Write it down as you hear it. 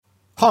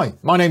Hi,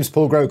 my name's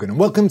Paul Grogan and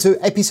welcome to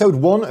episode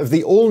 1 of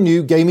the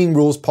all-new Gaming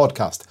Rules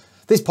podcast.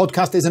 This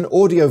podcast is an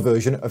audio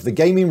version of the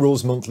Gaming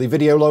Rules monthly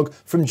video log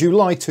from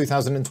July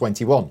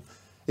 2021.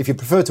 If you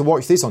prefer to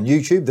watch this on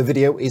YouTube, the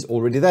video is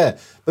already there,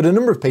 but a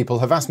number of people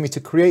have asked me to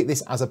create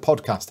this as a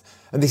podcast,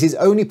 and this is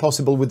only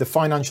possible with the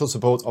financial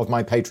support of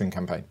my Patreon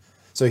campaign.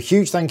 So a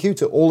huge thank you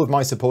to all of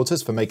my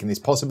supporters for making this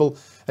possible,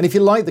 and if you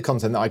like the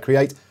content that I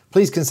create,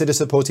 please consider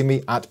supporting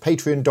me at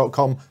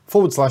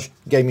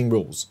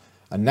patreon.com/gamingrules.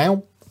 And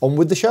now, on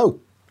with the show.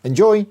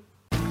 Enjoy!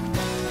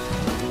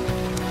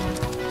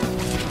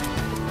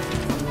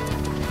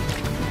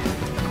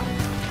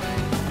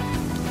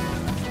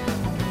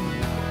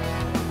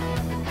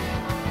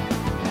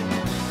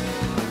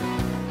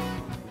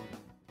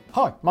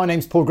 Hi, my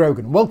name's Paul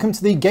Grogan. Welcome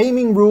to the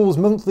Gaming Rules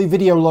monthly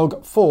video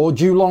log for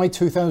July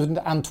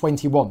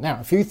 2021.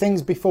 Now, a few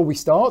things before we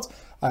start.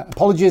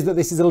 Apologies that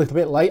this is a little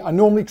bit late. I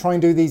normally try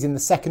and do these in the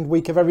second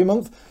week of every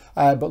month,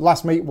 but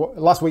last week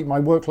my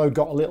workload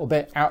got a little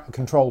bit out of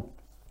control.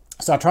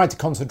 So I tried to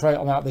concentrate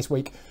on that this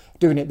week,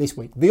 doing it this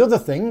week. The other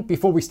thing,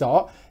 before we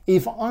start,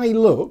 if I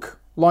look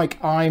like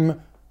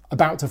I'm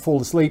about to fall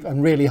asleep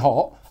and really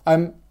hot,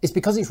 it's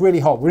because it's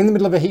really hot. We're in the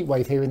middle of a heat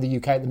wave here in the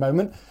UK at the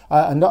moment,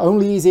 and not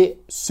only is it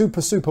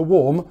super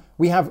warm,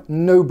 we have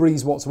no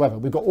breeze whatsoever.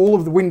 We've got all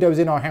of the windows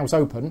in our house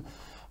open.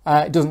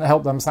 It doesn't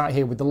help that I'm sat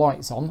here with the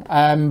lights on,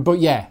 but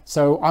yeah,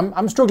 so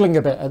I'm struggling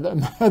a bit at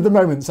the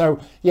moment, so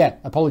yeah,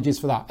 apologies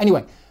for that. Anyway,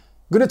 I'm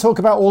going to talk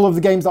about all of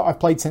the games that I've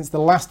played since the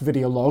last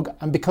video log,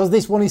 and because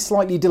this one is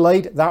slightly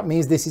delayed, that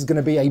means this is going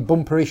to be a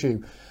bumper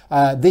issue.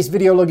 This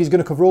video log is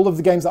going to cover all of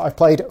the games that I've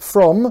played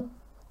from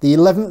the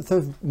 11th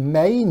of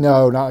May?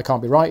 No, that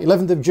can't be right.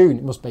 11th of June,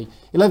 it must be.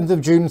 11th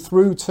of June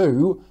through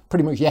to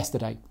pretty much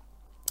yesterday.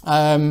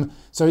 So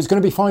it's going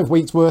to be 5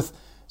 weeks worth,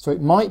 so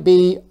it might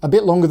be a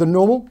bit longer than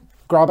normal.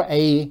 Grab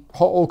a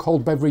hot or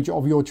cold beverage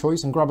of your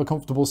choice and grab a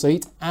comfortable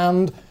seat.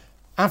 And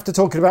after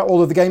talking about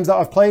all of the games that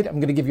I've played, I'm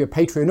going to give you a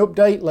Patreon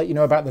update, let you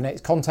know about the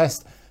next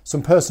contest,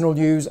 some personal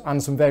news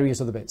and some various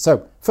other bits.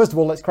 So first of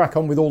all, let's crack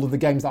on with all of the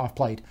games that I've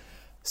played.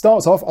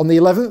 Starts off on the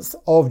 11th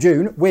of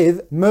June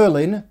with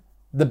Merlin,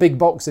 the big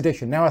box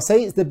edition. Now I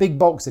say it's the big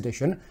box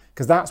edition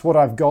because that's what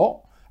I've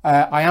got.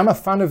 I am a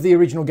fan of the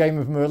original game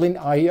of Merlin.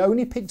 I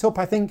only picked up,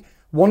 I think,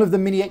 one of the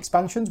mini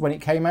expansions when it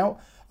came out.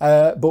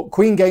 But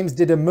Queen Games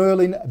did a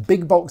Merlin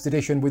big box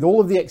edition with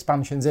all of the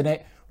expansions in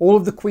it, all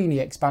of the Queenie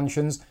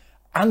expansions,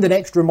 and an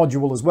extra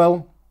module as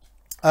well.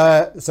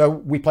 So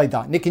we played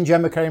that. Nick and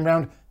Gemma came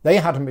around. They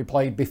hadn't been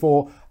played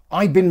before.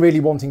 I'd been really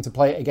wanting to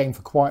play it again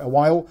for quite a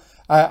while.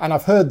 And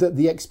I've heard that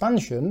the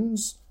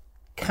expansions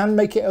can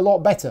make it a lot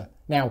better.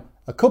 Now,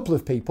 a couple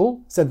of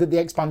people said that the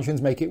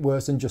expansions make it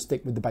worse and just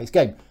stick with the base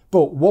game.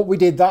 But what we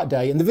did that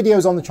day, and the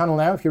video's on the channel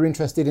now if you're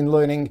interested in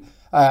learning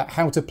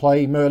how to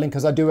play Merlin,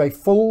 because I do a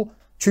full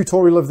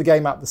tutorial of the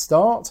game at the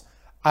start,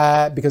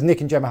 because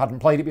Nick and Gemma hadn't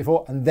played it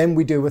before, and then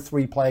we do a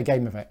 3-player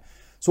game of it.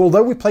 So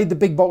although we played the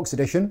big box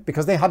edition,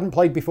 because they hadn't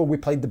played before, we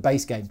played the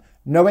base game.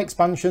 No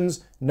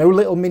expansions, no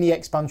little mini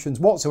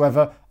expansions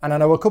whatsoever, and I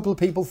know a couple of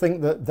people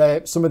think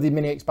that some of the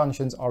mini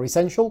expansions are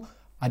essential.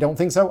 I don't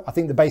think so. I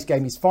think the base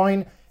game is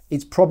fine.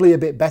 It's probably a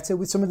bit better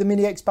with some of the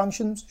mini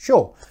expansions,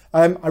 sure.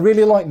 I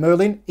really like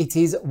Merlin. It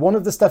is one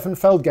of the Stefan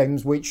Feld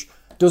games which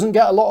doesn't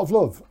get a lot of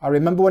love. I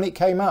remember when it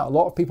came out, a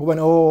lot of people went,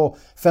 oh,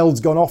 Feld's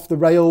gone off the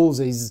rails,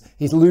 he's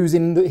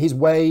losing his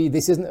way,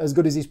 this isn't as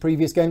good as his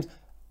previous games.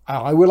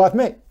 I will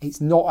admit, it's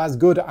not as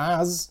good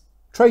as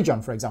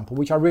Trajan, for example,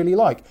 which I really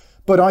like.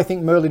 But I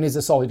think Merlin is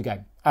a solid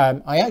game.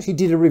 I actually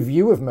did a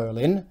review of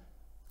Merlin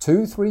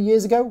 2-3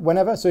 years ago,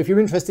 whenever. So if you're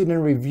interested in a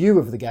review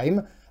of the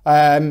game,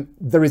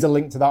 there is a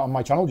link to that on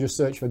my channel. Just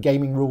search for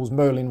Gaming Rules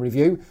Merlin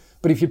review.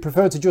 But if you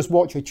prefer to just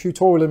watch a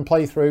tutorial and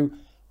playthrough,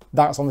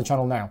 that's on the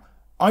channel now.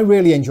 I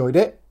really enjoyed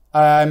it.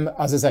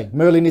 As I say,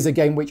 Merlin is a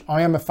game which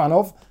I am a fan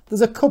of.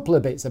 There's a couple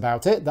of bits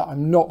about it that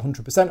I'm not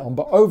 100% on,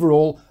 but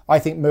overall, I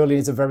think Merlin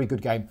is a very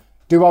good game.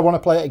 Do I want to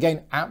play it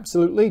again?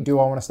 Absolutely. Do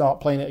I want to start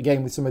playing it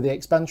again with some of the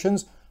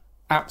expansions?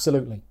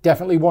 Absolutely.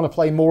 Definitely want to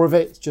play more of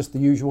it. It's just the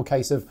usual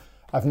case of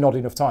I've not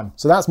enough time.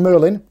 So that's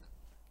Merlin.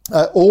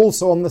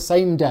 Also on the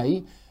same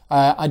day,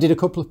 I did a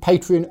couple of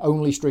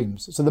Patreon-only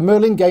streams. So the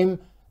Merlin game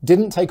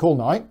didn't take all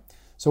night.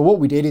 So what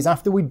we did is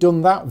after we'd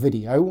done that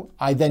video,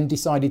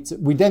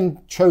 we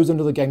then chose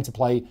another game to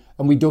play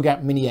and we dug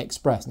out Mini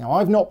Express. Now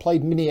I've not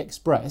played Mini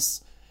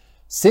Express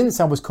since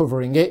I was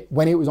covering it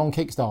when it was on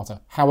Kickstarter,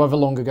 however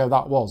long ago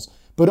that was.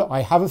 But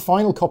I have a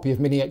final copy of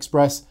Mini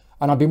Express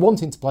and I've been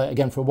wanting to play it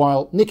again for a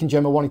while. Nick and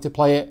Gemma wanted to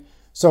play it,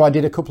 so I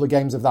did a couple of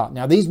games of that.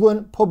 Now these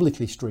weren't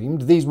publicly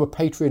streamed, these were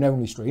Patreon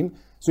only streamed.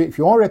 So if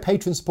you are a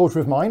Patreon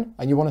supporter of mine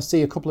and you want to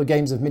see a couple of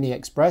games of Mini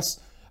Express,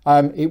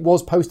 it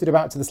was posted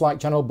about to the Slack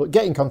channel, but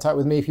get in contact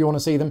with me if you want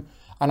to see them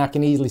and I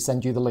can easily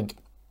send you the link.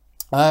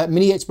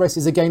 Mini Express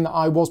is a game that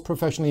I was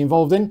professionally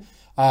involved in.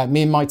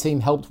 Me and my team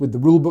helped with the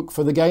rulebook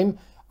for the game,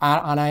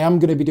 and I am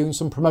going to be doing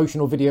some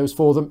promotional videos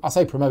for them. I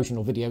say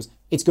promotional videos,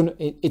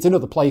 it's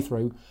another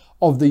playthrough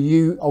of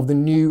the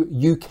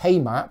new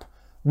UK map,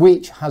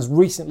 which has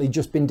recently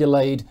just been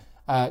delayed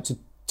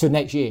to to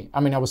next year. I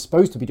mean, I was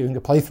supposed to be doing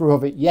a playthrough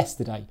of it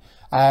yesterday,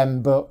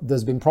 but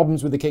there's been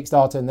problems with the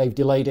Kickstarter and they've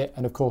delayed it.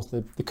 And of course,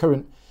 the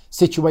current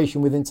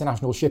situation with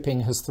international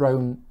shipping has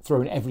thrown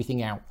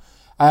everything out.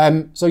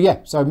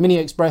 So Mini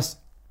Express,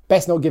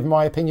 best not give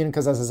my opinion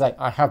because, as I say,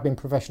 I have been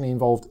professionally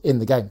involved in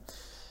the game.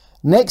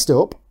 Next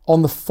up,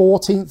 on the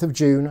 14th of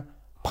June,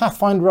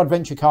 Pathfinder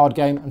Adventure card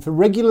game. And for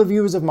regular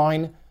viewers of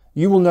mine,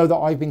 you will know that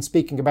I've been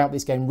speaking about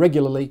this game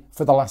regularly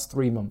for the last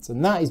 3 months.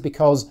 And that is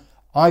because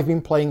I've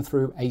been playing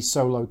through a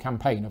solo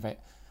campaign of it.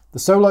 The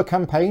solo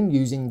campaign,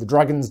 using the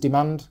Dragon's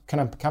Demand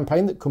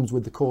campaign that comes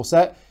with the core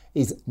set,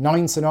 is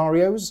 9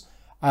 scenarios.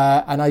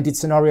 And I did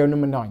scenario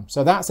number 9.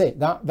 So that's it.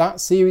 That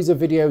series of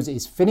videos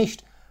is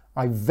finished.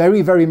 I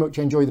very, very much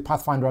enjoy the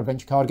Pathfinder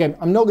Adventure card game.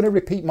 I'm not going to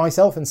repeat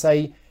myself and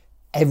say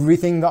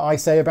everything that I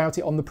say about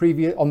it on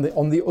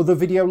the other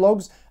video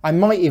logs. I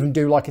might even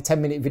do like a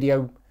 10-minute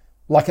video,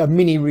 like a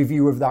mini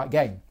review of that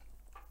game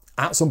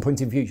at some point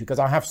in future, because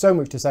I have so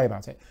much to say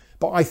about it.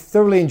 But I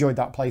thoroughly enjoyed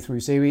that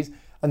playthrough series.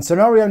 And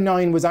scenario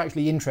 9 was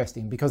actually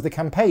interesting because the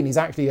campaign is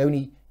actually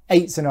only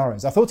 8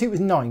 scenarios. I thought it was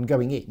 9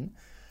 going in,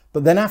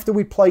 but then after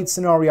we played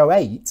scenario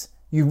 8,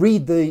 you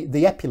read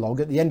the epilogue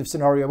at the end of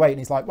scenario 8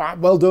 and it's like, wow,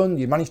 well done,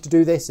 you managed to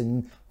do this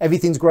and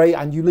everything's great,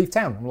 and you leave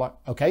town. I'm like,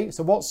 okay,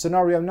 so what's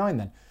scenario 9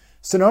 then?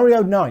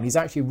 Scenario 9 is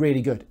actually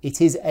really good.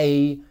 It is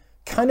a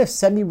kind of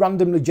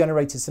semi-randomly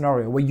generated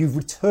scenario where you've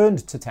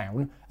returned to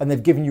town and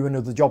they've given you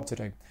another job to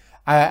do.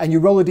 And you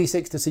roll a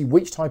d6 to see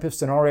which type of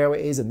scenario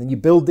it is, and then you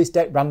build this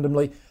deck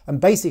randomly. And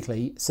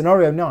basically,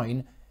 scenario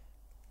 9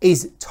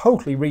 is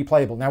totally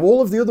replayable. Now,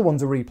 all of the other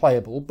ones are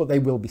replayable, but they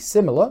will be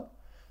similar.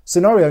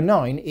 Scenario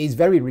 9 is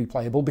very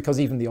replayable because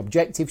even the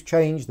objectives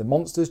change, the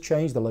monsters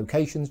change, the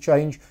locations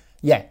change.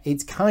 Yeah,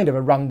 it's kind of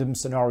a random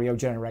scenario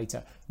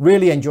generator.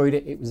 Really enjoyed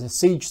it. It was a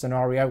siege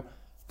scenario.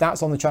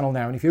 That's on the channel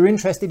now. And if you're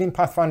interested in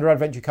Pathfinder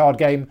Adventure card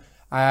game,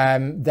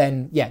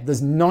 then yeah,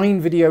 there's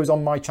 9 videos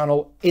on my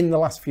channel in the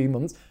last few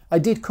months. I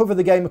did cover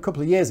the game a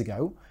couple of years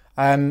ago,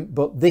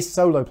 but this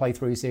solo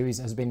playthrough series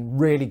has been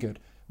really good.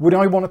 Would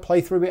I want to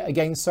play through it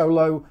again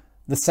solo,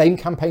 the same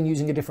campaign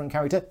using a different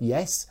character?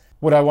 Yes.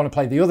 Would I want to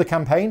play the other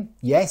campaign?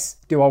 Yes.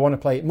 Do I want to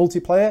play it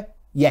multiplayer?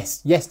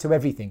 Yes. Yes to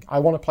everything. I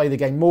want to play the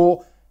game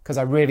more because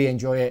I really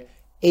enjoy it.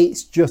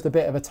 It's just a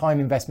bit of a time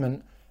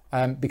investment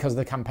because of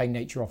the campaign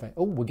nature of it.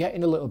 Oh, we're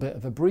getting a little bit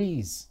of a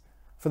breeze.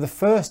 For the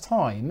first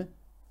time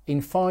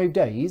in 5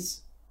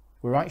 days,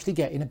 we're actually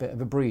getting a bit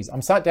of a breeze.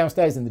 I'm sat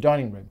downstairs in the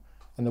dining room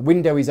and the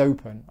window is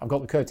open. I've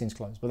got the curtains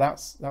closed, but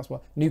that's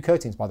what, new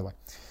curtains, by the way.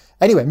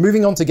 Anyway,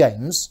 moving on to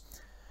games.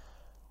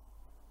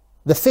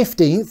 The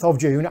 15th of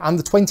June and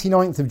the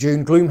 29th of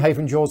June,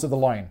 Gloomhaven Jaws of the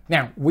Lion.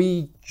 Now,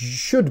 we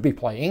should be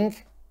playing,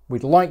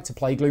 we'd like to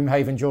play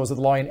Gloomhaven Jaws of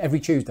the Lion every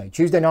Tuesday.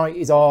 Tuesday night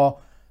is our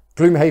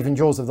Gloomhaven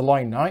Jaws of the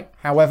Lion night.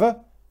 However,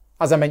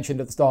 as I mentioned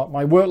at the start,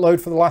 my workload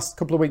for the last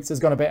couple of weeks has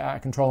gone a bit out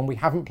of control and we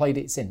haven't played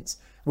it since.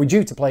 We're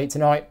due to play it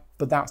tonight,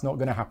 but that's not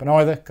going to happen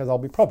either because I'll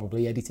be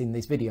probably editing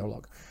this video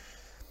log.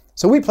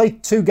 So we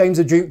played 2 games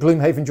of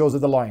Gloomhaven Jaws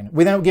of the Lion.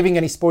 Without giving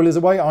any spoilers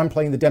away, I'm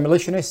playing the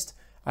Demolitionist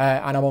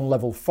and I'm on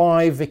level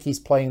 5. Vicky's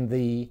playing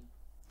the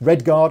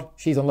Red Guard.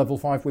 She's on level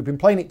 5. We've been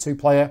playing it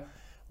 2-player.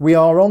 We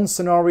are on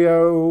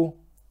scenario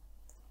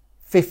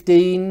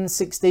 15,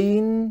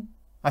 16,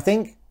 I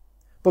think.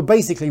 But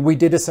basically, we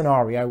did a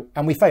scenario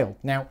and we failed.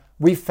 Now,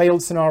 we've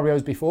failed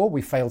scenarios before.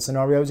 We've failed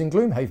scenarios in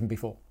Gloomhaven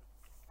before.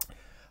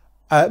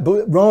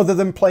 But rather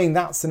than playing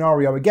that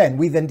scenario again,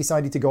 we then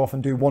decided to go off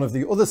and do one of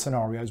the other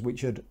scenarios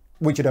which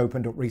had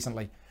opened up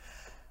recently.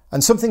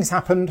 And something's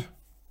happened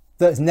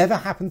that's never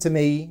happened to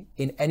me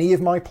in any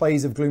of my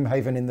plays of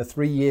Gloomhaven in the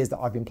 3 years that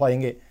I've been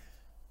playing it.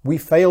 We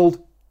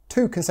failed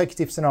 2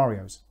 consecutive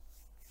scenarios.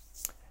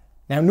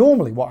 Now,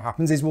 normally what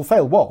happens is we'll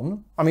fail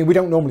one. I mean, we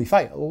don't normally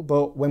fail,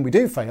 but when we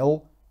do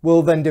fail,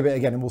 we'll then do it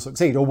again and we'll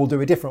succeed, or we'll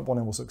do a different one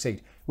and we'll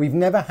succeed. We've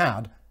never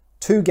had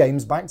 2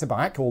 games back to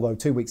back, although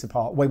 2 weeks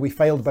apart, where we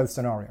failed both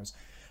scenarios.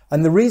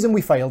 And the reason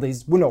we failed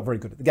is we're not very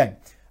good at the game.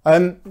 I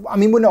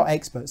mean, we're not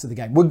experts at the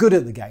game. We're good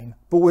at the game,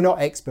 but we're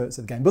not experts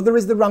at the game. But there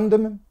is the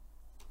random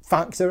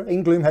factor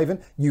in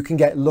Gloomhaven. You can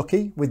get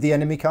lucky with the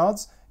enemy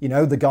cards. You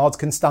know, the guards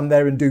can stand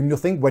there and do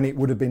nothing when it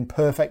would have been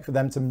perfect for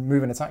them to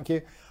move and attack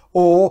you.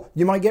 Or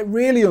you might get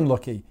really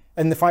unlucky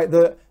in the fact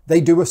that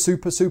they do a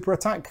super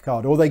attack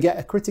card, or they get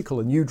a critical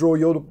and you draw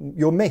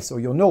your miss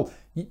or your null.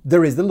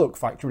 There is the luck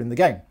factor in the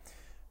game.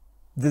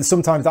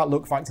 Sometimes that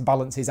luck factor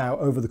balances out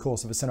over the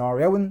course of a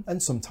scenario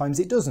and sometimes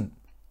it doesn't.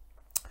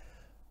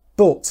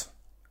 But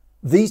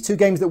these 2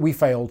 games that we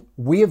failed,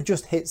 we have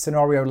just hit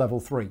scenario level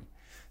 3.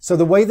 So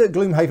the way that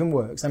Gloomhaven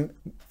works, and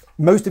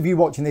most of you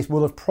watching this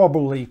will have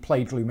probably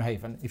played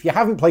Gloomhaven. If you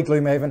haven't played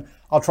Gloomhaven,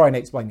 I'll try and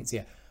explain it to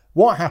you.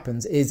 What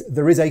happens is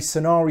there is a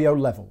scenario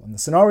level, and the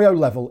scenario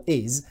level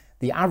is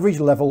the average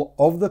level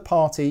of the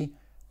party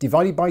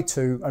divided by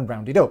 2 and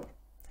rounded up.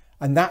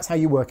 And that's how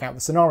you work out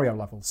the scenario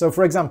level. So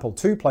for example,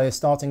 2 players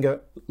starting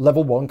at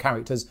level 1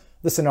 characters,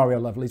 the scenario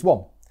level is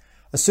 1.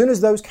 As soon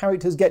as those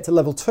characters get to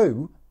level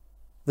 2,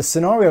 the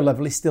scenario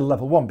level is still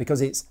level 1 because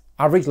it's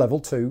average level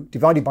 2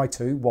 divided by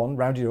 2, 1,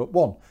 rounded up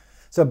 1.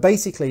 So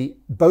basically,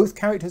 both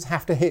characters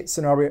have to hit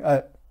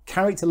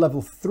character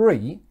level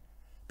 3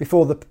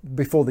 before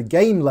the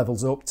game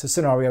levels up to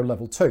scenario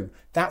level 2.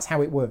 That's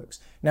how it works.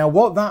 Now,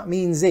 what that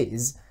means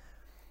is,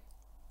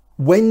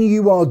 when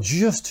you are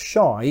just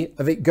shy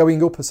of it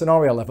going up a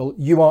scenario level,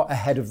 you are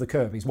ahead of the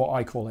curve, is what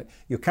I call it.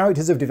 Your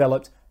characters have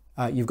developed,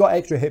 you've got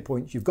extra hit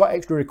points, you've got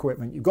extra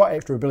equipment, you've got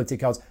extra ability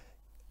cards,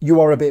 you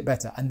are a bit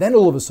better. And then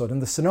all of a sudden,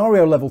 the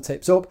scenario level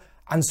tips up,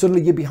 and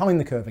suddenly you're behind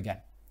the curve again.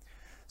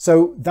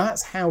 So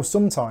that's how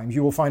sometimes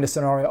you will find a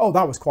scenario, oh,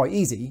 that was quite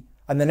easy,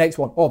 and the next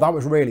one, oh, that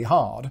was really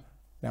hard.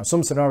 Now,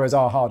 some scenarios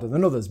are harder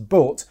than others,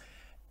 but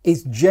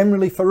it's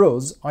generally, for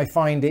us, I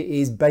find it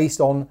is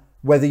based on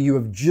whether you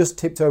have just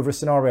tipped over a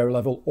scenario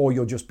level or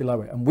you're just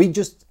below it. And we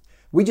just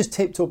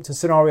tipped up to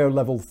scenario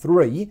level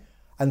 3,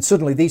 and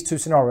suddenly these two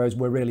scenarios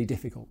were really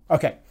difficult.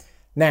 Okay,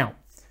 now,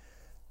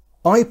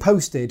 I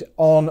posted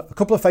on a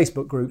couple of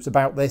Facebook groups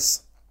about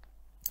this,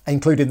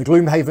 including the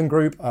Gloomhaven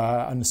group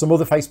and some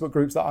other Facebook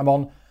groups that I'm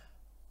on,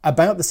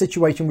 about the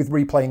situation with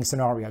replaying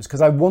scenarios,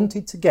 because I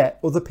wanted to get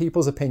other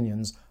people's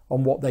opinions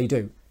on what they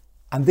do.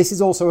 And this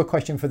is also a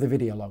question for the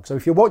video log. So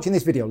if you're watching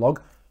this video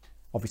log,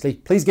 obviously,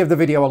 please give the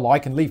video a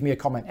like and leave me a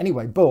comment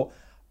anyway, but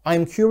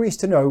I'm curious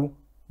to know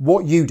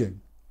what you do.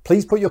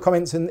 Please put your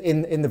comments in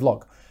the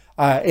vlog,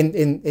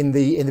 in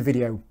the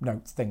video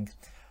notes thing.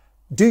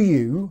 Do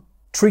you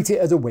treat it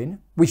as a win,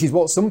 which is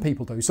what some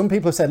people do? Some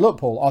people have said, look,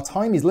 Paul, our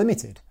time is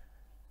limited.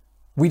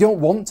 We don't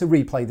want to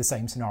replay the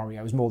same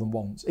scenarios more than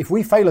once. If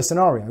we fail a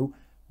scenario,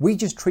 we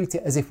just treat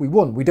it as if we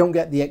won. We don't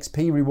get the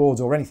XP rewards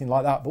or anything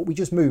like that, but we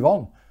just move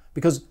on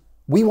because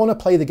we want to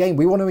play the game.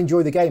 We want to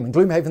enjoy the game. In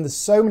Gloomhaven, there's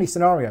so many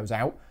scenarios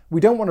out.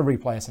 We don't want to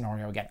replay a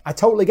scenario again. I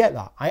totally get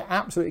that. I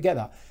absolutely get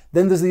that.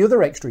 Then there's the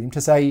other extreme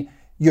to say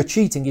you're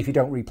cheating if you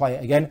don't replay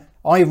it again.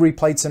 I've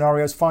replayed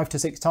scenarios 5 to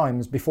 6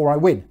 times before I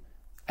win.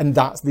 And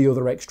that's the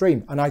other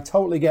extreme. And I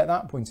totally get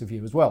that point of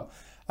view as well.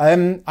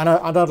 And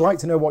I'd like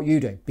to know what you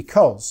do,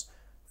 because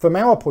from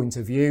our point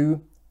of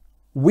view,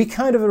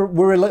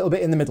 we're a little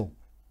bit in the middle.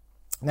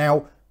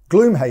 Now,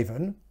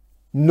 Gloomhaven,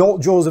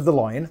 not Jaws of the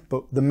Lion,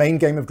 but the main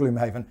game of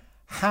Gloomhaven,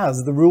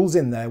 has the rules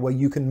in there where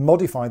you can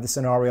modify the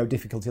scenario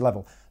difficulty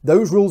level.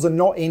 Those rules are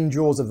not in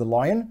Jaws of the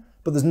Lion,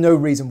 but there's no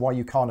reason why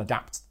you can't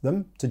adapt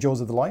them to Jaws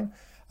of the Lion,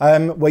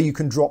 where you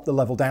can drop the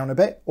level down a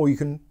bit or you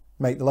can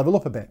make the level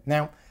up a bit.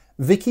 Now,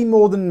 Vicky,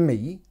 more than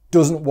me,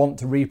 doesn't want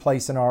to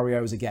replay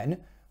scenarios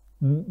again.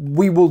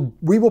 We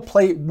will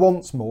play it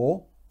once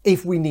more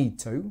if we need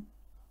to,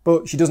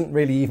 but she doesn't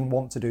really even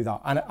want to do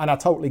that. And I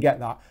totally get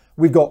that.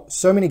 We've got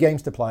so many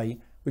games to play.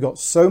 We've got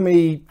so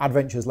many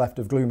adventures left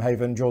of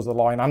Gloomhaven, Jaws of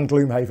the Lion and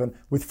Gloomhaven,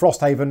 with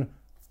Frosthaven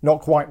not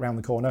quite round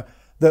the corner,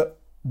 that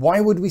why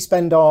would we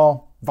spend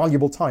our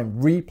valuable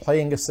time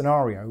replaying a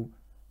scenario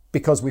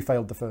because we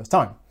failed the first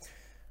time?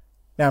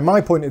 Now, my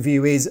point of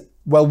view is,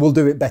 well, we'll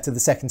do it better the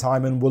second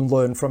time and we'll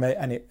learn from it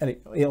and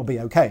it'll be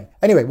okay.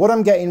 Anyway, what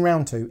I'm getting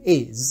round to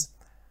is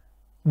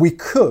we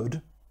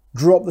could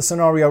drop the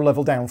scenario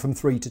level down from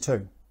 3 to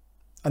 2.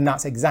 And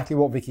that's exactly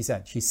what Vicky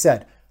said. She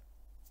said,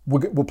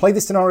 we'll play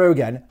this scenario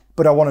again,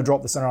 but I want to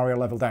drop the scenario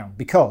level down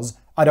because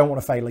I don't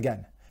want to fail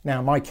again.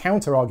 Now, my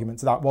counter argument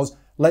to that was,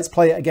 let's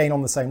play it again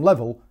on the same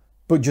level,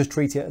 but just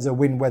treat it as a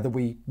win whether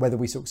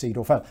we succeed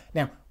or fail.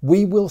 Now,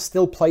 we will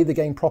still play the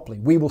game properly.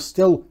 We will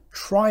still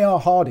try our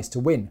hardest to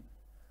win.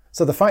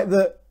 So the fact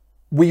that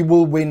we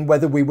will win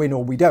whether we win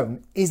or we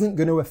don't isn't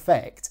going to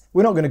affect,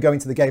 we're not going to go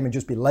into the game and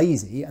just be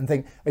lazy and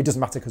think it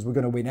doesn't matter because we're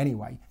going to win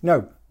anyway.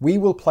 No, we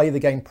will play the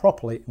game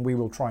properly and we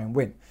will try and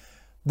win.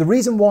 The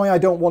reason why I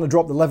don't want to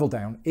drop the level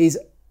down is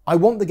I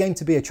want the game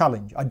to be a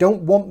challenge. I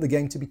don't want the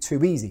game to be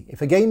too easy.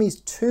 If a game is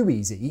too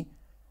easy,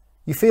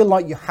 you feel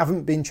like you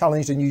haven't been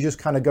challenged and you're just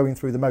kind of going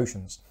through the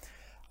motions.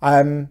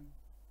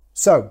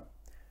 So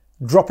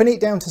dropping it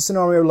down to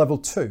scenario level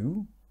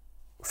 2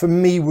 for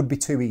me would be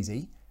too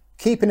easy.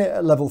 Keeping it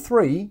at level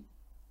 3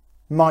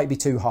 might be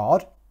too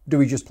hard. Do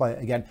we just play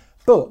it again?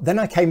 But then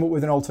I came up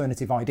with an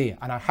alternative idea,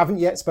 and I haven't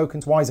yet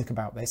spoken to Isaac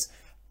about this,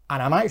 and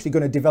I'm actually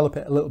going to develop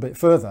it a little bit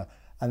further,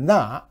 and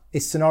that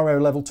is scenario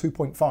level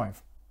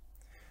 2.5.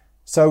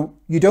 So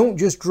you don't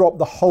just drop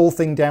the whole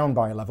thing down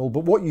by a level,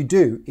 but what you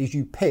do is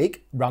you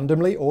pick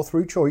randomly or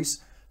through choice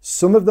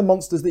some of the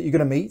monsters that you're going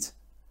to meet,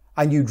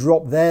 and you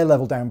drop their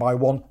level down by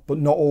 1, but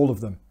not all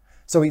of them.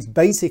 So it's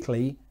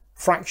basically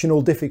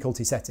fractional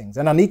difficulty settings.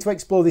 And I need to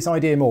explore this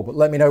idea more, but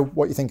let me know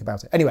what you think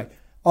about it. Anyway,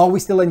 are we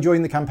still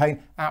enjoying the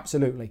campaign?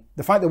 Absolutely.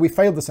 The fact that we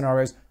failed the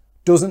scenarios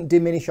doesn't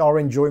diminish our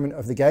enjoyment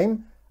of the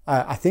game.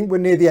 I think we're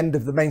near the end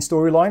of the main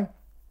storyline.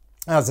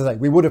 As I say,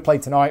 we would have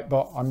played tonight,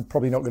 but I'm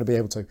probably not going to be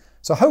able to.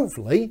 So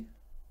hopefully,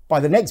 by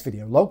the next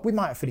video log, we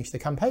might have finished the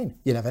campaign.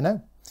 You never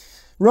know.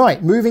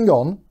 Right, moving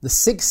on. The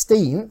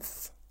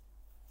 16th.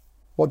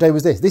 What day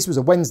was this? This was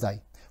a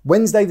Wednesday.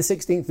 Wednesday, the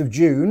 16th of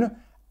June.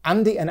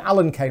 Andy and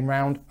Alan came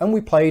round and we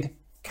played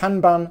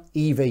Kanban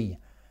EV.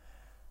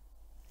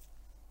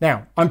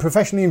 Now, I'm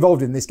professionally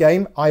involved in this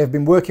game. I have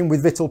been working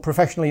with Vittel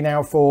professionally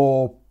now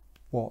for,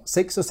 what,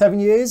 6 or 7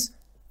 years?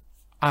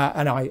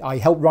 and I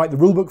helped write the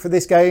rulebook for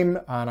this game,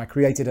 and I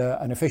created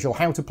an official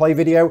how to play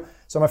video.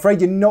 So I'm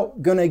afraid you're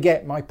not going to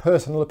get my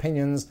personal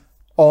opinions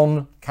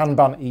on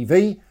Kanban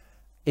EV.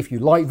 If you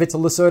like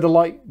Vital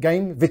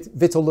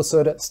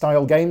Lacerda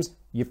style games,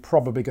 you're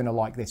probably going to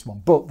like this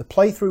one. But the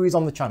playthrough is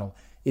on the channel.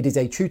 It is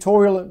a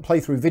tutorial and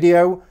playthrough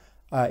video.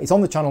 It's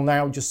on the channel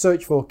now. Just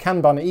search for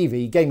Kanban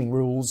EV Gaming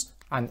Rules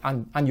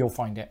and you'll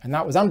find it. And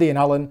that was Andy and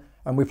Alan,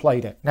 and we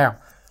played it. Now,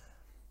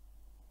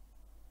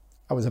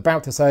 I was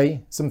about to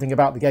say something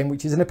about the game,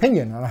 which is an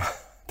opinion.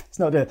 It's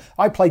not.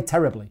 I played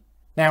terribly.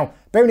 Now,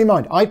 bearing in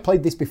mind, I'd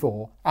played this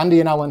before. Andy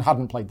and Alan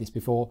hadn't played this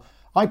before.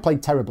 I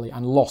played terribly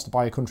and lost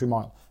by a country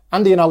mile.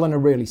 Andy and Alan are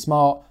really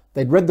smart.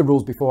 They'd read the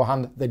rules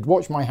beforehand. They'd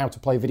watched my how to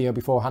play video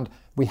beforehand.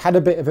 We had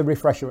a bit of a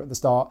refresher at the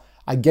start.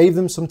 I gave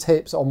them some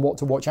tips on what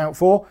to watch out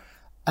for.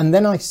 And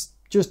then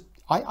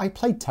I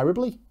played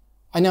terribly.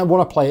 I now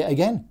want to play it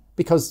again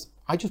because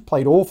I just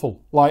played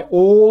awful. Like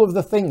all of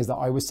the things that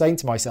I was saying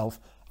to myself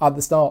at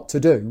the start to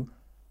do,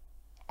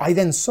 I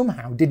then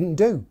somehow didn't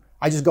do.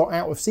 I just got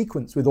out of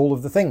sequence with all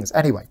of the things.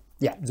 Anyway,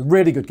 yeah, it was a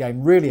really good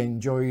game. Really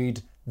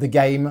enjoyed the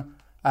game.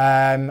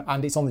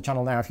 And it's on the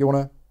channel now if you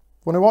want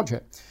to watch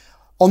it.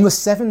 On the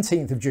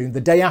 17th of June,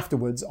 the day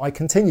afterwards, I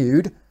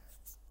continued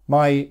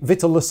my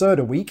Vital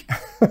Lacerda week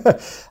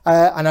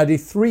and I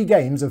did 3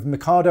 games of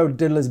Mercado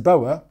de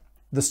Lisboa,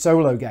 the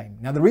solo game.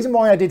 Now, the reason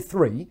why I did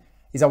 3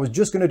 is I was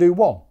just going to do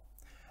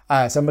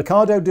 1. So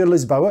Mercado de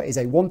Lisboa is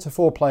a 1 to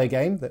 4 player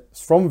game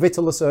that's from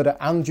Vital Lacerda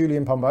and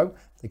Julian Pombo.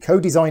 They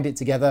co-designed it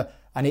together,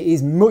 and it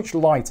is much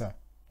lighter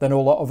than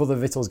all of other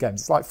Vital's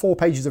games. It's like 4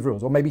 pages of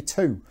rules, or maybe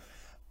 2.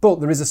 But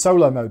there is a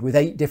solo mode with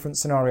 8 different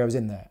scenarios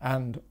in there.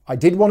 And I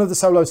did one of the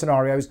solo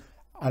scenarios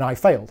and I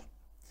failed.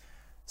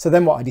 So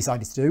then what I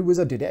decided to do was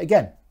I did it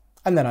again.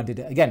 And then I did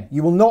it again.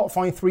 You will not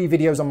find 3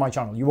 videos on my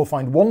channel. You will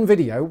find 1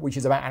 video, which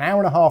is about an hour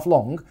and a half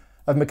long,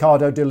 of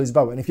Mercado de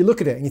Lisboa. And if you look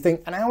at it and you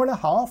think, an hour and a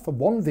half for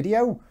 1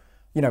 video?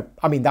 You know,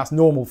 I mean, that's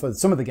normal for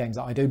some of the games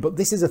that I do, but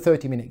this is a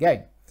 30-minute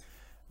game.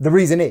 The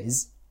reason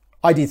is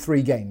I did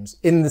 3 games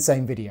in the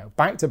same video.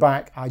 Back to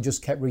back, I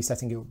just kept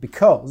resetting it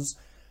because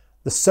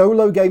the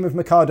solo game of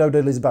Mercado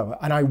de Lisboa,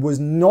 and I was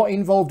not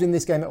involved in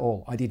this game at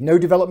all. I did no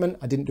development,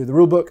 I didn't do the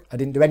rulebook, I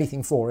didn't do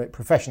anything for it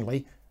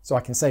professionally, so I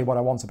can say what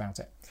I want about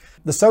it.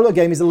 The solo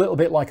game is a little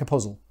bit like a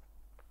puzzle.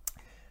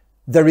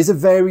 There is a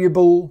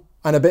variable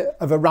and a bit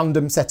of a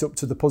random setup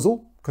to the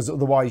puzzle, because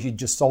otherwise you'd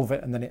just solve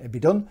it and then it'd be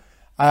done.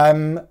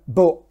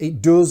 But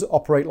it does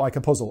operate like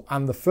a puzzle.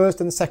 And the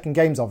first and second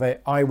games of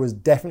it, I was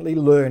definitely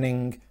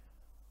learning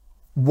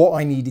what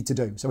I needed to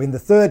do. So in the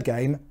third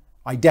game,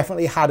 I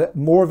definitely had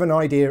more of an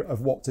idea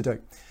of what to do.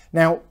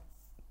 Now,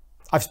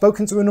 I've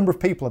spoken to a number of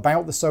people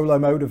about the solo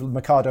mode of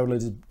Mercado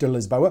de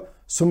Lisboa.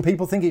 Some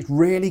people think it's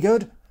really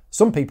good.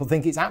 Some people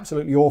think it's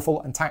absolutely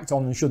awful and tacked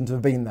on and shouldn't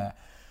have been there.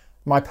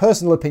 My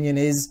personal opinion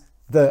is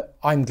that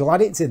I'm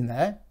glad it's in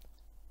there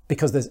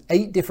because there's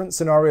 8 different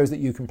scenarios that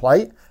you can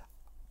play.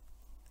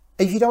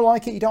 If you don't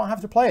like it, you don't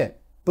have to play it.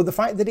 But the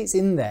fact that it's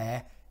in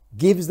there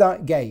gives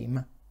that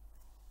game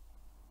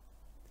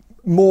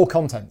more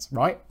content,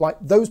 right? Like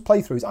those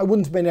playthroughs, I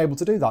wouldn't have been able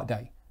to do that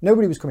day.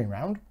 Nobody was coming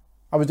around.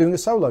 I was doing a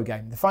solo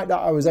game. The fact that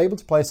I was able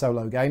to play a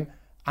solo game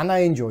and I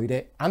enjoyed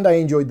it and I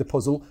enjoyed the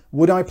puzzle,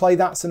 would I play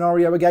that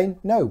scenario again?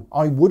 No,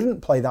 I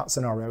wouldn't play that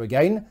scenario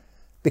again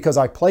because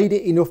I played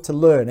it enough to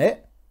learn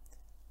it.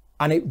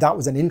 And that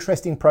was an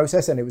interesting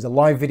process and it was a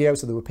live video.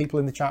 So there were people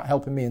in the chat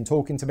helping me and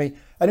talking to me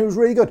and it was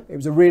really good. It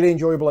was a really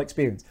enjoyable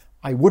experience.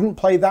 I wouldn't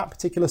play that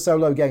particular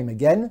solo game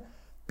again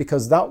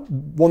because that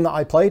one that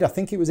I played, I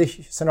think it was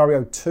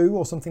scenario 2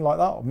 or something like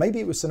that, or maybe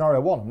it was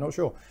scenario 1, I'm not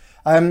sure.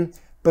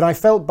 But I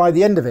felt by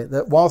the end of it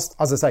that whilst,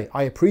 as I say,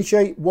 I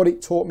appreciate what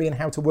it taught me and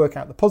how to work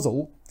out the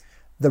puzzle,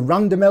 the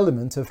random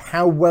element of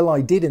how well I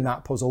did in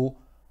that puzzle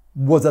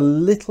was a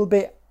little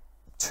bit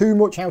too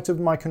much out of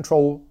my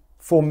control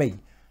for me.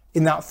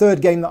 In that third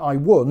game that I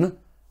won,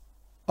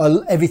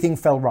 everything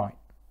fell right.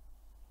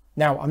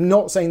 Now, I'm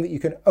not saying that you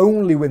can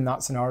only win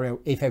that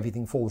scenario if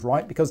everything falls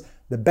right, because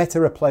the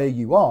better a player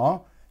you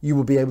are, you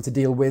will be able to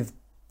deal with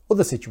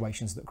other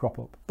situations that crop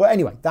up. But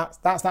anyway, that's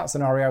that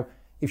scenario.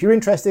 If you're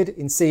interested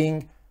in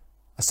seeing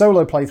a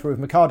solo playthrough of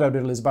Mercado de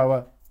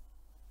Lisboa,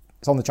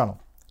 it's on the channel.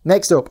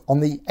 Next up, on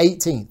the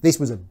 18th, this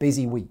was a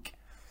busy week.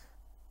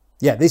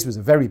 Yeah, this was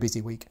a very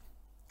busy week.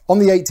 On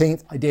the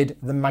 18th, I did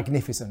The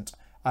Magnificent.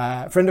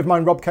 A friend of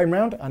mine, Rob, came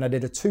round and I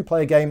did a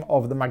 2-player game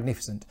of The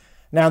Magnificent.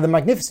 Now, The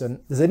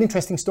Magnificent, there's an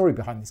interesting story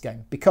behind this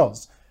game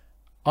because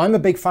I'm a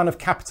big fan of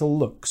Capital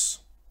Lux.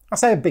 I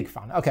say a big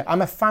fan. Okay,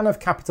 I'm a fan of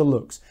Capital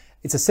Lux.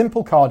 It's a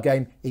simple card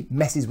game. It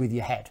messes with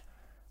your head.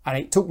 And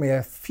it took me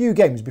a few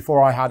games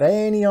before I had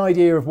any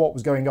idea of what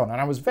was going on.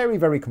 And I was very,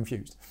 very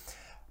confused.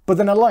 But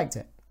then I liked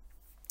it.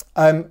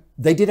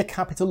 They did a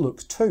Capital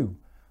Lux 2.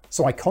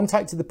 So I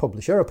contacted the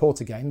publisher,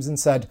 Aporta Games, and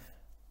said,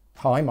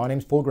 "Hi, my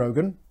name's Paul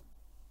Grogan.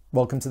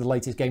 Welcome to the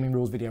latest Gaming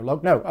Rules video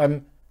log.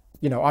 No,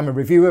 you know, I'm a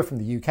reviewer from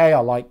the UK. I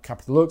like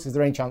Capital Lux. Is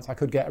there any chance I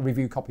could get a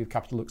review copy of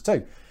Capital Lux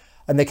 2?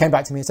 And they came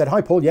back to me and said,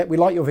 "Hi, Paul, yeah, we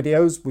like your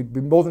videos. We'd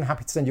be more than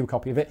happy to send you a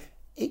copy of it.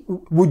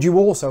 Would you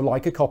also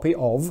like a copy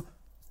of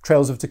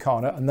Trails of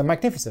Tucana and The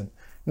Magnificent.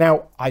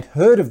 Now, I'd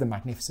heard of The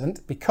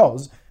Magnificent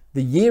because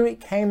the year it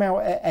came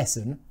out at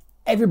Essen,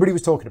 everybody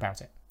was talking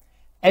about it.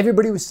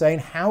 Everybody was saying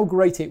how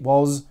great it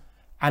was,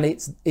 and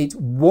it's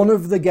one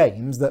of the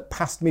games that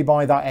passed me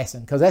by that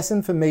Essen, because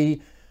Essen for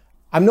me,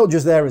 I'm not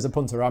just there as a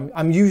punter,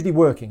 I'm usually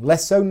working,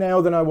 less so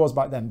now than I was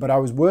back then, but I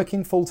was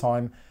working full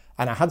time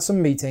and I had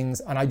some meetings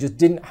and I just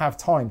didn't have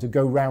time to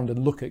go round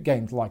and look at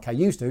games like I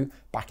used to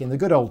back in the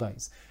good old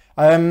days.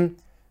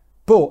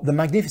 But The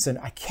Magnificent,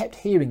 I kept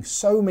hearing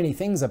so many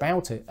things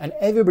about it and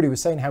everybody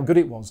was saying how good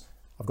it was.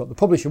 I've got the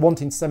publisher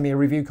wanting to send me a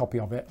review copy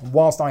of it. And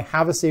whilst I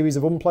have a series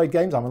of unplayed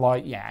games, I'm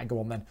like, yeah, go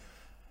on then.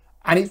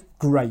 And it's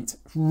great.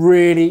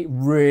 Really,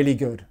 really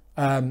good.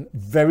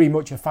 Very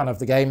much a fan of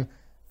the game.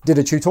 Did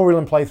a tutorial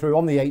and playthrough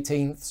on the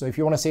 18th. So if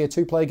you want to see a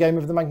 2-player game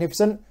of The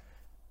Magnificent,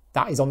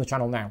 that is on the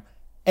channel now.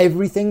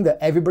 Everything that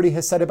everybody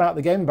has said about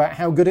the game, about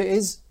how good it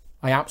is,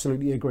 I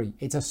absolutely agree.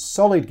 It's a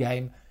solid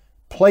game,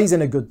 plays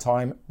in a good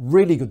time,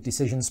 really good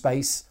decision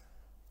space.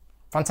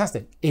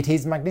 Fantastic. It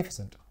is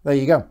magnificent. There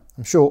you go.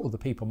 I'm sure other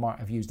people might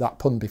have used that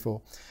pun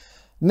before.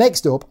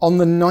 Next up, on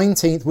the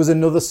 19th, was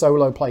another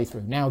solo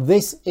playthrough. Now,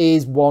 this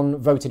is one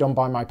voted on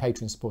by my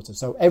Patreon supporters.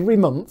 So every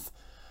month,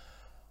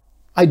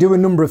 I do a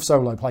number of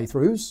solo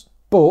playthroughs,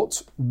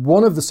 but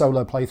one of the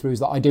solo playthroughs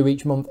that I do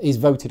each month is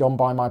voted on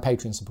by my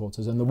Patreon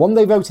supporters. And the one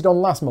they voted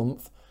on last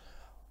month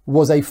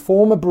was a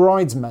former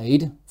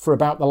bridesmaid for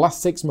about the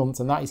last 6 months,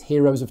 and that is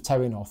Heroes of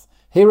Terrinoth.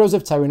 Heroes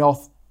of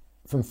Terrinoth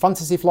from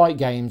Fantasy Flight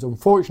Games,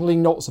 unfortunately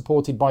not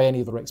supported by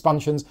any other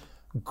expansions.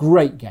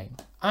 Great game.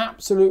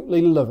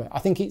 Absolutely love it. I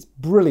think it's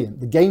brilliant.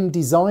 The game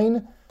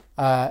design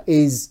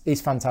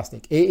is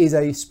fantastic. It is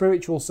a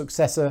spiritual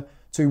successor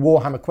to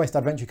Warhammer Quest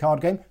Adventure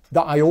card game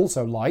that I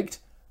also liked,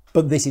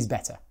 but this is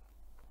better.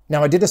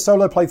 Now, I did a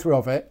solo playthrough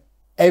of it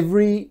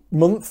every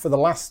month for the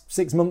last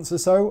 6 months or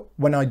so.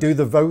 When I do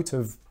the vote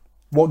of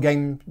what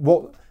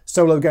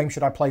solo game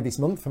should I play this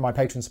month for my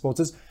Patreon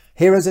supporters,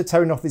 Heroes of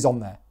Terrinoth is on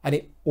there, and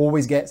it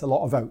always gets a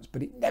lot of votes,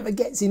 but it never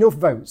gets enough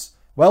votes.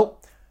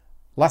 Well,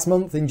 last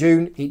month in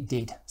June, it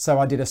did. So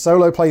I did a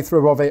solo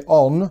playthrough of it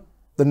on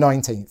the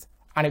 19th,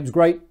 and it was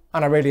great,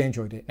 and I really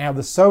enjoyed it. Now,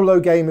 the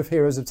solo game of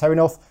Heroes of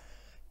Terrinoth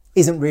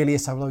isn't really a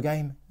solo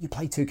game. You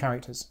play 2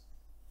 characters.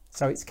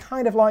 So it's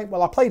kind of like,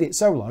 well, I played it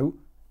solo,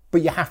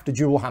 but you have to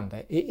dual hand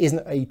it. It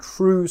isn't a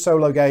true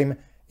solo game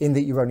in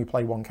that you only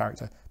play 1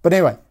 character. But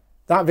anyway,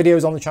 that video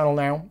is on the channel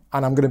now,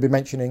 and I'm going to be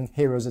mentioning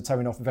Heroes of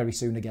Terrinoth very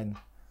soon again.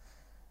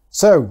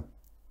 So,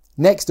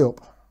 next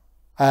up,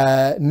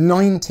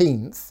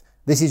 19th,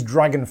 this is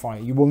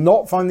Dragonfire. You will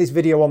not find this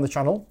video on the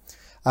channel.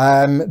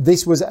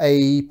 This was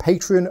a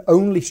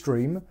Patreon-only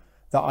stream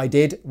that I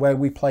did where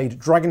we played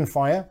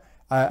Dragonfire,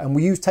 and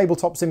we used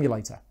Tabletop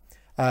Simulator.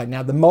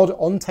 Now, the mod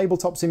on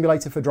Tabletop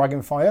Simulator for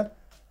Dragonfire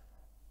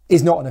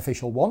is not an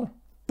official one,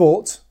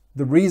 but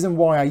the reason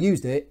why I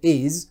used it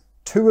is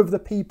 2 of the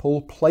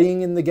people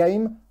playing in the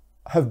game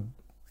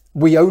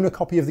we own a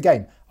copy of the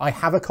game. I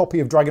have a copy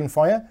of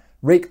Dragonfire.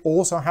 Rick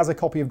also has a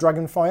copy of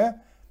Dragonfire.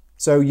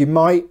 So you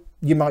might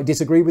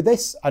disagree with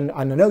this, and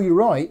I know you're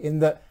right in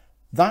that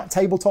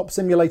Tabletop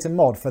Simulator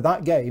mod for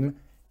that game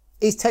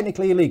is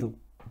technically illegal.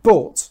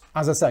 But,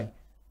 as I say,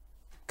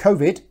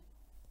 COVID,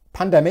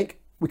 pandemic,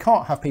 we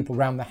can't have people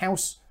around the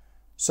house,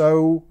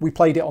 so we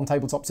played it on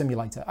Tabletop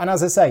Simulator. And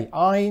as I say,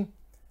 I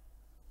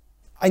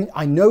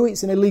know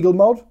it's an illegal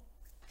mod.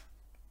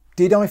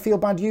 Did I feel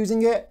bad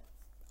using it?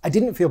 I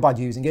didn't feel bad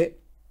using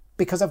it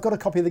because I've got a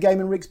copy of the game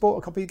and Rick's bought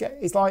a copy of the game.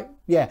 It's like,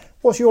 yeah,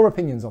 what's your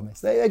opinions on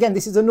this? Again,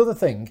 this is another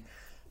thing.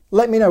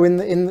 Let me know in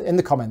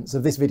the comments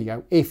of this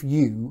video if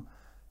you,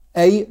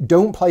 A,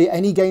 don't play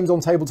any games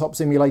on Tabletop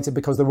Simulator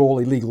because they're all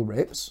illegal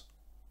rips,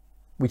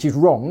 which is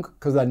wrong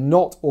because they're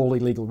not all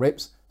illegal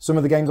rips. Some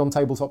of the games on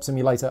Tabletop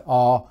Simulator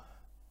are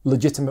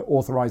legitimate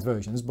authorized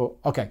versions, but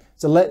okay.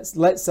 So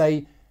let's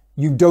say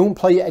you don't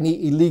play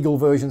any illegal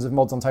versions of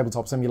mods on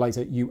Tabletop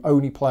Simulator. You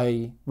only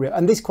play real.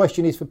 And this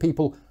question is for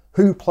people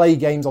who play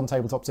games on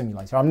Tabletop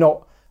Simulator.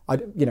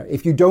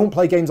 If you don't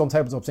play games on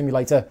Tabletop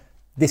Simulator,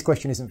 this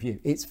question isn't for you.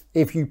 It's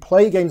if you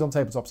play games on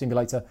Tabletop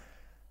Simulator,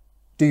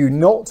 do you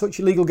not touch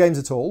illegal games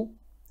at all?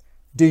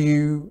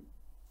 You're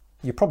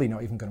probably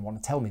not even going to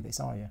want to tell me this,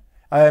 are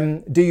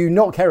you? Do you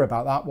not care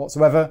about that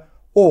whatsoever?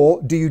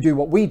 Or do you do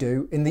what we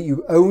do in that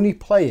you only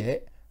play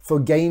it for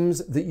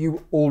games that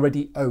you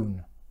already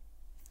own?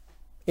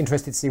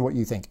 Interested to see what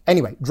you think.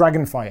 Anyway,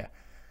 Dragonfire.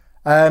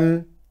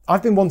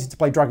 I've been wanting to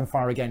play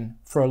Dragonfire again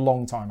for a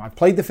long time. I've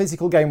played the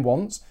physical game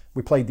once.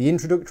 We played the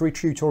introductory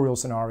tutorial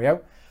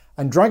scenario.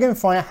 And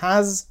Dragonfire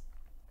has,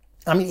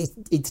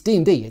 it's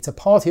D&D. It's a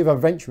party of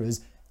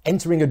adventurers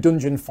entering a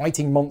dungeon,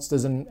 fighting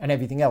monsters and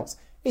everything else.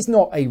 It's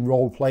not a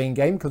role-playing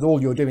game because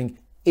all you're doing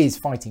is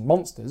fighting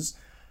monsters.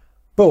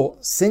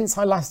 But since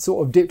I last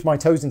sort of dipped my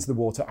toes into the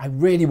water, I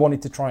really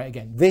wanted to try it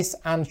again. This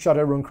and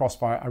Shadowrun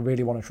Crossfire, I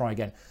really want to try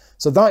again.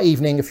 So that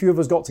evening, a few of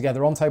us got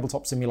together on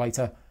Tabletop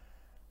Simulator.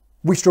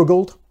 We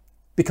struggled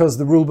because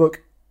the rulebook,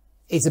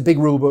 it's a big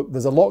rulebook.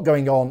 There's a lot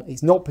going on.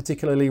 It's not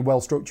particularly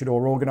well structured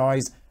or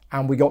organized.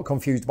 and we got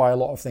confused by a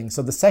lot of things.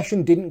 So the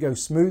session didn't go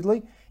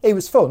smoothly. It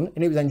was fun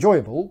and it was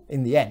enjoyable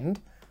in the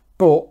end,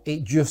 but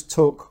it just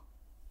took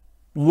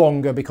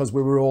longer because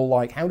we were all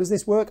like, how does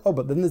this work? Oh,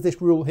 but then there's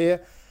this rule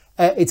here.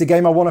 It's a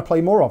game I want to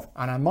play more of,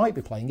 and I might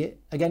be playing it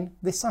again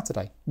this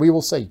Saturday. We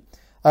will see.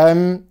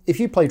 If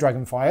you play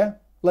Dragonfire,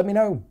 let me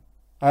know.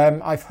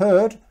 I've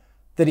heard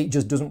that it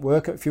just doesn't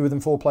work at fewer than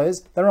 4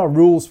 players. There are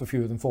rules for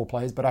fewer than 4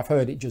 players, but I've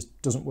heard it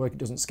just doesn't work. It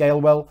doesn't scale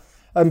well.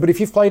 But if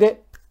you've played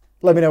it,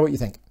 let me know what you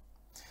think.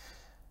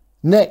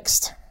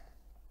 Next,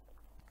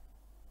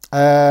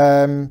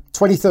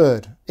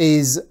 23rd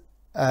is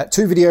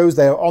 2 videos.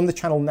 They're on the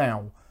channel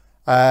now.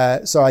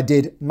 So I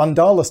did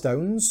Mandala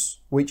Stones,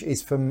 which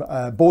is from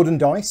Board and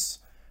Dice.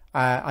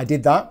 I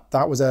did that.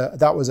 That was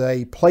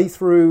a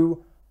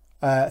playthrough,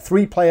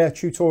 3-player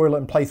tutorial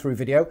and playthrough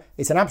video.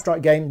 It's an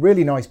abstract game,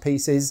 really nice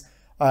pieces.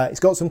 It's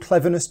got some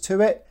cleverness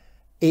to it.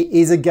 It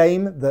is a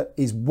game that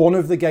is one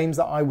of the games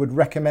that I would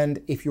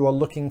recommend if you are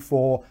looking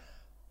for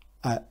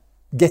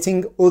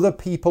getting other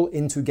people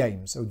into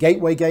games. So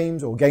gateway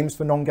games or games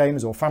for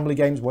non-gamers or family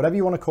games, whatever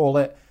you want to call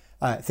it.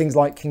 Things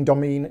like King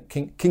Domino,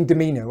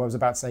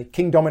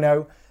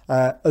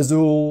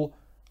 Azul,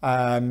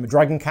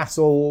 Dragon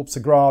Castle,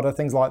 Sagrada,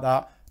 things like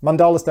that.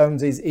 Mandala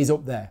Stones is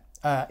up there.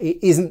 It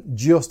isn't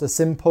just a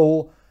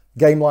simple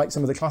game like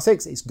some of the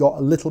classics. It's got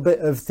a little bit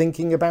of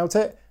thinking about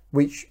it,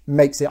 which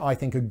makes it, I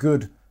think, a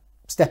good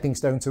stepping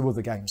stone to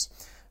other games.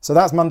 So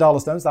that's Mandala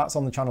Stones. That's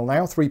on the channel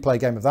now. 3-player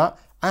game of that.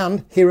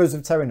 And Heroes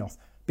of Terrinoth.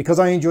 Because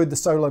I enjoyed the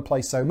solo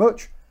play so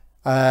much,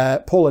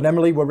 Paul and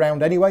Emily were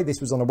round anyway. This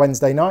was on a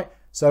Wednesday night.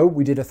 So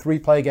we did a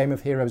 3-player game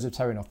of Heroes of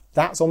Terrinoth.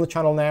 That's on the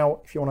channel now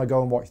if you want to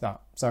go and watch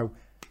that. So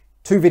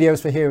 2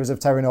 videos for Heroes of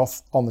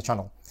Terrinoth on the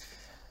channel.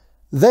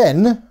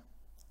 Then,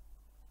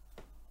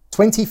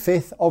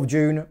 25th of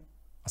June,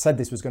 I said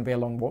this was going to be a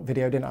long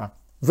video, didn't I?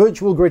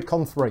 Virtual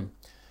GridCon 3.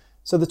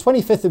 So the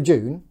 25th of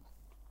June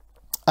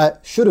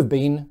should have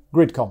been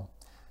GridCon.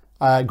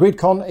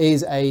 GridCon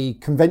is a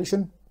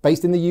convention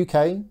based in the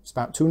UK. It's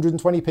about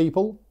 220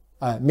 people.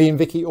 Me and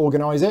Vicky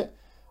organise it.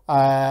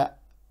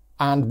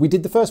 And we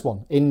did the first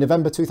one in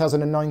November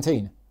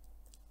 2019.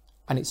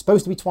 And it's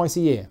supposed to be twice a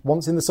year,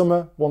 once in the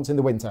summer, once in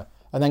the winter.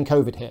 And then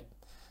COVID hit.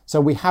 So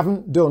we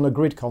haven't done a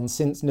GridCon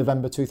since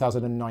November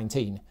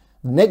 2019.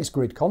 The next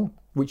GridCon,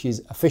 which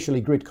is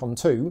officially GridCon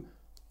 2,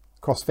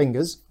 cross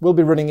fingers, will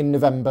be running in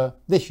November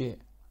this year,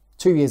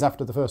 2 years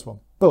after the first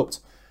one. But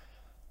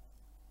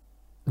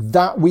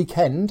that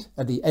weekend,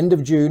 at the end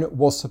of June,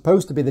 was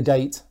supposed to be the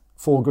date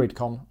for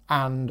GridCon,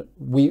 and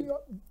we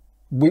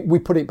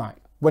put it back.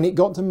 When it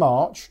got to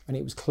March, and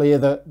it was clear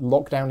that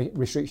lockdown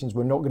restrictions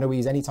were not going to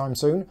ease anytime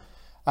soon,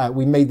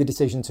 we made the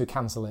decision to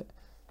cancel it.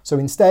 So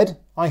instead,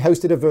 I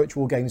hosted a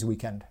virtual games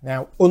weekend.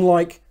 Now,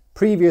 unlike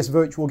previous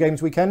virtual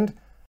games weekend,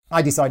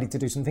 I decided to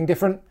do something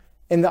different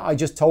in that I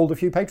just told a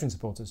few Patreon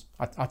supporters.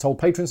 I told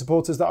Patreon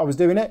supporters that I was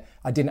doing it.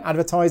 I didn't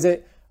advertise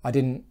it. I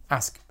didn't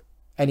ask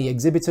any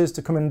exhibitors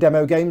to come and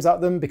demo games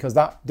at them because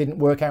that didn't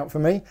work out for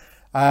me.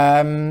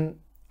 And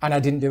I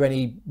didn't do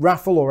any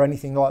raffle or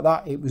anything like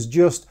that. It was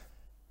just,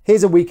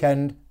 here's a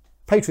weekend,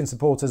 Patreon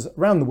supporters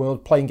around the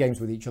world playing games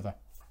with each other.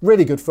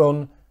 Really good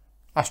fun.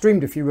 I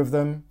streamed a few of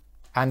them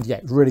and yeah,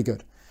 really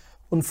good.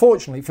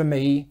 Unfortunately for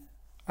me,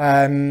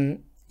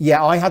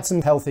 yeah, I had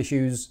some health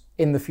issues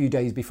in the few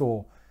days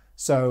before.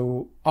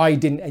 So I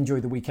didn't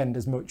enjoy the weekend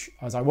as much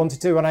as I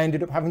wanted to, and I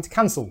ended up having to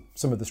cancel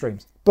some of the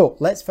streams.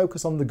 But let's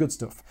focus on the good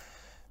stuff.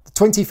 The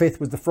 25th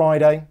was the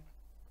Friday,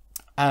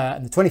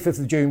 and the 25th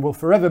of June will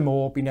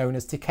forevermore be known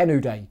as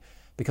Tekhenu Day,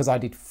 because I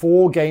did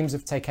 4 games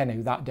of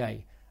Tekhenu that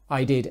day.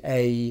 I did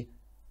a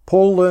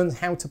Paul learns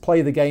how to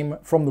play the game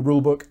from the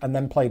rulebook and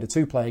then played a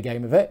 2-player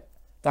game of it.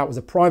 That was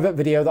a private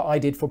video that I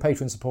did for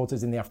Patreon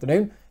supporters in the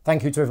afternoon.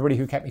 Thank you to everybody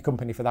who kept me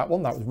company for that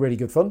one. That was really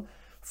good fun.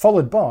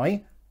 Followed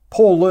by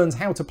Paul learns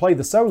how to play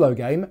the solo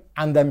game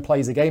and then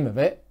plays a game of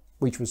it,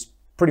 which was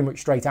pretty much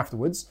straight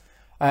afterwards.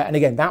 And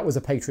again, that was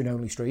a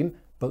Patreon-only stream.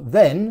 But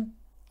then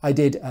I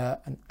did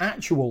an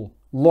actual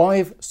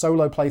live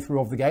solo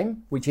playthrough of the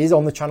game, which is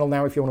on the channel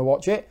now if you want to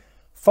watch it.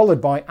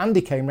 Followed by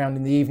Andy came round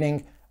in the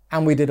evening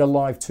and we did a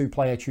live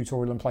 2-player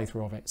tutorial and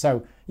playthrough of it.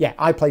 So yeah,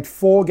 I played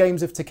 4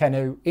 games of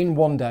Tekhenu in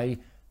one day.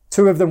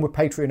 2 of them were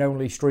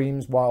Patreon-only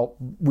streams,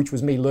 which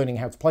was me learning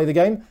how to play the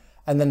game.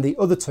 And then the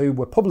other 2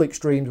 were public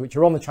streams, which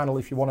are on the channel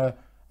if you want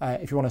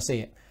to see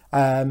it.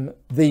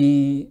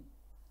 The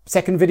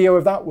second video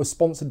of that was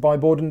sponsored by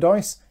Board and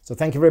Dice, so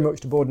thank you very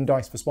much to Board and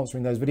Dice for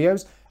sponsoring those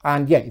videos.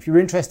 And yeah, if you're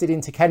interested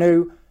in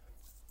Tekhenu,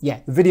 yeah,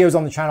 the video's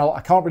on the channel.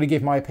 I can't really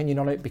give my opinion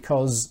on it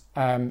because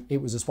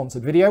it was a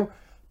sponsored video,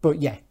 but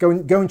yeah, go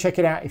and check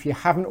it out if you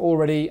haven't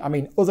already. I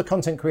mean, other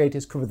content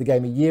creators covered the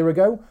game a year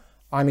ago.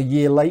 I'm a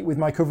year late with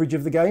my coverage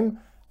of the game.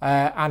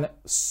 And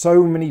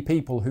so many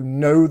people who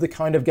know the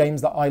kind of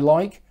games that I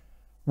like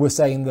were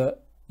saying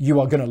that you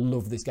are going to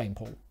love this game,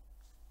 Paul.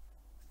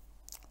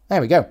 There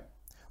we go.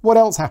 What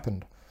else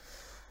happened?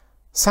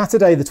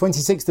 Saturday, the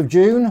 26th of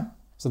June.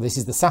 So this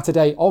is the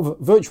Saturday of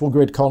Virtual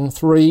GridCon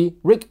 3.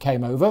 Rick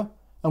came over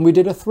and we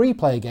did a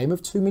 3-player game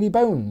of Too Many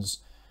Bones.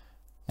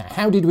 Now,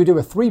 how did we do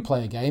a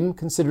 3-player game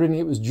considering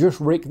it was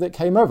just Rick that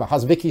came over?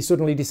 Has Vicky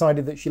suddenly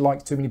decided that she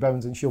likes Too Many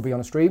Bones and she'll be on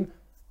a stream?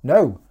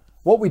 No.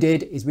 What we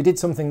did is we did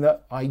something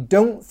that I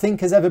don't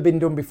think has ever been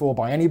done before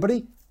by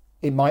anybody.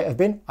 It might have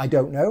been, I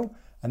don't know.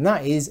 And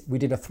that is, we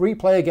did a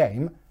 3-player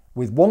game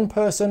with one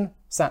person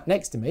sat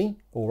next to me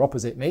or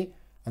opposite me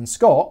and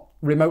Scott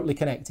remotely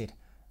connected.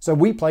 So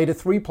we played a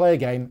 3-player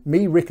game,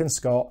 me, Rick and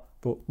Scott,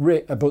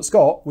 but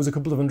Scott was a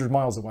couple of 100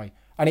 miles away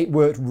and it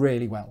worked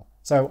really well.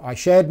 So I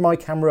shared my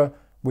camera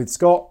with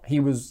Scott. He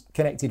was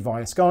connected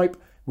via Skype.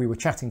 We were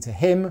chatting to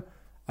him.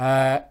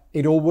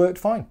 It all worked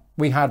fine.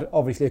 We had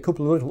obviously a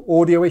couple of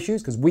little audio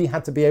issues because we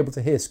had to be able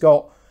to hear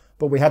Scott,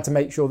 but we had to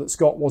make sure that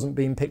Scott wasn't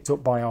being picked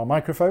up by our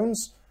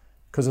microphones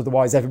because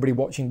otherwise everybody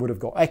watching would have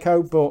got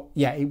echo. But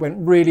yeah, it went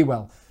really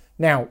well.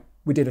 Now,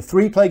 we did a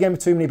 3-player game of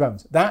Too Many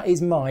Bones. That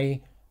is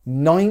my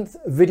 9th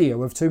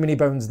video of Too Many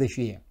Bones this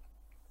year.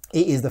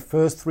 It is the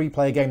first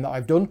 3-player game that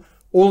I've done.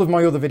 All of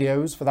my other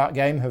videos for that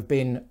game have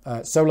been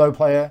solo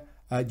player,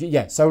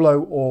 solo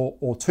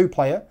or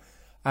 2-player.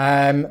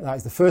 That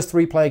is the first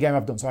 3-player game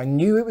I've done. So I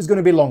knew it was going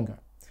to be longer.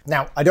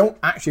 Now, I don't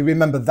actually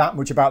remember that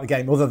much about the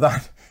game other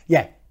than,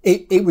 yeah,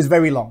 it was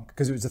very long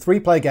because it was a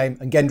 3-player game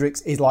and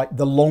Gendrix is like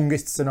the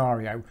longest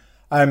scenario.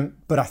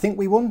 But I think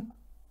we won.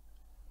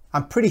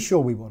 I'm pretty sure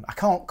we won. I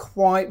can't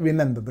quite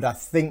remember, but I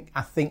think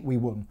we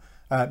won.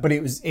 But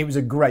it was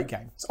a great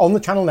game. It's on the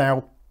channel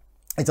now.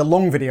 It's a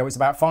long video. It's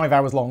about 5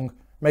 hours long,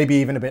 maybe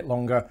even a bit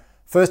longer.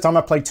 First time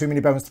I played Too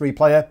Many Bones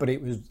 3-player, but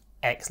it was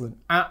excellent.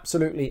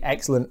 Absolutely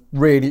excellent.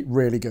 Really,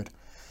 really good.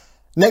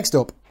 Next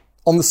up,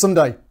 on the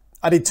Sunday,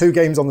 I did 2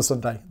 games on the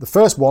Sunday. The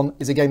first one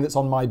is a game that's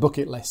on my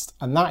bucket list,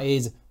 and that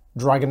is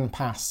Dragon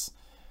Pass.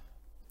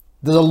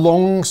 There's a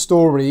long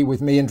story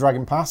with me and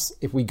Dragon Pass.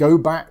 If we go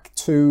back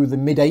to the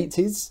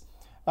mid-80s,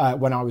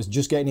 when I was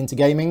just getting into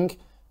gaming,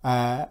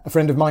 a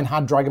friend of mine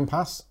had Dragon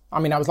Pass. I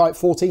mean, I was like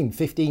 14,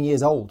 15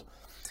 years old.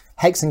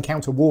 Hex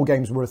Encounter war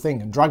games were a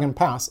thing, and Dragon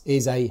Pass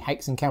is a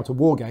Hex Encounter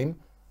war game.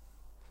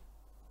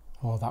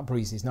 Oh, that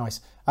breeze is nice.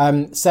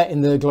 Set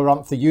in the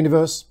Glorantha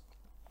universe,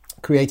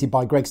 created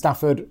by Greg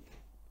Stafford,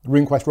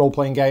 RuneQuest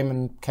role-playing game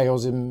and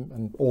Chaosium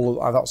and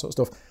all of that sort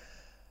of stuff.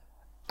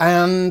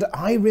 And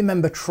I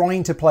remember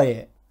trying to play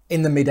it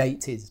in the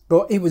mid-80s,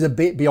 but it was a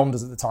bit beyond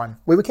us at the time.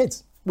 We were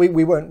kids. We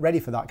weren't ready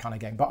for that kind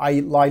of game, but I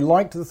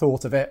liked the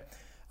thought of it,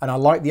 and I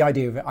liked the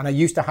idea of it, and I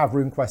used to have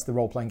RuneQuest, the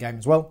role-playing game,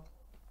 as well.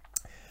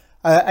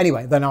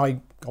 Anyway, then I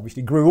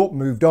obviously grew up,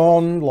 moved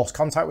on, lost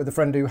contact with the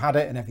friend who had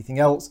it and everything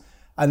else,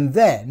 and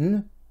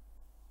then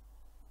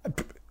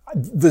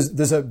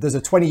there's a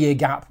 20-year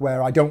gap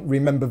where I don't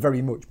remember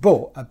very much,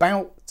 but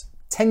about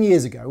 10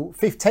 years ago,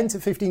 10 to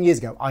 15 years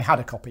ago, I had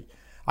a copy.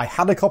 I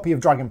had a copy of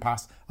Dragon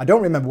Pass. I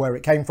don't remember where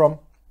it came from,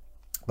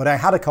 but I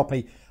had a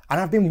copy, and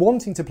I've been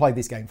wanting to play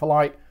this game for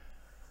like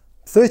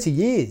 30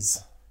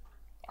 years.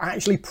 I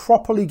actually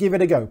properly give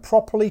it a go,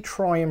 properly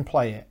try and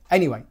play it.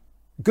 Anyway,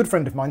 a good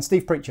friend of mine,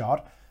 Steve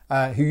Pritchard,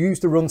 who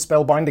used to run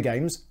Spellbinder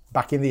Games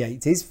back in the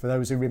 80s, for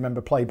those who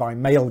remember Play by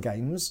Mail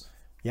games.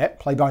 Yep,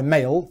 Play by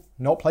Mail,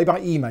 not Play by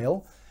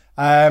Email.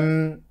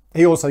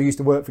 He also used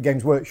to work for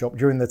Games Workshop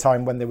during the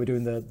time when they were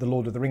doing the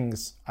Lord of the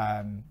Rings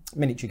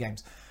miniature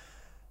games.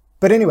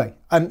 But anyway,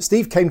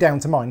 Steve came down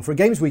to mine for a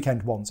games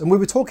weekend once, and we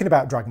were talking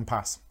about Dragon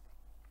Pass.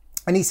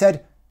 And he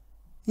said,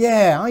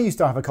 yeah, I used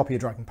to have a copy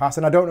of Dragon Pass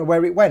and I don't know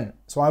where it went.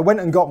 So I went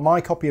and got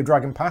my copy of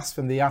Dragon Pass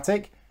from the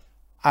attic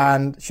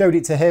and showed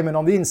it to him, and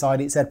on the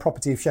inside it said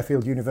property of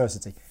Sheffield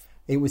University.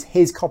 It was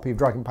his copy of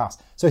Dragon Pass.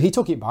 So he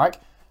took it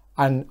back,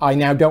 and I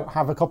now don't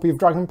have a copy of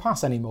Dragon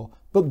Pass anymore.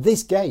 But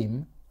this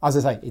game, as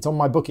I say, it's on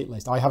my bucket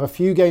list. I have a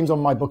few games on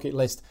my bucket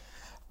list,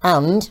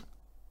 and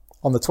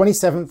on the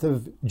 27th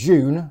of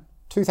June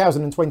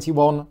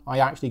 2021, I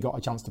actually got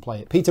a chance to play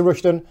it. Peter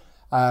Rushton,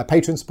 a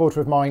patron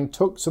supporter of mine,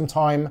 took some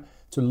time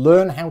to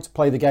learn how to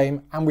play the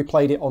game, and we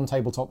played it on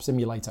Tabletop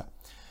Simulator.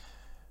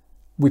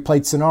 We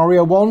played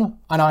Scenario 1,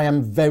 and I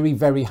am very,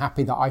 very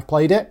happy that I've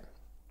played it.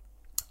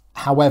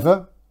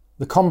 However,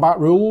 the combat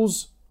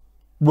rules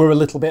were a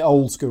little bit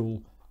old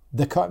school.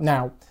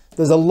 Now,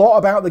 there's a lot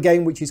about the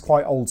game which is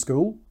quite old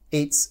school.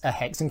 It's a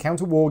Hex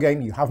Encounter war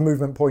game. You have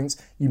movement points.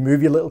 You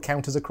move your little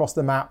counters across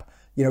the map.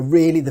 You know,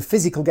 really, the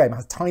physical game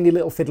has tiny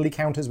little fiddly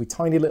counters with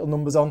tiny little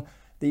numbers on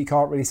that you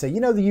can't really see. You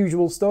know, the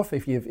usual stuff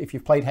if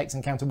you've played Hex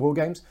Encounter war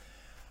games.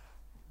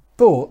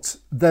 But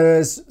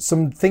there's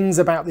some things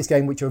about this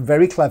game which are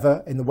very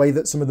clever in the way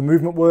that some of the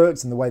movement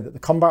works and the way that the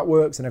combat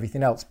works and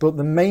everything else. But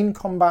the main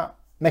combat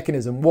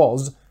mechanism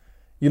was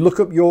you look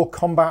up your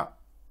combat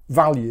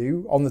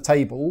value on the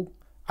table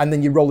and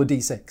then you roll a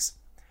d6.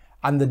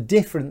 And the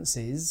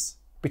differences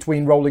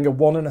between rolling a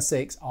 1 and a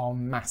 6 are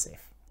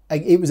massive.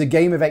 It was a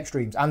game of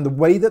extremes, and the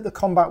way that the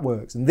combat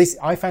works, and this,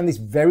 I found this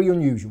very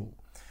unusual.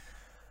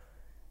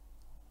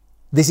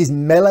 This is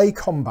melee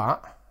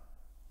combat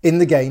in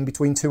the game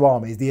between two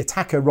armies. The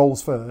attacker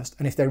rolls first,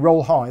 and if they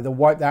roll high, they'll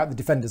wipe out the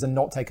defenders and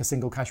not take a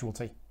single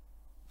casualty.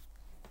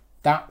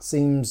 That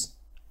seems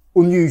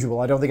unusual.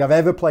 I don't think I've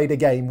ever played a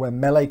game where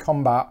melee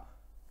combat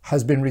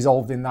has been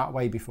resolved in that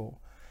way before.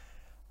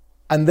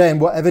 and then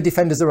whatever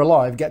defenders are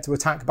alive get to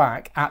attack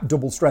back at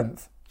double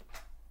strength.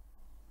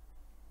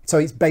 So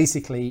it's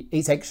basically,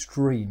 it's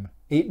extreme.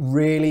 It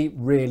really,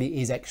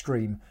 really is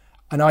extreme.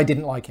 And I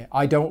didn't like it.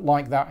 I don't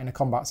like that in a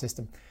combat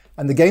system.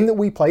 And the game that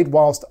we played,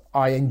 whilst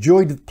I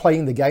enjoyed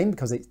playing the game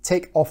because it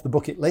ticked off the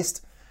bucket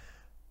list,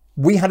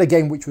 we had a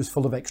game which was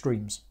full of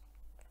extremes.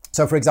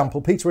 So for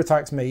example, Peter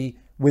attacks me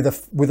with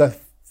a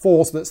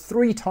force that's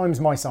 3 times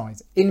my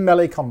size in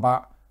melee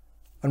combat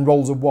and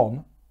rolls a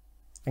 1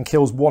 and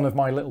kills one of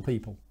my little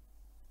people.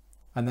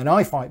 And then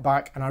I fight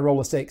back and I roll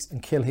a 6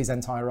 and kill his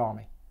entire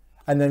army.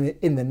 And then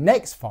in the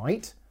next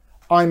fight,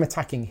 I'm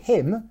attacking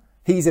him.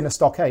 He's in a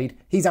stockade.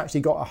 He's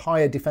actually got a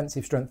higher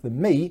defensive strength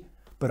than me,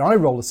 but I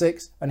roll a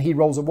 6 and he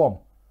rolls a 1.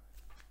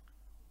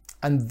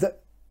 And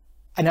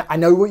I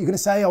know what you're going to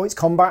say. Oh, it's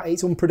combat.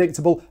 It's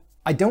unpredictable.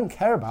 I don't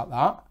care about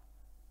that.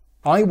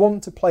 I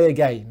want to play a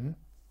game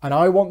and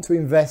I want to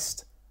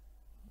invest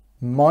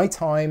my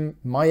time,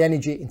 my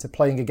energy into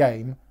playing a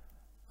game.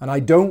 And I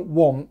don't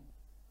want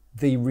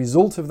the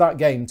result of that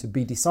game to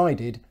be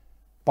decided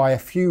by a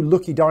few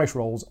lucky dice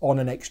rolls on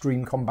an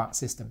extreme combat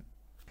system.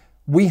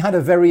 We had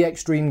a very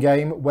extreme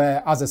game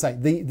where, as I say,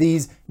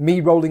 these me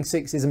rolling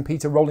 6s and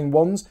Peter rolling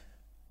 1s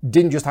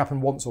didn't just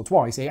happen once or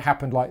twice. It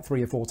happened like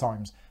 3 or 4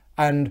 times.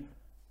 And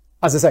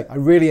as I say, I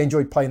really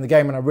enjoyed playing the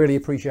game and I really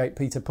appreciate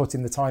Peter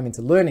putting the time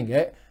into learning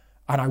it.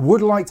 And I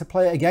would like to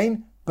play it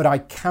again, but I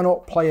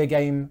cannot play a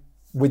game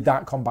with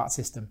that combat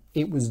system.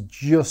 It was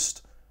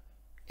just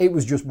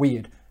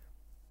weird.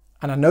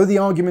 And I know the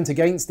argument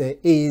against it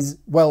is,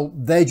 well,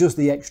 they're just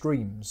the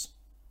extremes.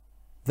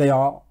 They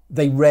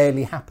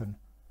rarely happen.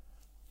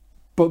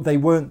 But they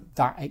weren't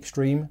that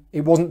extreme.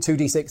 It wasn't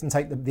 2d6 and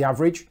take the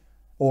average,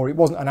 or it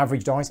wasn't an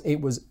average dice.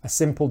 It was a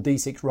simple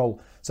d6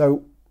 roll.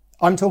 So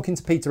I'm talking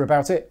to Peter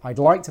about it. I'd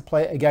like to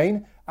play it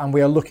again, and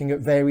we are looking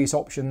at various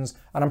options.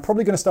 And I'm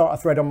probably going to start a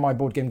thread on my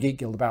Board Game Geek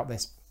Guild about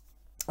this,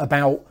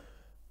 about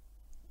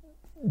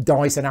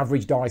dice and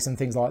average dice and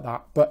things like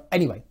that. But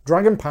anyway,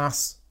 Dragon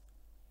Pass,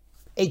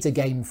 it's a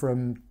game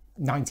from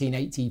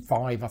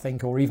 1985, I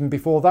think, or even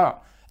before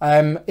that.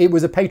 It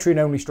was a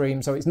Patreon-only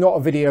stream, so it's not a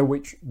video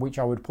which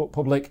I would put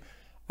public.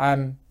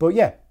 But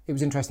yeah, it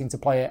was interesting to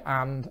play it,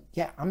 and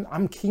yeah,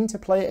 I'm keen to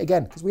play it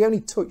again because we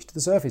only touched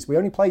the surface. We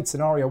only played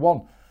Scenario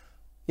 1.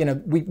 You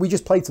know, we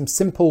just played some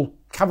simple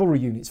cavalry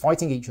units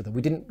fighting each other.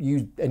 We didn't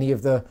use any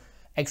of the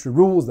extra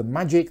rules, the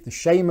magic, the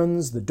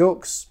shamans, the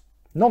ducks,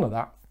 none of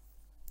that.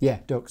 Yeah,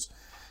 ducks.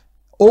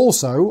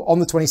 Also, on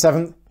the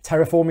 27th,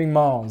 Terraforming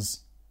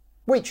Mars,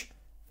 which,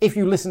 if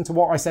you listen to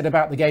what I said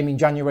about the game in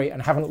January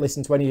and haven't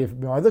listened to any of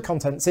my other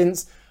content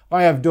since,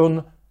 I have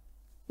done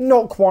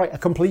not quite a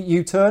complete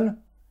U-turn,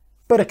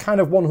 but a kind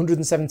of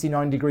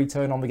 179-degree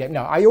turn on the game.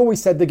 Now, I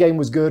always said the game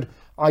was good.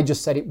 I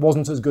just said it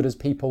wasn't as good as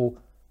people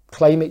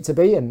claim it to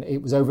be, and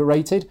it was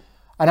overrated.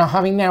 And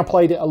having now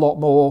played it a lot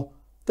more,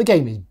 the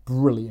game is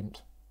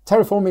brilliant.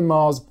 Terraforming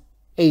Mars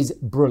is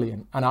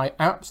brilliant, and I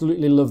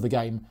absolutely love the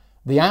game.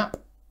 The app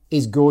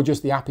is gorgeous.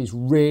 The app is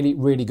really,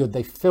 really good.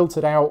 They've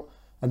filtered out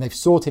and they've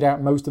sorted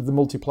out most of the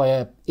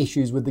multiplayer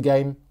issues with the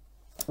game,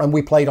 and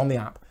we played on the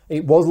app.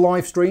 It was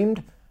live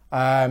streamed.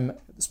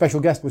 Special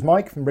guest was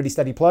Mike from Ready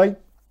Steady Play,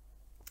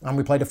 and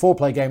we played a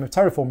 4-player game of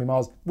Terraforming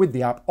Mars with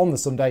the app on the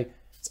Sunday.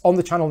 It's on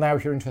the channel now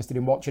if you're interested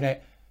in watching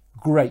it.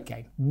 Great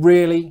game.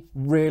 Really,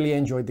 really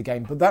enjoyed the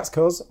game, but that's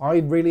because I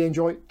really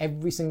enjoy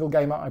every single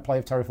game I play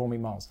of Terraforming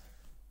Mars.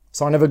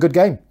 Sign of a good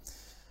game.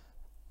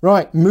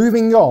 Right,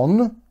 moving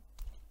on.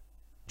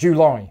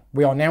 July.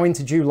 We are now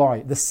into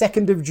July. The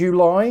 2nd of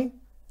July,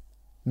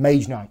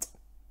 Mage Knight.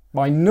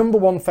 My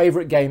 #1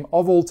 favourite game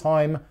of all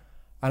time,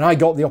 and I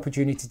got the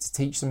opportunity to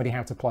teach somebody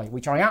how to play,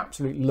 which I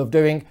absolutely love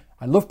doing.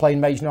 I love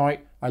playing Mage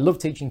Knight. I love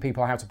teaching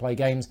people how to play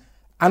games.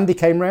 Andy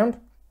came round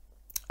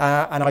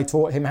and I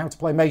taught him how to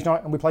play Mage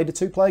Knight, and we played a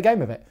 2-player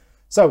game of it.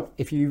 So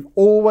if you've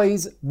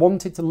always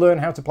wanted to learn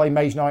how to play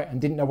Mage Knight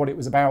and didn't know what it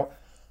was about,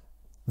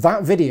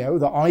 that video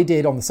that I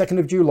did on the 2nd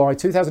of July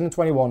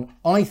 2021,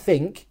 I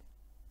think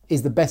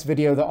is the best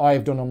video that I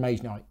have done on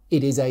Mage Knight.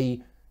 It is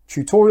a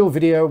tutorial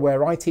video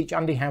where I teach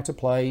Andy how to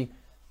play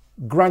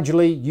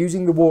gradually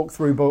using the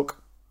walkthrough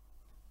book.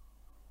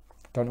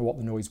 Don't know what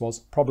the noise was.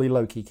 Probably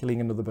Loki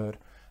killing another bird.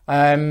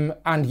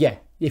 And yeah,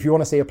 if you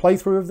want to see a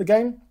playthrough of the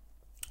game,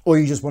 or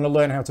you just want to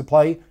learn how to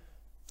play,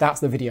 that's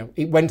the video.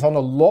 It went on a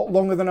lot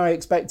longer than I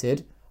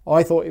expected.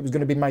 I thought it was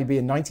going to be maybe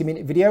a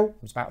 90-minute video. It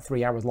was about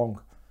 3 hours long,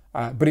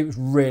 but it was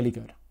really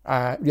good.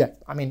 Yeah,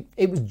 I mean,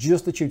 it was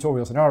just the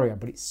tutorial scenario,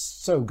 but it's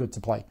so good to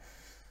play.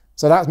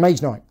 So that's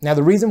Mage Knight. Now,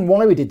 the reason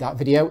why we did that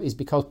video is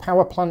because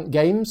Power Plant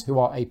Games, who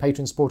are a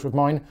patron supporter of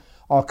mine,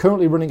 are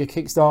currently running a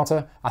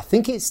Kickstarter. I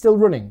think it's still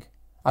running.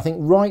 I think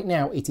right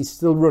now it is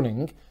still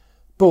running,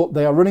 but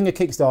they are running a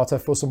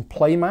Kickstarter for some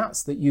play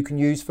mats that you can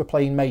use for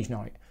playing Mage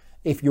Knight.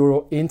 If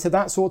you're into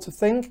that sort of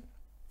thing,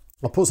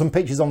 I'll put some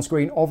pictures on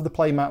screen of the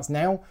play mats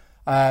now.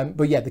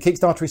 But yeah, the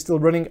Kickstarter is still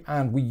running,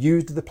 and we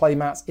used the play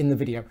mats in the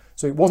video.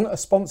 So it wasn't a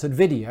sponsored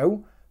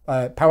video.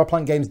 Power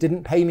Plant Games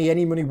didn't pay me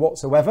any money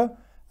whatsoever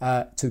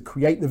to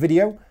create the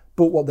video.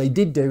 But what they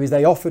did do is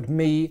they offered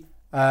me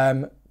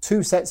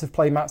 2 sets of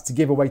play mats to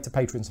give away to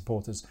Patreon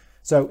supporters.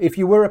 So if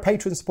you were a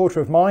Patreon supporter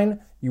of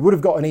mine, you would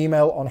have got an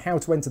email on how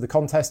to enter the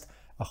contest.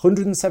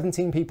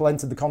 117 people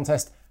entered the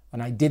contest,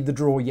 and I did the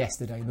draw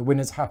yesterday. And the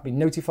winners have been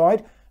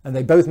notified, and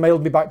they both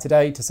mailed me back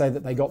today to say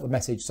that they got the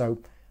message.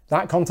 So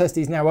that contest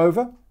is now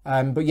over.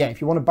 But yeah,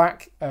 if you want to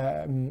back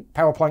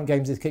Powerplant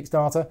Games'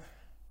 Kickstarter,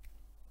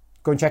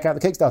 go and check out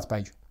the Kickstarter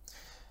page.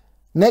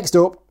 Next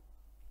up,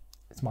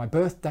 it's my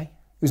birthday.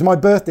 It was my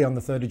birthday on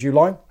the 3rd of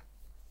July.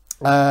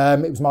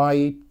 It was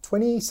my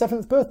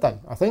 27th birthday,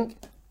 I think,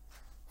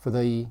 for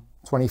the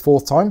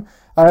 24th time.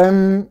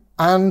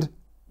 And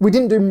we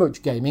didn't do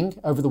much gaming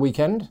over the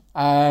weekend.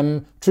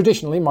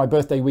 Traditionally, my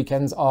birthday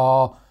weekends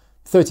are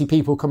 30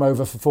 people come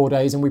over for 4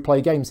 days and we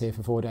play games here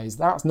for 4 days.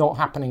 That's not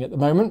happening at the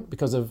moment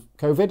because of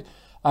COVID.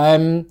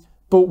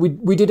 But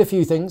we did a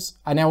few things.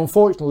 And now,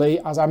 unfortunately,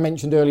 as I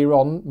mentioned earlier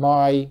on,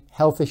 my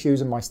health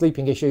issues and my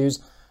sleeping issues,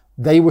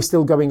 they were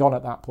still going on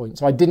at that point.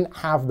 So I didn't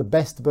have the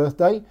best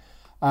birthday,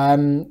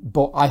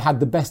 but I had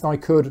the best I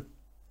could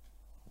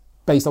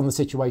based on the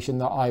situation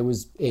that I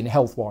was in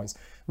health-wise.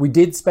 We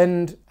did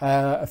spend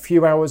a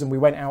few hours, and we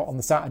went out on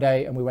the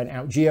Saturday and we went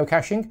out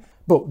geocaching.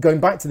 But going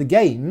back to the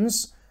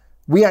games,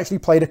 we actually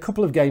played a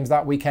couple of games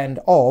that weekend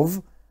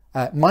of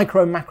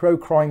Micro Macro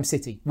Crime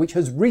City, which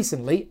has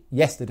recently,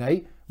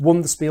 yesterday,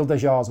 won the Spiel des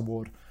Jahres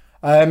award.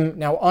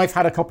 Now, I've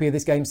had a copy of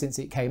this game since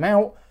it came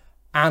out,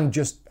 and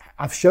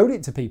I've showed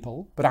it to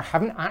people, but I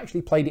haven't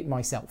actually played it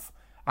myself.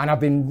 And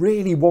I've been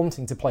really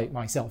wanting to play it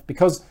myself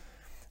because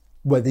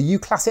whether you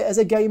class it as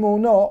a game or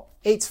not,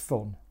 it's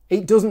fun.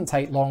 It doesn't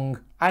take long,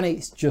 and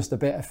it's just a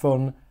bit of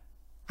fun.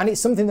 And it's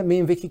something that me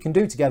and Vicky can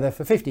do together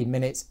for 15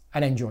 minutes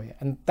and enjoy it.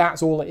 And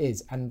that's all it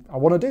is. And I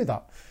want to do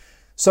that.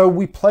 So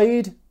we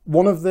played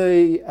one of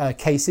the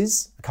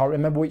cases. I can't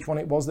remember which one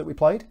it was that we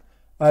played.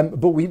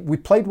 But we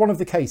played one of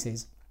the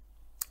cases.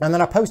 And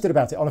then I posted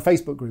about it on a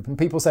Facebook group. And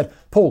people said,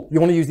 Paul, you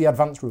want to use the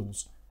advanced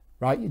rules,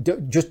 right?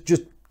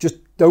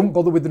 Just don't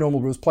bother with the normal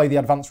rules. Play the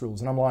advanced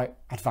rules. And I'm like,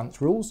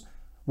 advanced rules?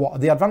 What are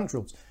the advanced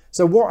rules?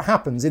 So what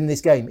happens in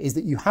this game is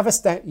that you have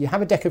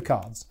a deck of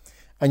cards,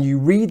 and you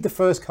read the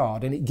first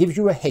card, and it gives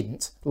you a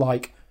hint,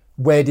 like,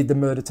 where did the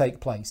murder take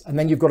place? And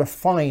then you've got to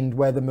find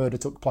where the murder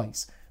took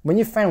place. When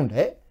you've found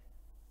it,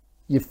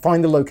 you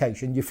find the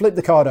location, you flip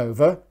the card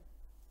over.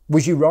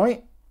 Was you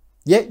right?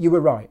 Yeah, you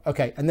were right.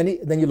 Okay, and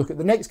then you look at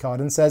the next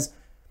card and says,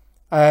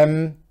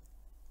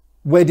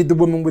 where did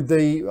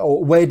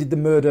the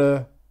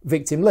murder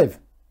victim live?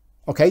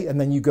 Okay, and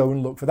then you go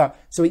and look for that.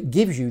 So it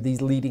gives you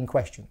these leading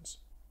questions.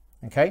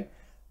 Okay,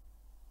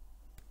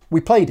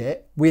 we played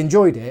it, we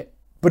enjoyed it,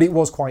 but it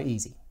was quite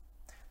easy.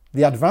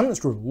 The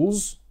advanced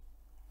rules,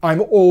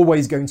 I'm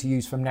always going to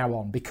use from now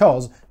on,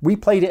 because we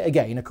played it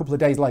again a couple of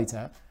days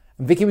later,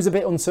 and Vicky was a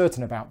bit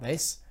uncertain about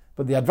this,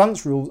 but the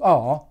advanced rules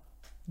are,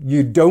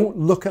 you don't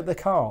look at the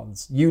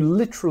cards. You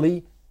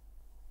literally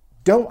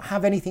don't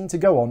have anything to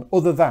go on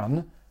other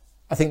than,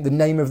 I think, the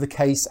name of the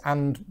case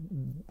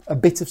and a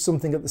bit of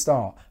something at the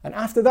start. And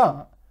after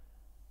that,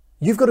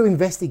 you've got to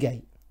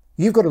investigate.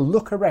 You've got to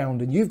look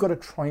around and you've got to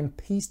try and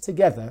piece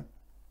together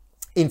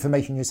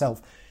information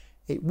yourself.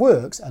 It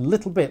works a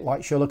little bit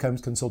like Sherlock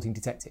Holmes Consulting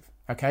Detective,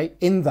 okay?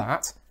 In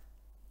that,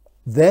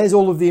 there's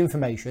all of the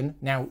information.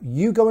 Now,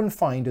 you go and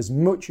find as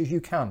much as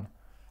you can.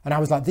 And I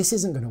was like, this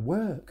isn't going to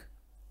work.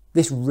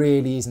 This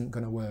really isn't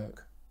going to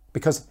work.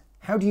 Because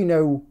how do you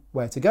know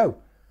where to go?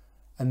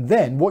 And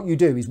then what you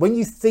do is when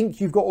you think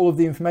you've got all of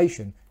the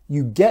information,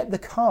 you get the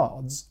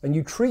cards and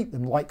you treat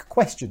them like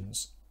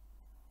questions.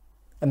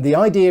 And the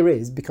idea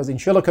is, because in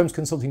Sherlock Holmes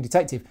Consulting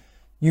Detective,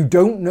 you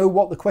don't know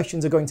what the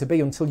questions are going to be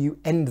until you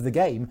end the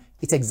game.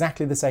 It's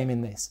exactly the same in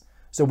this.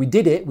 So we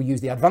did it, we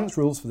used the advanced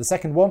rules for the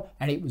second one,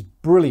 and it was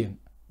brilliant.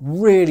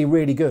 Really,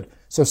 really good.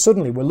 So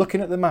suddenly we're looking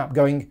at the map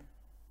going,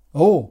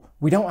 oh,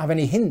 we don't have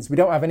any hints. We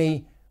don't have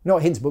any,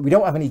 not hints, but we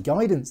don't have any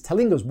guidance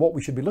telling us what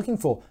we should be looking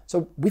for.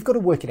 So we've got to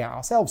work it out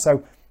ourselves.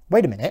 So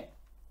wait a minute,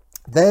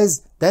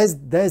 there's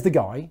the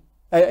guy.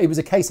 It was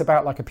a case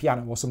about like a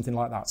piano or something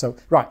like that. So,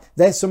 right,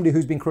 there's somebody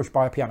who's been crushed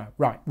by a piano.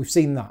 Right, we've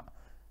seen that.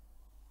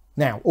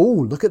 Now, oh,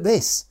 look at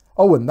this.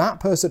 Oh, and that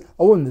person.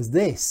 Oh, and there's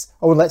this.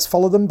 Oh, and let's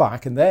follow them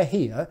back. And they're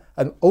here.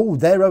 And oh,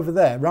 they're over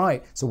there.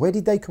 Right. So where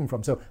did they come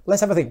from? So let's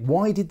have a think.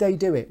 Why did they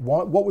do it?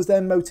 What was their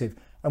motive?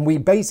 And we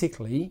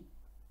basically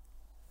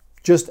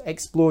just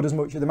explored as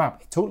much of the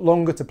map. It took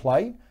longer to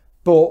play,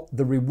 but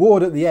the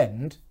reward at the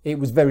end, it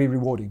was very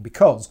rewarding,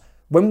 because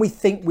when we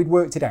think we'd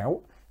worked it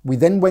out, we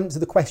then went to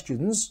the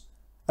questions.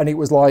 And it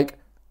was like,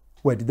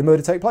 where did the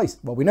murder take place?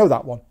 Well, we know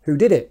that one. Who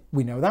did it?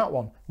 We know that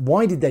one.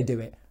 Why did they do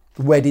it?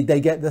 Where did they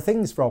get the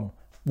things from?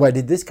 Where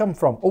did this come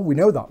from? Oh, we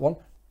know that one.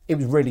 It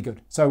was really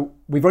good. So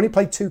we've only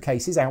played 2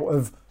 cases out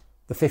of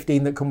the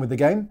 15 that come with the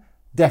game.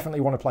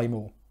 Definitely want to play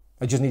more.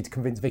 I just need to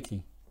convince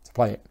Vicky to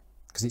play it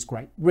because it's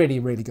great. Really,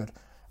 really good.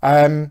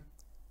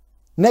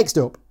 Next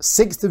up,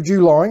 6th of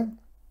July,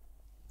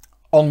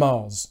 On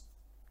Mars.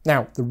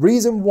 Now, the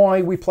reason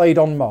why we played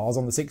On Mars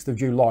on the 6th of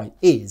July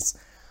is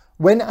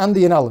when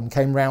Andy and Alan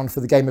came round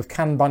for the game of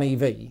Kanban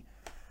EV,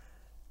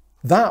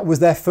 that was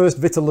their first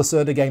Vital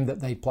Lacerda game that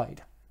they'd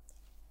played.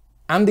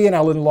 Andy and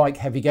Alan like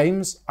heavy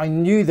games. I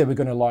knew they were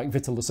going to like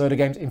Vital Lacerda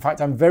games. In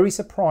fact, I'm very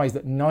surprised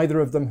that neither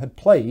of them had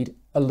played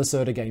a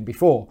Lacerda game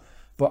before.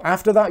 But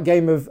after that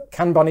game of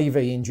Kanban EV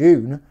in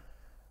June,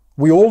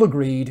 we all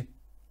agreed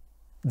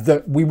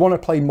that we want to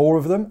play more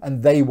of them,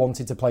 and they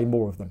wanted to play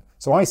more of them.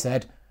 So I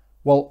said,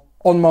 well,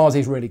 On Mars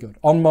is really good.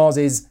 On Mars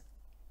is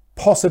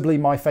possibly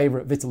my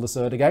favourite Vital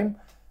Lacerda game.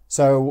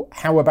 So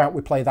how about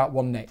we play that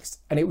one next?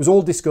 And it was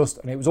all discussed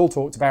and it was all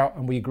talked about,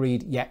 and we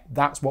agreed, yeah,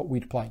 that's what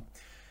we'd play.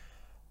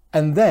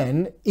 And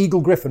then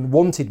Eagle Griffin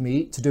wanted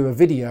me to do a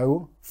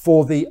video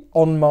for the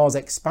On Mars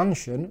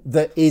expansion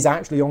that is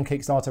actually on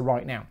Kickstarter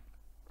right now.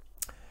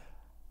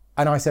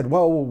 And I said,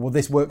 well,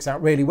 this works out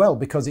really well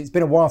because it's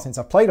been a while since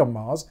I've played On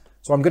Mars.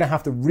 So I'm going to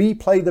have to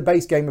replay the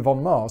base game of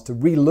On Mars to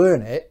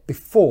relearn it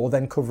before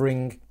then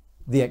covering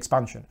the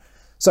expansion.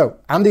 So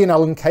Andy and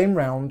Alan came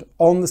round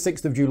on the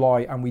 6th of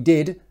July and we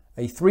did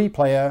a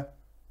 3-player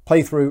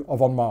playthrough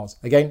of On Mars.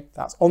 Again,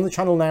 that's on the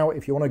channel now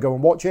if you want to go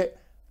and watch it.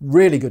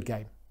 Really good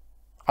game.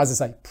 As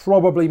I say,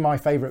 probably my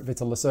favourite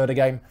Vital Lacerda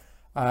game.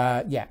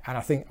 Yeah, and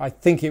I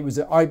think it was,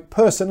 I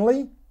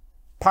personally,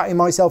 patting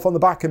myself on the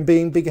back and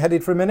being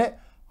big-headed for a minute,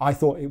 I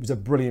thought it was a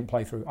brilliant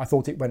playthrough. I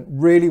thought it went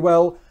really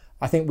well.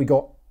 I think we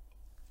got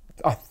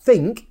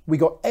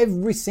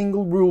every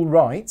single rule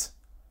right.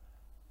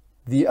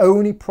 The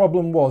only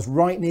problem was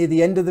right near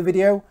the end of the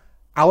video,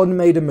 Alan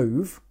made a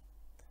move.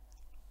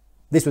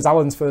 This was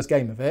Alan's first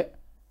game of it.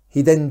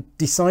 He then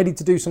decided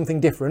to do something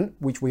different,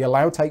 which we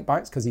allow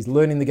takebacks because he's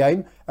learning the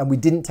game, and we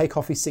didn't take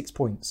off his 6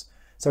 points.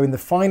 So in the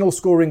final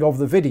scoring of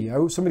the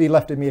video, somebody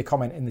left me a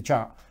comment in the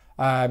chat.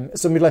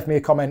 Somebody left me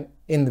a comment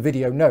in the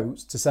video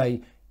notes to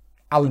say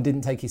Alan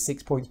didn't take his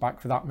 6 points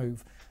back for that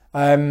move.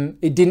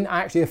 It didn't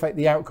actually affect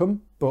the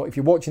outcome, but if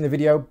you're watching the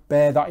video,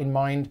 bear that in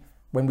mind.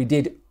 When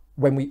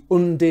we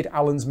undid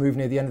Alan's move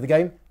near the end of the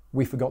game,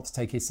 we forgot to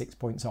take his 6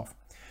 points off.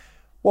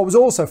 What was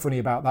also funny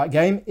about that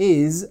game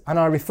is, and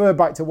I refer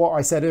back to what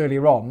I said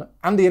earlier on,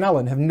 Andy and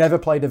Alan have never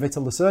played a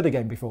Vital Lacerda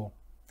game before.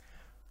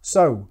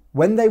 So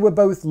when they were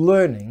both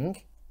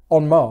learning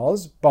On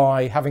Mars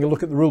by having a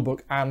look at the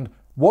rulebook and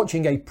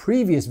watching a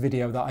previous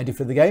video that I did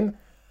for the game,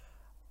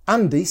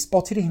 Andy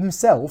spotted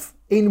himself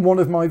in one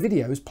of my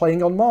videos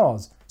playing On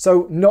Mars.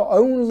 So not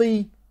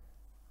only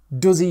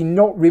does he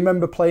not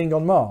remember playing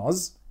On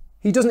Mars,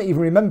 he doesn't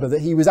even remember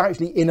that he was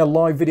actually in a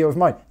live video of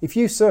mine. If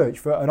you search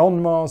for an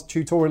On Mars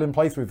tutorial and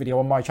playthrough video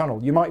on my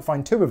channel, you might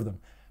find 2 of them.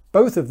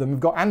 Both of them have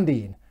got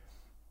Andy in.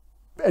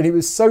 And it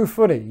was so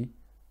funny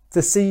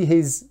to see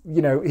his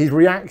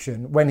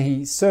reaction when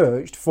he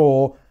searched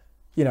for,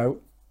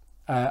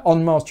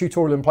 On Mars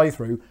tutorial and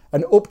playthrough,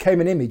 and up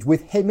came an image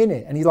with him in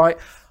it. And he's like,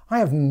 I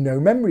have no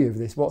memory of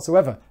this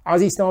whatsoever.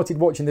 As he started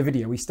watching the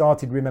video, he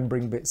started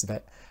remembering bits of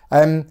it.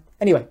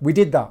 Anyway, we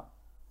did that.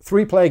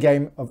 3-player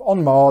game of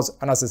On Mars,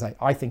 and as I say,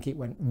 I think it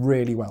went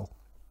really well.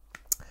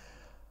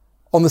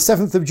 On the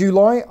 7th of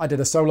July, I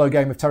did a solo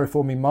game of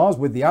Terraforming Mars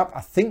with the app.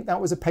 I think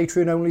that was a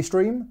Patreon-only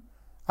stream,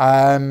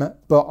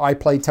 but I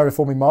played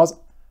Terraforming Mars.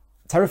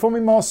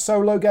 Terraforming Mars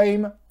solo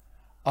game,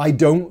 I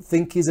don't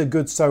think is a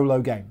good solo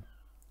game.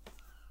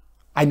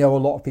 I know a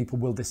lot of people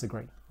will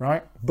disagree,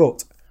 right?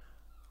 But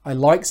I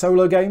like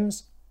solo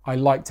games. I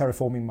like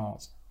Terraforming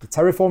Mars. The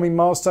Terraforming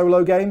Mars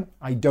solo game,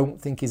 I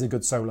don't think is a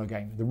good solo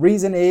game. The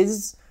reason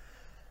is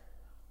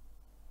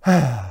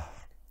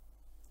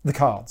the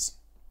cards.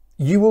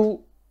 You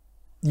will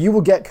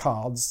get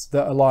cards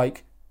that are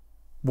like,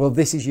 well,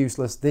 this is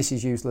useless, this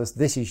is useless,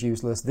 this is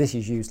useless, this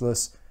is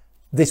useless.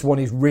 This one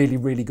is really,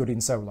 really good in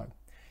solo.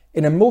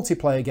 In a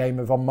multiplayer game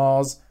of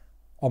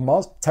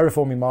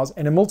Terraforming Mars,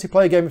 in a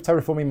multiplayer game of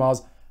Terraforming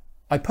Mars,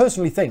 I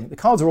personally think the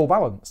cards are all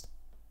balanced.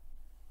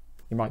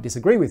 You might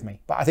disagree with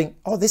me, but I think,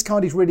 oh, this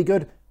card is really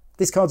good.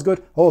 This card's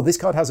good. Oh, this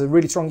card has a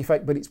really strong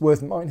effect, but it's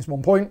worth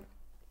 -1 point.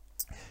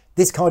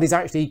 This card is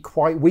actually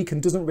quite weak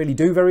and doesn't really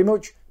do very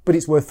much, but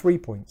it's worth 3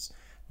 points.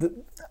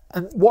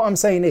 And what I'm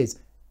saying is,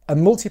 a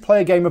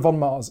multiplayer game of On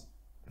Mars,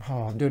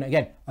 I'm doing it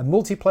again. A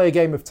multiplayer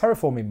game of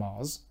Terraforming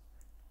Mars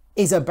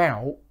is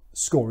about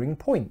scoring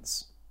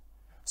points.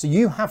 So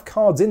you have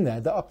cards in there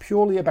that are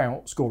purely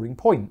about scoring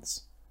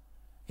points.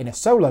 In a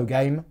solo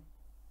game,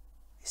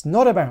 it's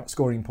not about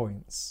scoring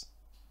points.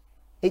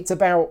 It's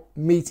about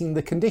meeting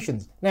the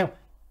conditions. Now,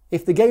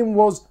 if the game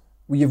was,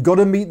 well, you've got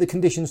to meet the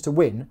conditions to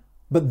win,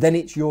 but then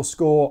it's your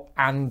score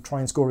and try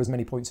and score as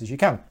many points as you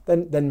can,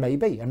 then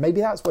maybe. And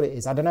maybe that's what it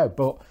is, I don't know.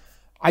 But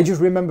I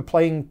just remember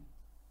playing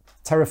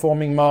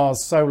Terraforming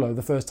Mars solo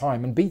the first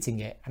time and beating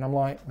it. And I'm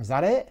like, is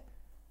that it?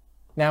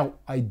 Now,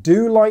 I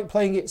do like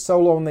playing it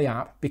solo on the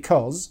app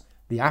because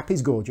the app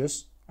is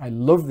gorgeous. I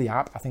love the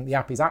app. I think the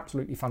app is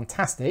absolutely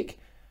fantastic.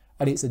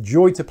 And it's a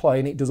joy to play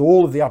and it does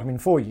all of the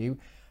admin for you.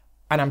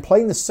 And I'm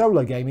playing the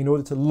solo game in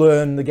order to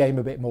learn the game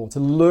a bit more, to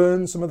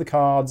learn some of the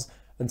cards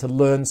and to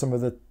learn some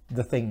of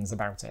the things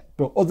about it.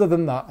 But other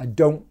than that, I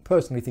don't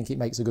personally think it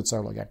makes a good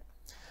solo game.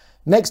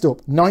 Next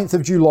up, 9th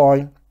of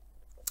July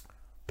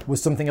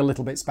was something a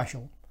little bit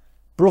special.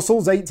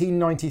 Brussels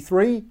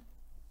 1893,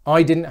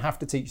 I didn't have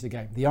to teach the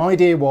game. The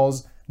idea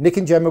was Nick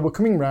and Gemma were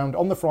coming round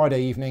on the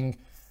Friday evening.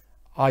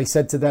 I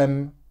said to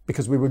them,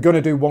 because we were going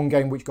to do one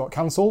game which got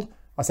cancelled,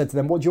 I said to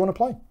them, what do you want to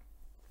play?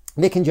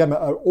 Nick and Gemma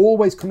are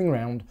always coming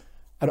around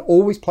and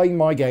always playing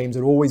my games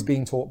and always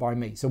being taught by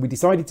me. So we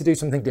decided to do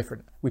something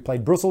different. We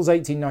played Brussels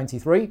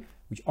 1893,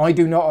 which I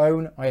do not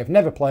own. I have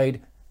never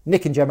played.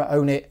 Nick and Gemma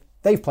own it.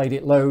 They've played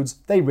it loads.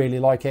 They really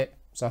like it.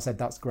 So I said,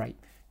 that's great.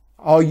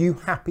 Are you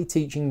happy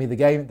teaching me the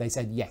game? They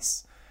said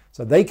yes.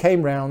 So they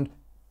came round,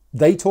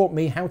 they taught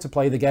me how to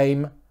play the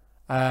game,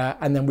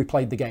 and then we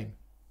played the game.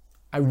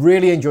 I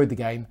really enjoyed the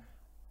game.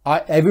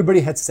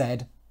 Everybody had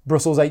said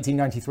Brussels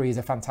 1893 is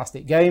a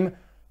fantastic game.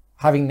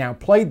 Having now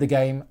played the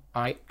game,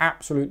 I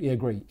absolutely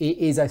agree. It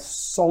is a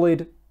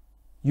solid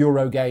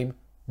Euro game.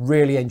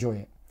 Really enjoy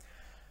it.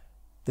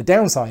 The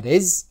downside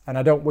is, and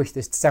I don't wish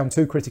this to sound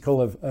too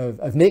critical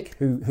of Nick,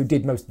 who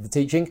did most of the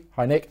teaching.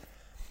 Hi, Nick.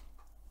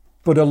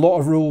 But a lot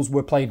of rules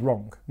were played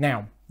wrong.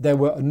 Now, there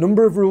were a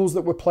number of rules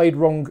that were played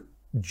wrong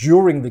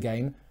during the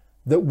game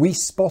that we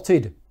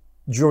spotted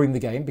during the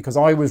game because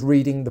I was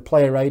reading the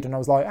player aid and I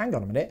was like, hang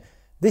on a minute,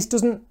 this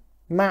doesn't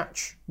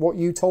match what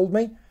you told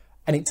me.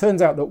 And it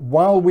turns out that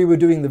while we were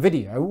doing the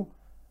video,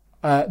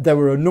 there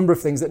were a number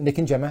of things that Nick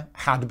and Gemma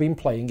had been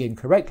playing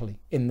incorrectly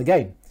in the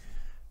game.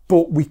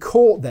 But we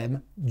caught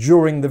them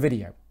during the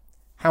video.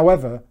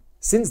 However,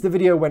 since the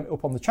video went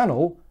up on the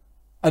channel,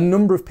 a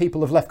number of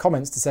people have left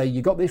comments to say,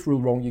 you got this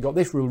rule wrong, you got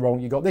this rule wrong,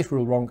 you got this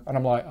rule wrong. And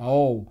I'm like,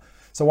 oh.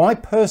 So I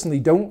personally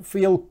don't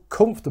feel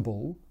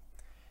comfortable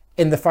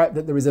in the fact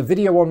that there is a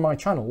video on my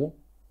channel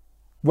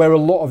where a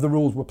lot of the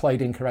rules were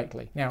played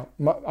incorrectly. Now,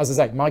 as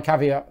I say, my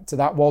caveat to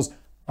that was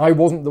I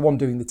wasn't the one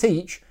doing the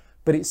teach,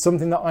 but it's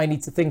something that I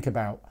need to think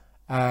about.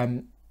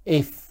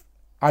 If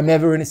I'm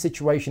ever in a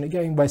situation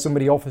again where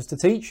somebody offers to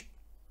teach,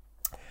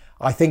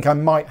 I think I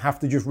might have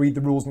to just read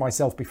the rules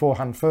myself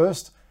beforehand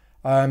first.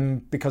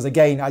 Because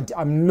again,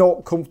 I'm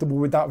not comfortable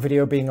with that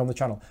video being on the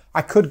channel.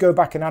 I could go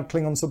back and add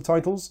Klingon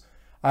subtitles,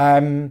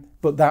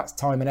 but that's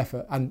time and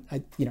effort. And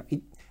you know,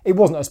 it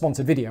wasn't a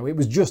sponsored video. It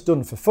was just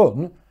done for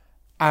fun.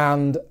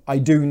 And I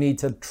do need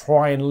to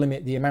try and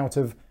limit the amount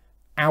of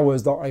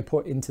hours that I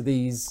put into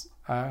these,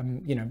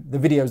 you know, the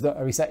videos that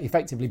are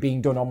effectively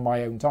being done on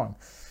my own time.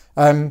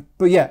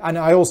 But yeah, and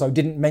I also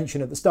didn't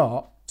mention at the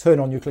start, turn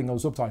on your Klingon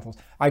subtitles.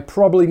 I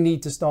probably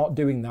need to start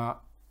doing that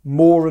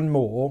more and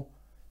more,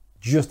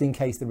 just in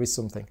case there is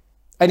something.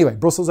 Anyway,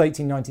 Brussels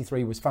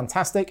 1893 was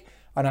fantastic,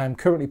 and I'm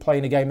currently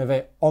playing a game of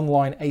it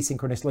online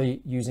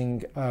asynchronously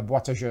using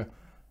Boîte à Jeux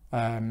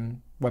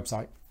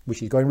website,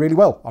 which is going really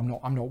well. I'm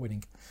not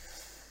winning.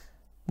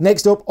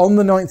 Next up, on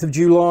the 9th of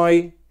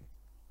July,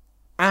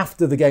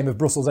 after the game of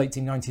Brussels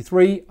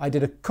 1893, I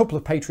did a couple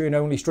of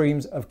Patreon-only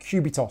streams of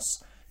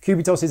Cubitos.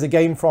 Cubitos is a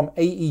game from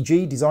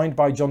AEG, designed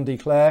by John D.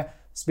 Clare.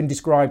 It's been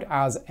described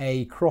as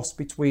a cross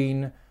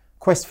between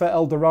Quest for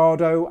El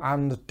Dorado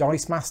and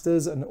Dice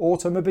Masters and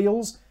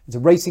Automobiles. It's a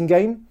racing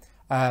game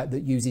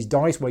that uses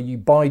dice, where you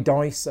buy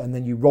dice and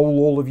then you roll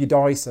all of your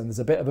dice, and there's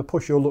a bit of a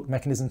push your luck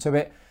mechanism to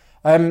it.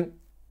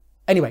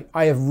 Anyway,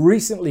 I have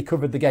recently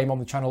covered the game on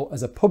the channel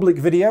as a public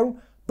video,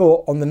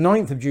 but on the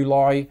 9th of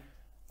July,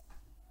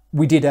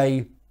 we did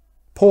a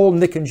Paul,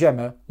 Nick and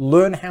Gemma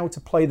learn how to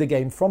play the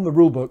game from the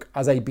rulebook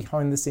as a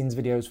behind the scenes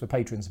videos for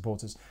Patreon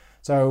supporters.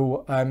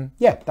 So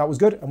yeah, that was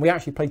good. And we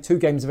actually played 2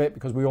 games of it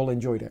because we all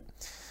enjoyed it.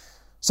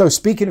 So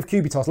speaking of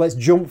Cubitos, let's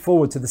jump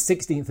forward to the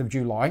 16th of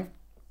July.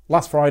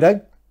 Last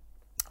Friday,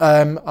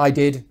 I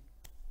did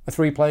a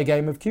 3-player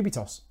game of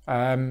Cubitos.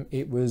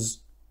 It was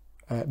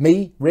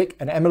me, Rick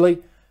and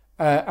Emily,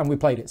 and we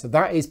played it. So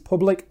that is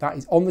public, that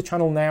is on the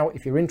channel now.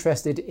 If you're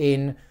interested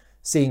in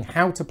seeing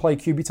how to play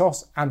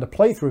Cubitos and a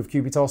playthrough of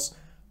Cubitos,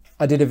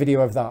 I did a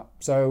video of that.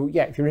 So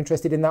yeah, if you're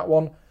interested in that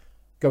one,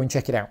 go and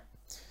check it out.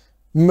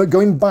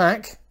 Going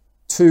back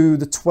to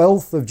the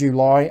 12th of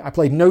July, I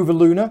played Nova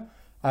Luna.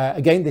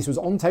 Again, this was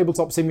on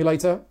Tabletop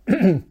Simulator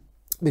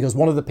because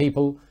one of the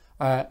people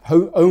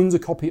who owns a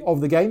copy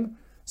of the game.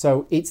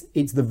 So it's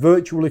the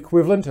virtual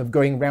equivalent of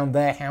going around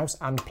their house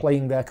and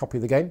playing their copy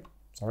of the game.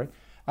 Sorry.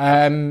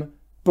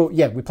 But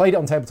yeah, we played it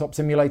on Tabletop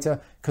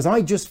Simulator because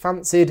I just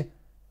fancied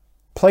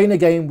playing a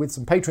game with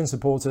some Patreon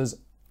supporters.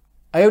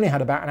 I only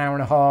had about an hour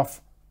and a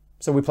half,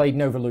 so we played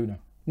Nova Luna.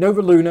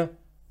 Nova Luna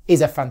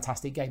is a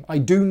fantastic game. I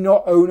do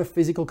not own a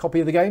physical copy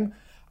of the game,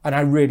 and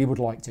I really would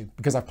like to,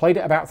 because I've played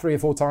it about 3 or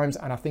 4 times,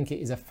 and I think it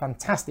is a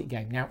fantastic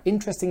game. Now,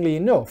 interestingly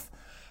enough,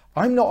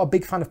 I'm not a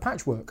big fan of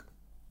Patchwork.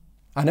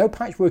 I know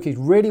Patchwork is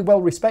really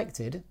well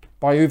respected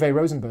by Uwe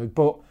Rosenberg,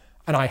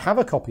 and I have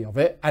a copy of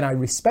it, and I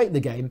respect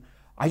the game,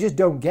 I just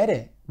don't get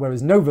it.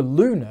 Whereas Nova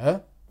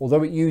Luna,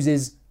 although it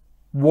uses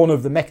one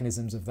of the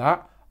mechanisms of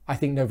that, I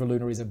think Nova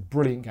Luna is a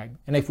brilliant game.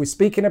 And if we're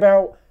speaking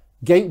about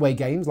gateway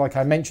games, like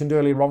I mentioned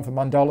earlier on for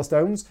Mandala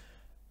Stones,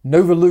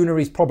 Nova Luna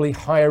is probably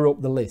higher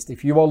up the list.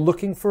 If you are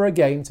looking for a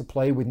game to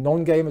play with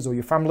non-gamers or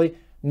your family,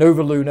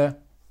 Nova Luna,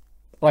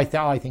 I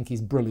think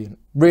is brilliant.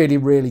 Really,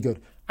 really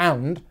good.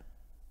 And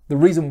the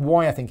reason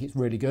why I think it's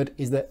really good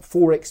is that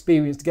 4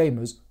 experienced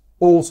gamers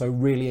also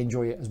really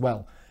enjoy it as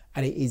well.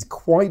 And it is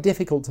quite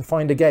difficult to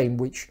find a game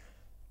which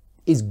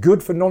is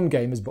good for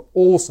non-gamers, but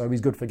also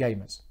is good for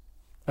gamers.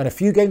 And a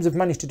few games have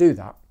managed to do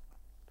that.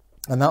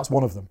 And that's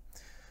one of them.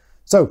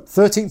 So,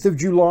 13th of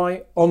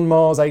July, On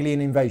Mars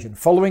Alien Invasion.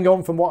 Following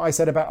on from what I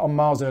said about On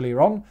Mars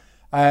earlier on,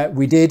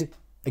 we did,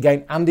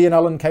 again, Andy and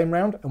Alan came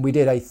round and we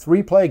did a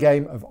 3-player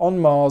game of On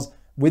Mars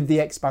with the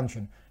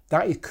expansion.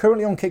 That is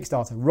currently on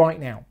Kickstarter right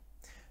now.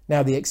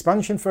 Now, the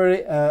expansion for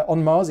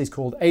On Mars is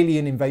called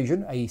Alien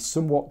Invasion, a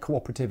somewhat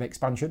cooperative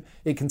expansion.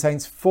 It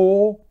contains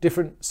 4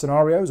 different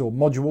scenarios or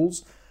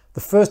modules,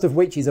 the first of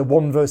which is a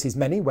 1 versus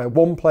many, where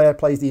one player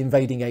plays the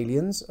invading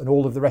aliens and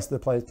all of the rest of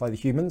the players play the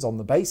humans on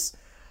the base.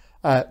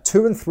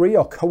 2 and 3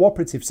 are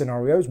cooperative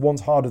scenarios,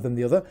 one's harder than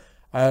the other.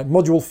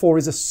 Module 4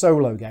 is a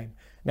solo game.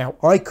 Now,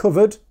 I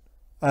covered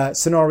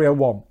scenario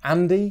 1.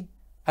 Andy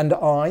and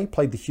I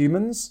played the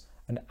humans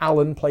and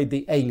Alan played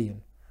the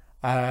alien.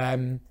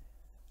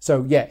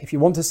 So yeah, if you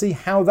want to see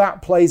how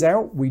that plays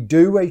out, we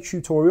do a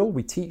tutorial.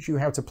 We teach you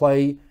how to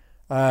play.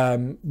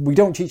 We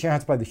don't teach you how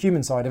to play the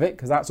human side of it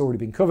because that's already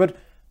been covered,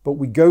 but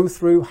we go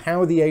through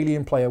how the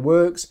alien player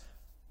works.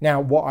 Now,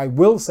 what I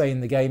will say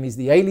in the game is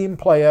the alien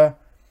player,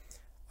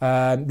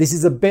 this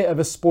is a bit of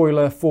a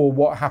spoiler for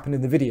what happened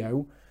in the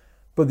video,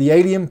 but the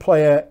alien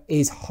player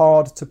is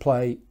hard to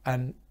play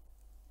and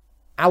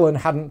Alan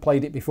hadn't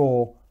played it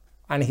before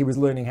and he was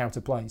learning how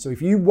to play. So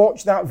if you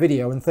watch that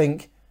video and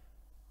think,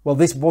 well,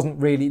 this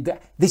wasn't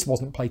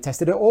play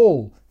tested at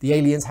all. The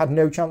aliens had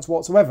no chance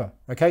whatsoever,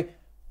 okay?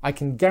 I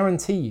can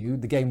guarantee you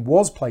the game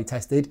was play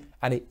tested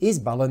and it is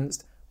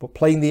balanced, but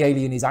playing the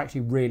alien is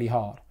actually really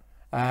hard.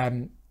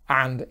 And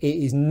it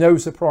is no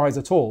surprise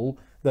at all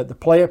that the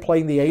player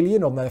playing the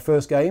alien on their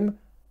first game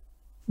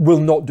will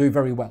not do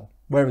very well.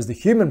 Whereas the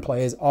human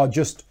players are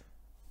just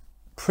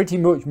pretty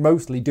much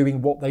mostly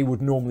doing what they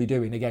would normally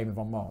do in a game of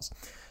On Mars.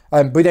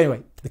 But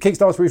anyway, the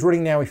Kickstarter is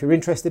running now if you're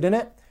interested in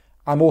it.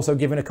 I'm also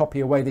giving a copy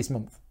away this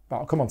month, but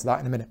I'll come on to that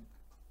in a minute.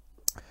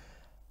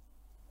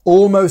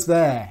 Almost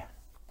there.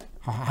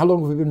 How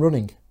long have we been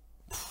running?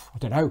 I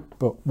don't know,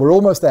 but we're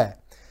almost there.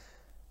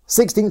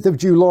 16th of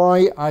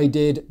July, I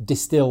did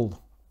Distilled.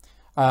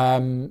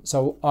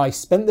 So I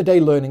spent the day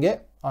learning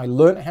it. I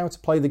learned how to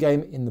play the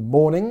game in the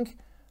morning.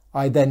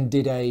 I then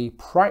did a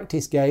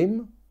practice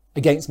game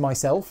against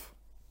myself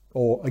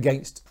or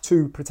against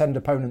 2 pretend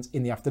opponents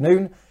in the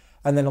afternoon.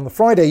 And then on the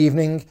Friday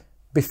evening,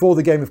 before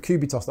the game of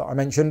Cubitos that I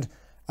mentioned,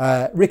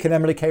 Rick and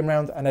Emily came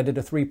round and I did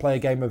a 3-player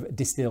game of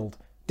Distilled.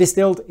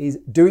 Distilled is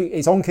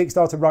it's on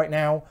Kickstarter right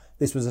now.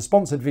 This was a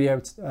sponsored video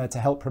to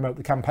help promote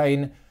the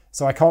campaign,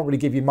 so I can't really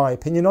give you my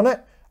opinion on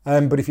it.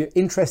 But if you're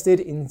interested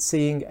in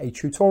seeing a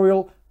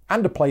tutorial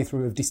and a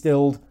playthrough of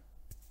Distilled,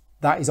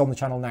 that is on the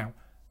channel now.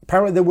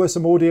 Apparently there were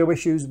some audio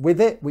issues with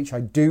it, which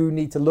I do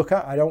need to look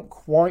at. I don't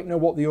quite know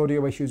what the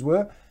audio issues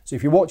were. So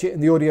if you watch it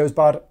and the audio is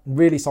bad, I'm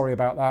really sorry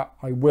about that.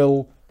 I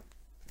will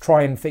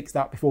try and fix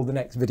that before the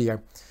next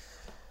video.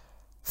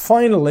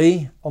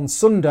 Finally, on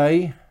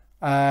Saturday,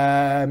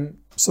 I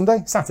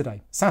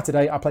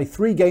play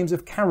 3 games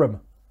of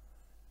Carom.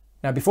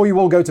 Now, before you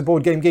all go to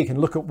Board Game Geek and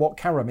look at what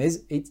Carom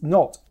is, it's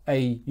not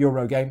a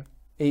Euro game.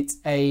 It's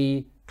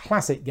a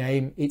classic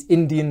game. It's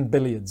Indian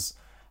billiards.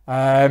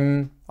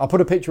 I'll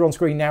put a picture on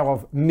screen now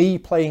of me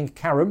playing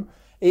Carom.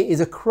 It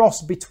is a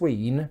cross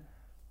between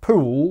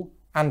pool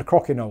and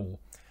crokinole.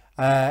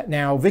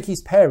 Now,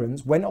 Vicky's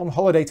parents went on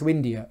holiday to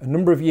India a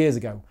number of years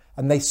ago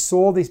and they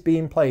saw this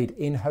being played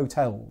in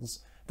hotels.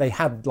 They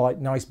had like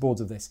nice boards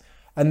of this.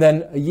 And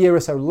then a year or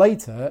so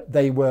later,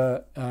 they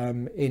were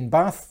in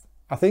Bath,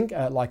 I think,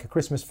 at like a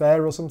Christmas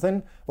fair or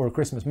something, or a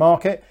Christmas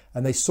market,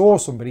 and they saw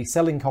somebody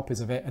selling copies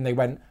of it and they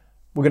went,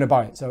 we're going to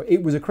buy it. So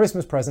it was a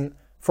Christmas present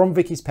from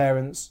Vicky's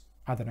parents,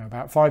 I don't know,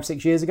 about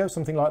 5-6 years ago,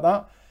 something like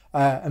that.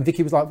 And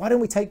Vicky was like, why don't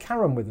we take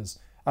Carom with us?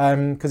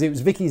 Because it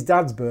was Vicky's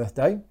dad's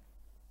birthday.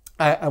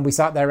 And we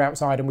sat there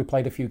outside and we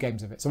played a few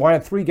games of it. So I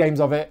had 3 games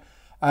of it.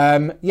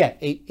 Yeah,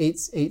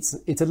 it's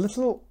a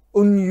little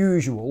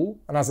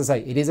unusual. And as I say,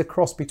 it is a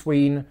cross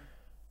between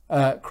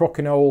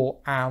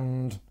crokinole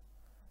and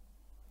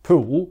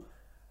pool.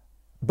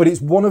 But it's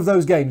one of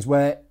those games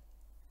where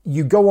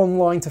you go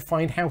online to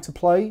find how to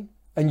play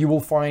and you will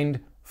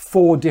find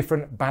 4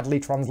 different badly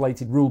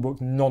translated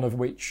rulebooks, none of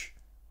which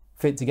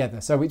fit together.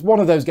 So it's one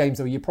of those games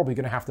where you're probably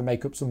going to have to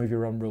make up some of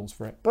your own rules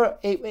for it. But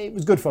it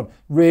was good fun.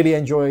 Really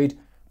enjoyed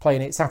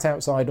playing it, sat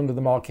outside under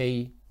the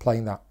marquee,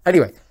 playing that.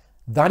 Anyway,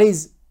 that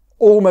is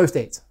almost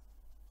it.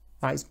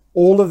 That is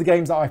all of the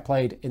games that I've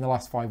played in the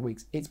last 5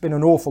 weeks. It's been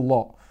an awful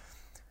lot.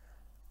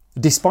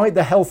 Despite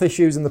the health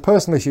issues and the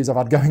personal issues I've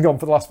had going on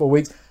for the last 4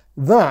 weeks,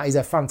 that is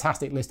a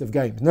fantastic list of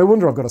games. No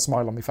wonder I've got a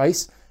smile on my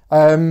face.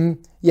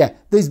 Yeah,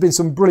 there's been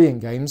some brilliant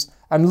games.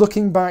 I'm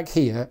looking back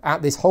here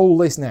at this whole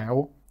list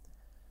now,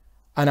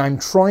 and I'm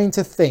trying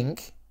to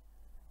think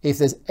if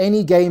there's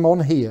any game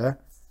on here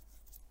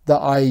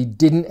that I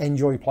didn't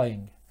enjoy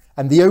playing.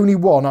 And the only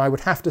one I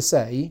would have to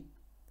say,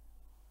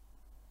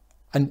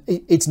 and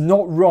it's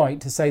not right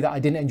to say that I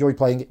didn't enjoy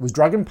playing, it was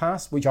Dragon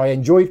Pass, which I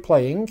enjoyed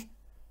playing,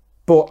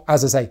 but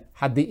as I say,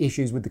 had the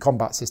issues with the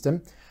combat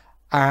system.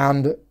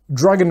 And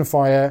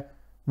Dragonfire,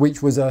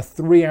 which was a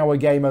 3-hour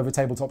game over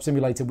Tabletop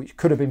Simulator, which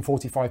could have been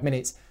 45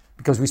 minutes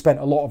because we spent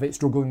a lot of it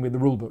struggling with the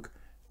rulebook.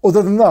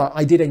 Other than that,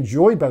 I did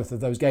enjoy both of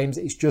those games.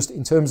 It's just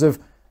in terms of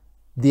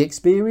the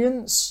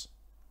experience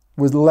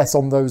was less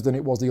on those than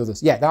it was the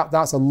others. Yeah,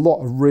 that's a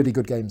lot of really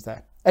good games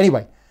there.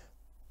 Anyway,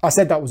 I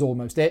said that was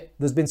almost it.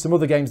 There's been some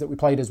other games that we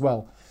played as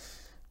well.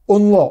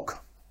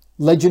 Unlock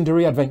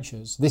Legendary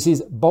Adventures. This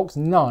is box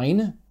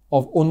 9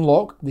 of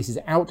Unlock. This is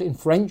out in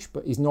French,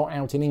 but is not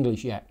out in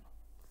English yet.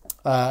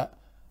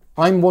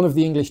 I'm one of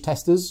the English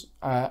testers.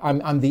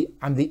 I'm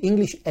the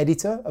English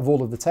editor of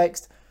all of the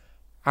text,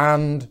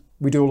 and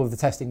we do all of the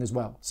testing as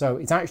well. So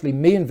it's actually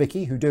me and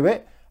Vicky who do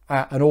it,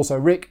 and also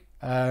Rick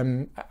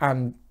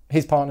and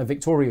his partner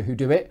Victoria who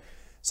do it.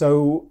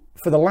 So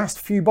for the last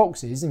few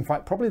boxes, in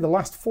fact, probably the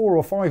last 4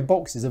 or 5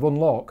 boxes of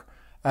Unlock,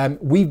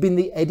 we've been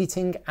the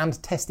editing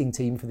and testing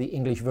team for the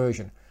English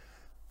version.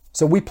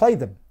 So we played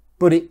them,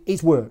 but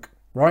it's work,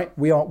 right?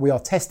 We are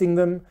testing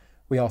them.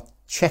 We are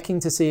checking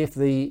to see if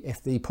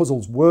the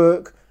puzzles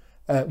work.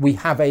 We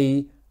have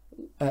a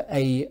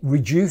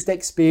reduced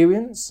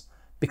experience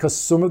because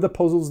some of the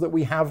puzzles that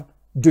we have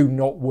do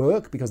not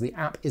work because the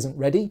app isn't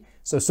ready.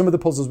 So some of the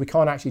puzzles we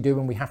can't actually do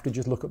and we have to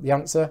just look up the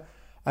answer.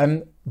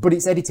 But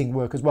it's editing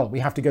work as well. We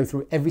have to go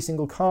through every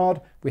single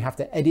card. We have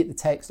to edit the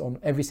text on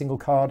every single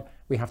card.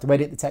 We have to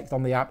edit the text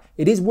on the app.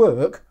 It is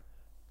work,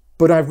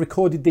 but I've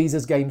recorded these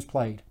as games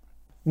played.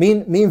 Me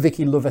and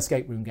Vicky love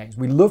escape room games.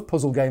 We love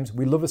puzzle games.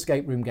 We love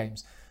escape room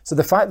games. So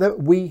the fact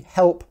that we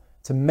help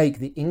to make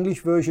the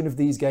English version of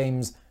these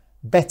games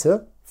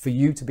better for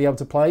you to be able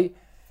to play,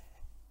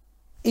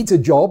 it's a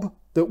job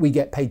that we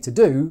get paid to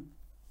do,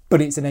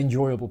 but it's an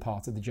enjoyable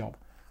part of the job.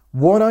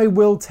 What I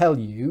will tell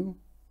you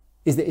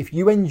is that if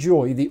you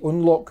enjoy the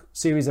Unlock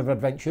series of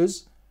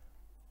adventures,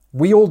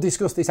 we all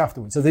discussed this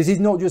afterwards. So this is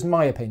not just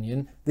my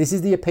opinion. This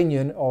is the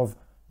opinion of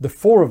the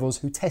 4 of us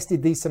who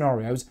tested these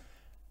scenarios.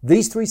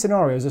 These 3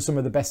 scenarios are some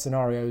of the best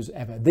scenarios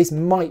ever. This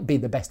might be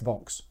the best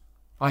box,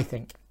 I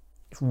think.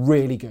 It's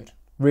really good,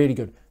 really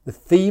good. The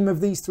theme of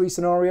these 3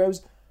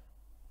 scenarios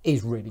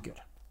is really good.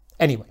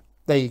 Anyway,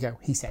 there you go.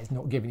 He says,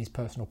 not giving his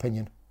personal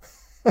opinion.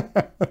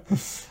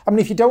 I mean,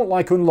 if you don't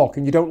like Unlock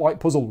and you don't like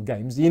puzzle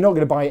games, you're not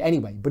going to buy it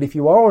anyway. But if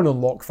you are an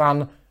Unlock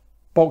fan,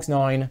 box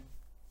 9,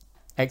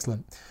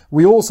 excellent.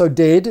 We also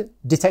did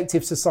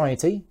Detective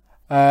Society.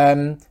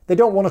 They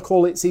don't want to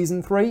call it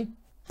season 3,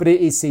 but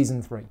it is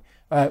season 3.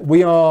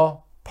 We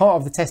are part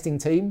of the testing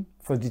team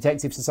for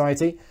Detective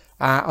Society.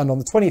 And on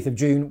the 20th of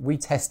June, we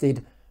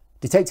tested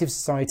Detective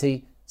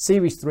Society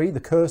Series 3, The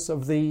Curse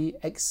of the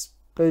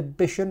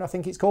Expedition, I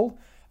think it's called,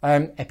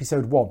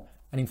 episode 1.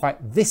 And in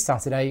fact, this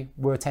Saturday,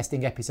 we're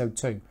testing episode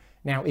 2.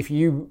 Now, if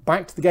you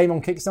backed the game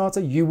on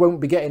Kickstarter, you won't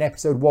be getting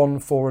episode 1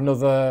 for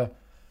another,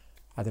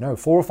 I don't know,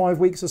 4 or 5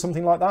 weeks or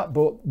something like that.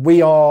 But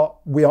we are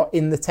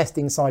in the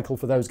testing cycle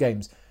for those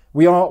games.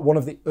 We are one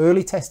of the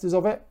early testers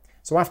of it.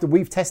 So after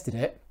we've tested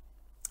it,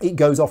 it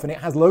goes off and it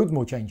has loads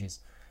more changes.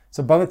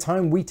 So by the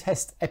time we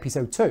test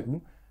episode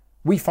 2,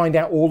 we find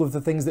out all of the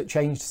things that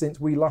changed since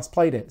we last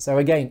played it. So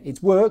again,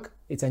 it's work,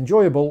 it's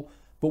enjoyable,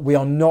 but we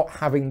are not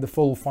having the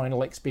full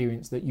final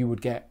experience that you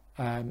would get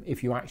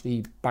if you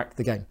actually backed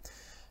the game.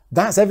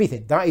 That's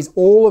everything. That is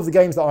all of the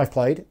games that I've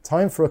played.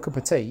 Time for a cup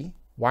of tea.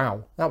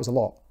 Wow, that was a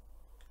lot.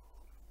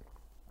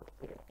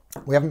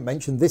 We haven't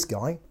mentioned this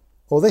guy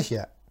or this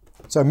yet.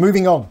 So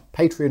moving on,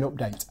 Patreon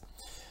update.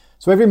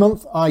 So every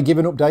month I give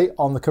an update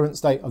on the current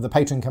state of the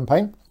Patreon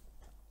campaign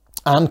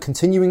and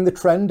continuing the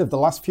trend of the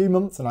last few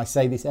months, and I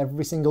say this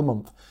every single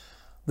month.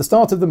 The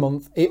start of the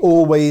month, it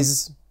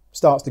always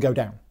starts to go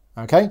down,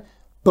 okay?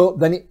 But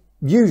then it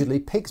usually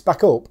picks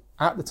back up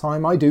at the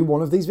time I do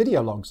one of these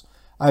video logs.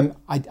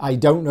 I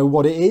don't know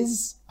what it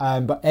is,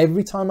 but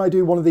every time I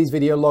do one of these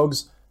video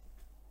logs,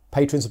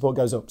 Patreon support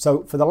goes up.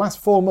 So for the last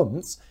 4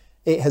 months,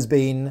 it has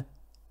been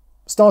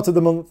start of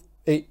the month,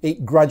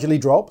 it gradually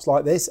drops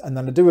like this, and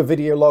then I do a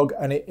video log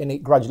and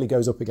it gradually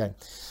goes up again.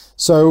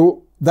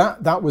 So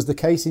that was the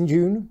case in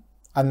June,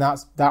 and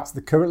that's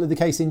currently the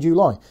case in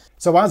July.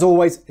 So as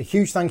always, a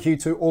huge thank you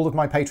to all of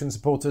my Patreon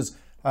supporters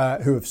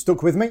who have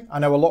stuck with me. I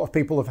know a lot of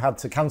people have had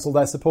to cancel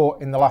their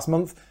support in the last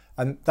month,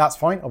 and that's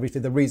fine.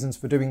 Obviously, the reasons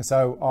for doing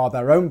so are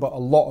their own, but a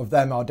lot of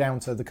them are down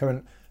to the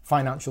current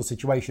financial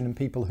situation and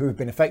people who have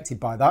been affected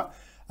by that.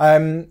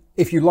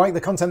 If you like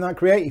the content that I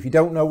create, if you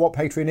don't know what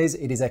Patreon is,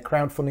 it is a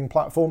crowdfunding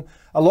platform.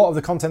 A lot of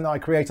the content that I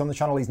create on the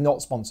channel is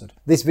not sponsored.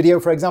 This video,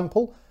 for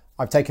example,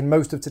 I've taken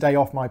most of today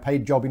off my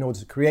paid job in order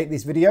to create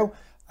this video,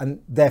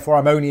 and therefore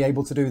I'm only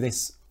able to do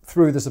this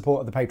through the support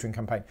of the Patreon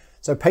campaign.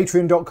 So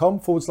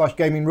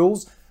patreon.com/gaming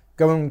rules.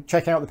 Go and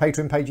check out the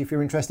Patreon page if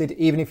you're interested.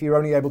 Even if you're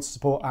only able to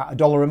support at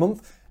 $1 a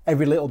month,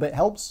 every little bit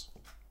helps,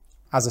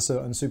 as a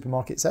certain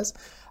supermarket says.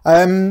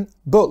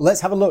 But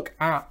let's have a look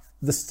at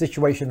the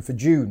situation for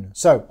June.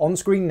 So on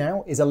screen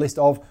now is a list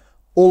of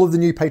all of the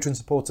new Patreon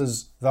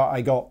supporters that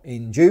I got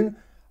in June.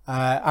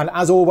 And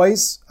as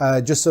always,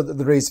 just so that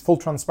there is full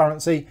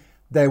transparency,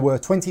 there were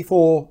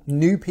 24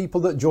 new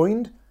people that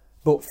joined,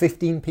 but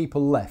 15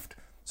 people left.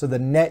 So the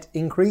net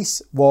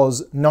increase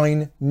was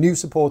 9 new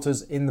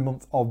supporters in the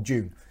month of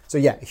June. So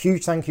yeah, a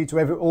huge thank you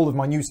to all of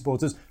my new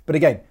supporters. But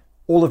again,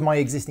 all of my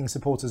existing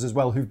supporters as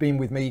well who've been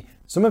with me.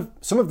 Some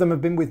of them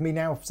have been with me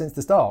now since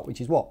the start, which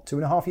is what,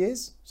 2.5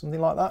 years,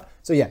 something like that.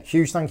 So yeah,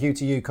 huge thank you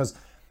to you, because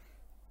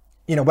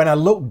you know, when I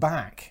look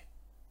back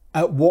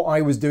at what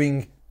I was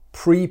doing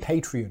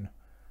pre-Patreon,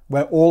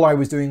 where all I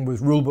was doing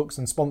was rulebooks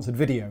and sponsored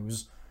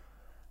videos,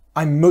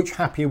 I'm much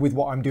happier with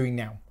what I'm doing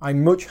now.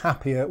 I'm much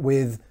happier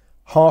with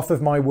half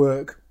of my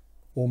work,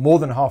 or more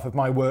than half of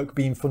my work,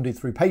 being funded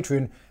through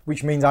Patreon,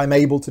 which means I'm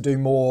able to do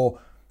more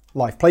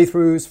live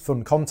playthroughs,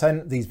 fun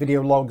content, these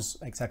video logs,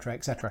 etc,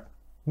 etc.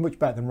 Much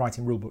better than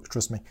writing rulebooks,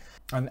 trust me.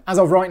 And as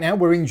of right now,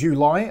 we're in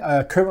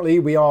July. Currently,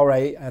 we are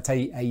at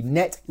a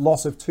net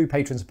loss of 2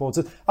 Patreon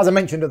supporters. As I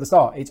mentioned at the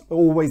start, it's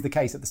always the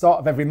case. At the start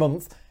of every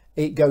month,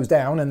 it goes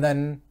down, and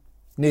then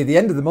near the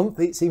end of the month,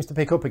 it seems to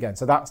pick up again.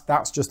 So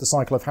that's just the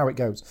cycle of how it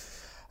goes.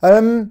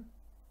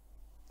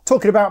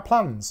 Talking about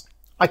plans,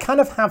 I kind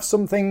of have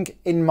something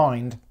in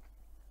mind.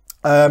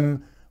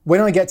 When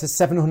I get to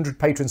 700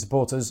 Patreon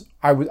supporters,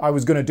 I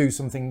was going to do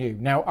something new.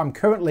 Now, I'm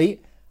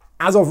currently,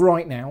 as of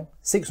right now,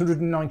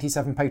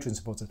 697 Patreon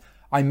supporters.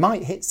 I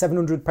might hit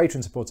 700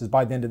 Patreon supporters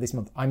by the end of this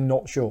month. I'm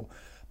not sure.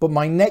 But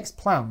my next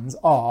plans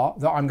are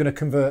that I'm going to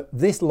convert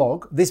this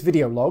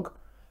video log,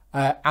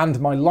 and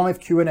my live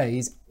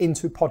Q&As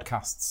into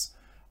podcasts.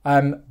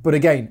 But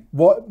again,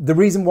 the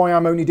reason why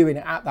I'm only doing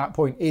it at that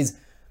point is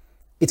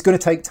it's going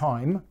to take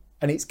time,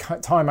 and it's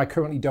time I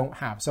currently don't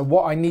have. So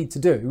what I need to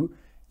do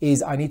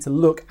is I need to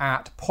look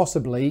at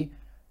possibly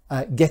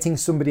getting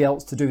somebody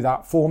else to do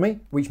that for me,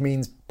 which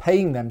means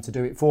paying them to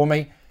do it for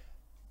me,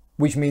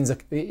 which means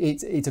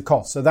it's a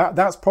cost. So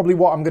that's probably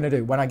what I'm going to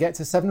do. When I get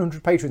to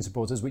 700 Patreon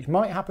supporters, which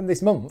might happen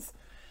this month,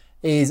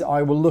 is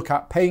I will look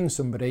at paying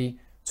somebody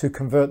to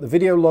convert the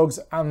video logs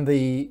and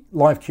the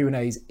live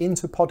Q&As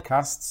into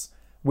podcasts,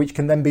 which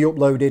can then be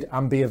uploaded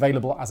and be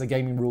available as a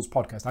Gaming Rules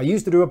podcast. I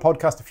used to do a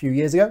podcast a few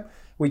years ago,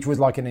 which was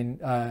like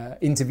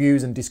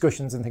interviews and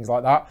discussions and things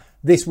like that.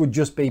 This would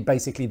just be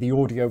basically the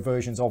audio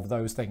versions of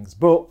those things.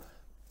 But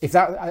if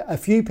a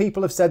few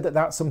people have said that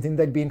that's something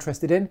they'd be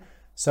interested in.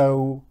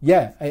 So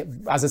yeah,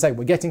 as I say,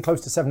 we're getting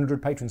close to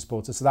 700 Patreon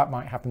supporters, so that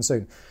might happen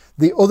soon.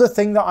 The other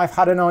thing that I've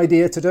had an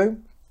idea to do,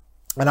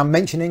 and I'm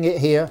mentioning it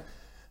here,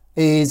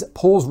 is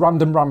Paul's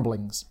Random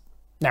Ramblings.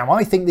 Now,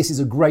 I think this is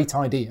a great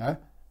idea,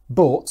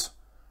 but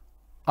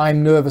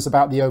I'm nervous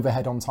about the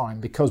overhead on time,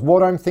 because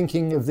what I'm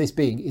thinking of this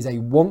being is a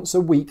once a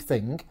week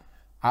thing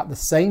at the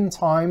same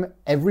time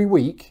every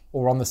week,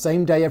 or on the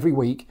same day every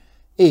week,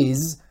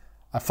 is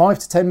a 5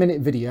 to 10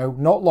 minute video,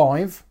 not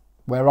live,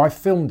 where I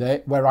filmed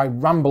it, where I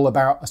ramble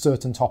about a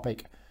certain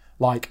topic,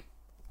 like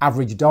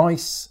average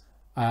dice,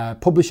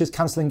 publishers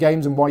cancelling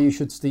games and why you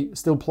should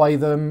still play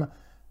them,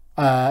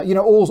 you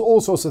know,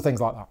 all sorts of things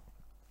like that.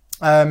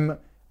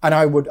 And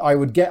I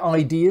would get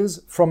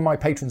ideas from my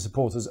Patreon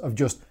supporters of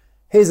just,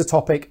 here's a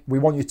topic, we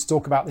want you to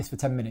talk about this for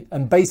 10 minutes.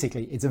 And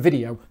basically, it's a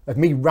video of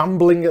me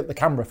rambling at the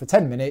camera for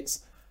 10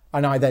 minutes,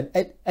 and I then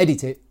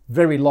edit it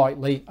very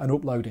lightly and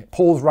upload it.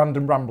 Paul's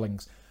Random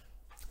Ramblings.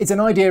 It's an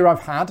idea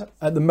I've had.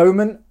 At the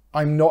moment,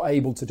 I'm not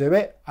able to do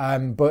it.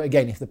 But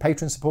again, if the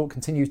Patreon support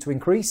continues to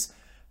increase,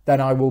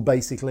 then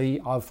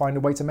I'll find a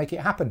way to make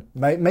it happen.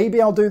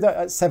 Maybe I'll do that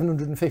at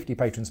 750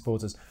 Patreon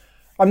supporters.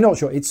 I'm not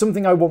sure. It's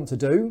something I want to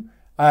do.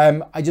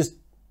 I'm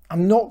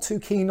not too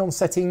keen on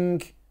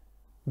setting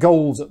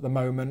goals at the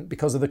moment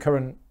because of the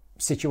current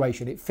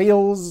situation. It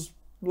feels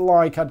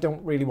like I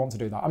don't really want to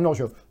do that. I'm not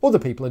sure. Other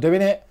people are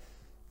doing it.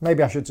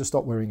 Maybe I should just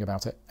stop worrying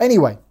about it.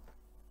 Anyway,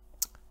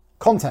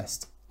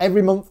 contest.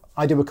 Every month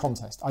I do a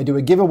contest. I do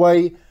a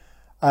giveaway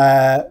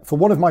for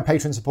one of my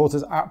Patreon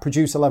supporters at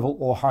producer level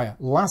or higher.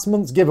 Last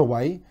month's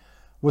giveaway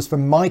was for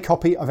my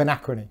copy of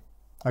Anachrony.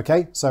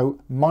 Okay,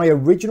 so my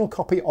original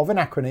copy of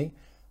Anachrony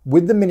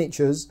with the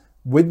miniatures,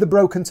 with the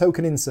broken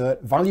token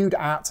insert, valued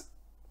at,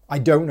 I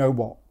don't know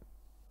what.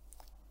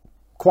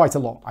 Quite a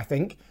lot, I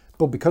think.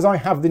 But because I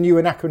have the new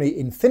Anachrony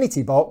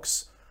Infinity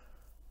box,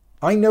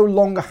 I no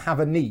longer have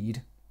a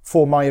need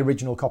for my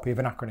original copy of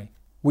Anachrony,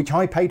 which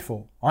I paid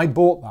for. I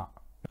bought that.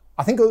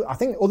 I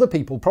think other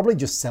people probably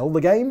just sell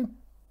the game,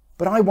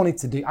 but I wanted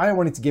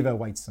to give it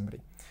away to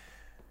somebody.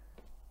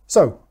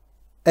 So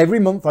every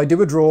month I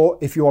do a draw.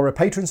 If you are a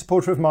Patreon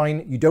supporter of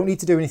mine, you don't need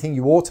to do anything.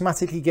 You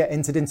automatically get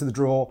entered into the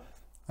draw.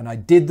 And I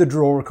did the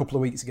draw a couple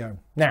of weeks ago.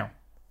 Now,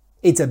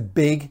 it's a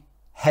big,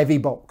 heavy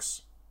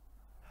box.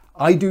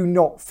 I do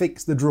not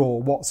fix the draw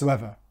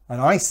whatsoever.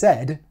 And I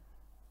said,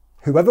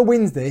 whoever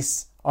wins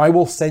this, I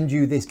will send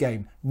you this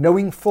game,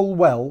 knowing full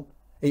well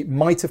it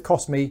might have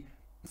cost me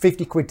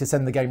 50 quid to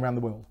send the game around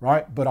the world,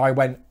 right? But I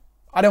went,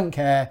 I don't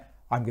care.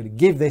 I'm going to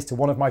give this to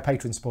one of my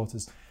Patreon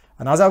supporters.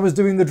 And as I was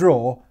doing the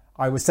draw,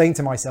 I was saying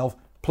to myself,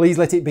 please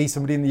let it be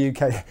somebody in the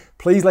UK.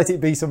 Please let it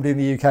be somebody in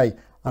the UK.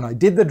 And I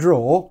did the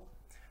draw.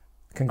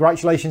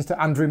 Congratulations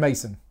to Andrew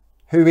Mason,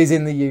 who is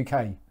in the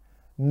UK.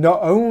 Not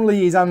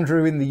only is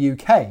Andrew in the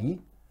UK,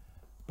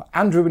 but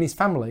Andrew and his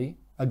family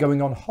are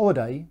going on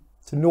holiday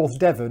to North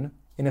Devon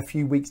in a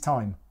few weeks'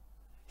 time.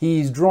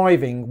 He's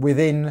driving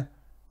within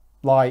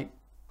like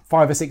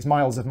 5 or 6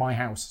 miles of my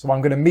house. So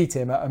I'm going to meet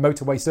him at a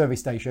motorway service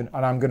station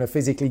and I'm going to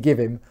physically give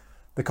him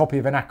the copy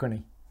of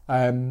Anachrony.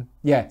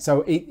 Yeah,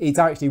 so it's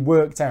actually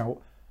worked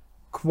out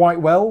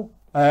quite well.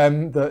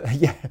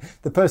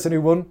 The person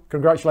who won,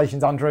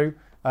 congratulations, Andrew.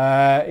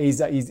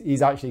 He's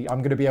actually, I'm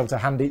going to be able to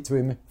hand it to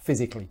him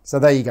physically. So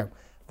there you go.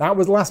 That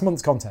was last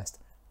month's contest.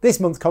 This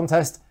month's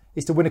contest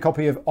is to win a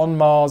copy of On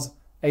Mars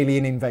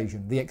Alien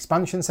Invasion, the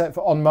expansion set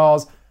for On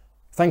Mars.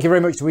 Thank you very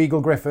much to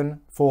Eagle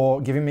Griffin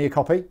for giving me a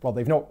copy. Well,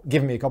 they've not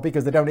given me a copy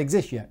because they don't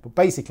exist yet. But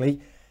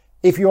basically,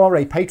 if you are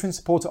a patron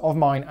supporter of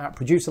mine at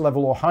producer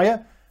level or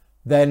higher,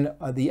 then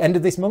at the end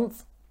of this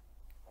month,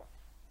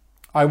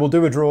 I will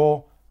do a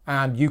draw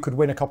and you could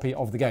win a copy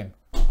of the game.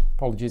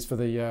 Apologies for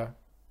the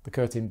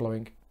curtain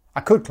blowing.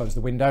 I could close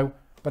the window,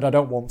 but I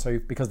don't want to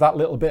because that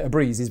little bit of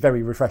breeze is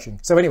very refreshing.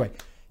 So anyway,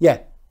 yeah,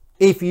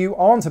 if you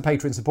aren't a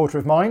patron supporter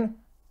of mine,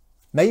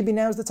 maybe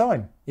now's the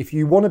time. If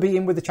you want to be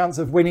in with the chance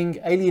of winning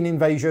Alien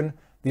Invasion,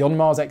 the On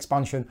Mars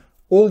expansion,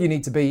 all you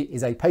need to be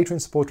is a patron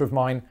supporter of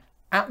mine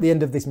at the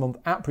end of this month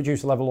at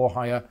producer level or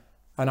higher,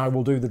 and I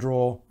will do the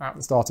draw at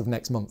the start of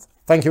next month.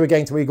 Thank you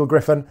again to Eagle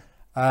Griffin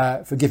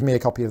for giving me a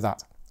copy of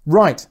that.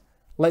 Right,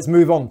 let's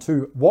move on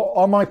to what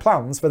are my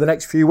plans for the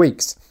next few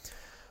weeks.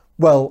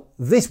 Well,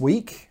 this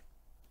week,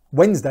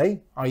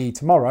 Wednesday, i.e.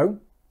 tomorrow,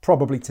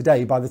 probably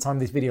today by the time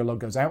this video log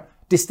goes out,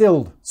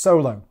 Distilled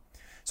Solo.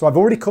 So I've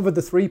already covered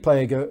the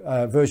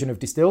 3-player version of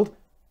Distilled.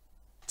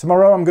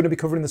 Tomorrow I'm going to be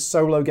covering the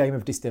solo game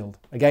of Distilled.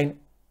 Again,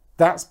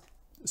 that's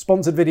a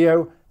sponsored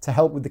video to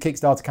help with the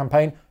Kickstarter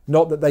campaign.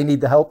 Not that they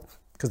need the help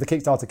because the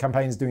Kickstarter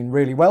campaign is doing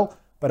really well,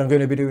 but I'm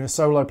going to be doing a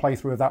solo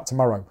playthrough of that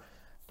tomorrow.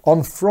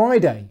 On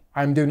Friday,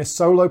 I'm doing a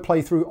solo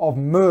playthrough of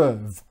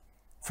Merv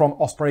from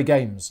Osprey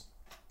Games.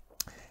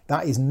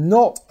 That is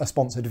not a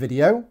sponsored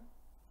video,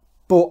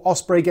 but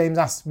Osprey Games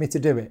asked me to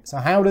do it. So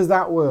how does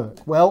that work?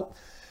 Well,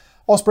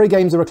 Osprey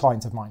Games are a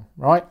client of mine,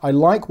 right? I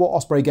like what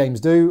Osprey Games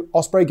do.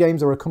 Osprey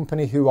Games are a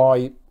company who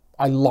I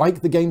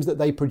like the games that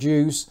they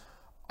produce.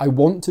 I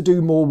want to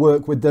do more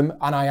work with them,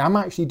 and I am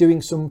actually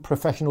doing some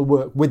professional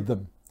work with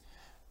them.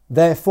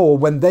 Therefore,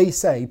 when they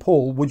say,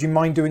 Paul, would you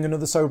mind doing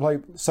another solo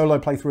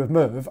playthrough of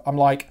Merv? I'm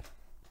like,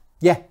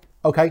 yeah,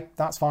 okay,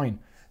 that's fine.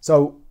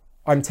 So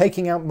I'm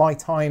taking out my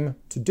time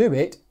to do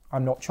it.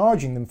 I'm not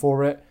charging them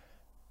for it,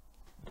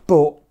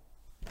 but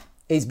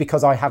it's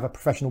because I have a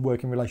professional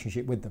working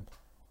relationship with them.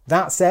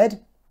 That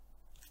said,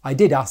 I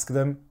did ask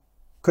them,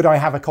 could I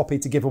have a copy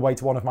to give away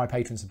to one of my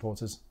patron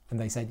supporters? And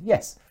they said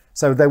yes.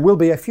 So there will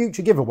be a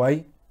future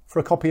giveaway for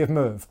a copy of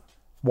Merv.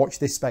 Watch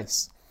this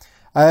space.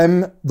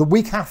 The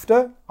week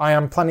after, I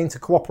am planning to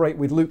cooperate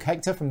with Luke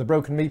Hector from the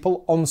Broken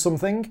Meeple on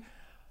something.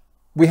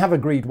 We have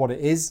agreed what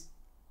it is.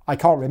 I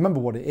can't remember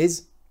what it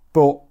is,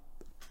 but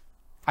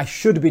I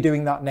should be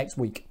doing that next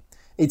week.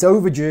 It's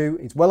overdue,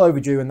 it's well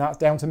overdue, and that's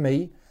down to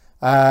me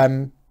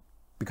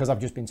because I've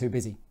just been too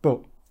busy.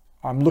 But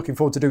I'm looking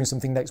forward to doing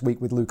something next week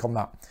with Luke on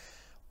that.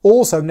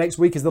 Also, next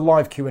week is the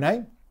live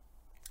Q&A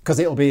because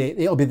it'll be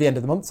the end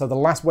of the month. So the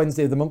last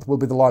Wednesday of the month will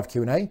be the live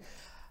Q&A.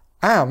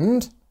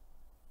 And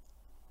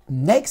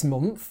next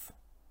month,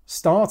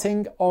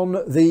 starting on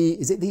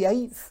is it the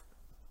 8th?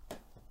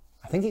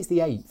 I think it's the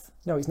 8th.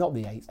 No, it's not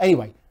the 8th.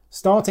 Anyway,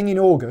 starting in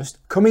August,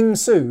 coming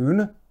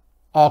soon,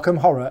 Arkham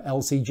Horror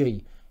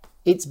LCG.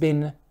 It's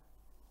been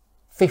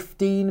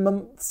 15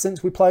 months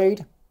since we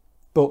played,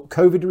 but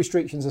COVID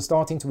restrictions are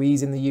starting to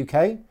ease in the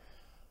UK.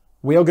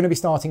 We are going to be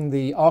starting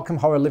the Arkham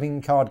Horror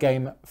living card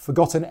game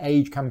Forgotten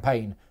Age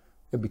campaign.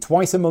 It'll be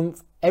twice a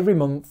month, every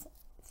month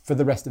for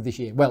the rest of this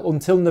year. Well,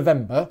 until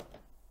November,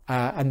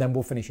 and then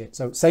we'll finish it.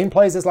 So same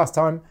players as last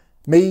time.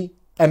 Me,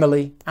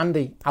 Emily,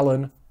 Andy,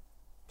 Alan,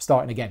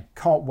 starting again.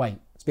 Can't wait.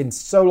 It's been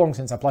so long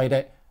since I played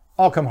it.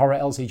 Arkham Horror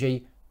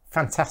LCG,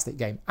 fantastic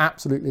game.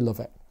 Absolutely love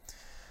it.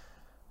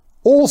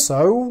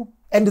 Also,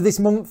 end of this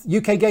month,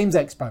 UK Games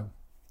Expo,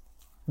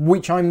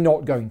 which I'm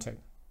not going to.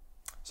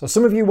 So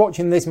some of you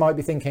watching this might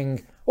be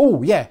thinking,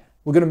 oh yeah,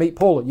 we're going to meet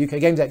Paul at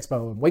UK Games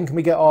Expo. When can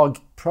we get our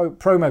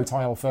promo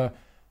tile for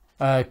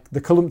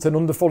the Cullumpton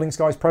Under Falling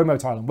Skies promo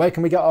tile? And where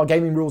can we get our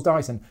Gaming Rules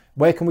dice? And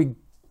where can we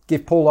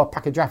give Paul our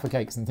pack of Jaffa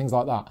cakes and things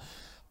like that?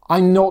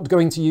 I'm not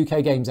going to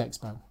UK Games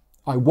Expo.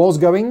 I was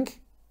going,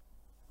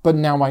 but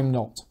now I'm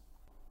not.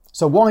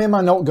 So why am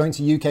I not going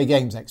to UK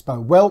Games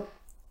Expo? Well,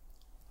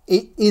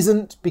 it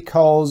isn't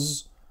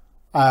because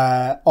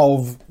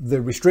of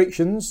the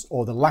restrictions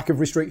or the lack of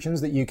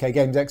restrictions that UK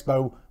Games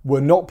Expo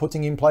were not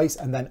putting in place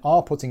and then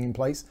are putting in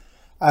place.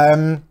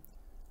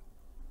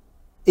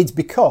 It's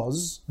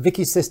because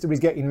Vicky's sister is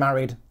getting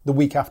married the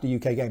week after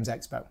UK Games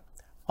Expo.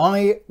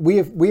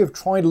 We have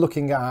tried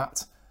looking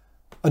at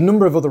a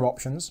number of other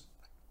options,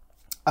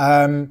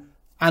 and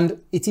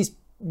it is,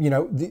 you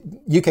know, the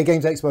UK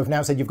Games Expo have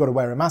now said you've got to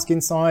wear a mask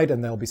inside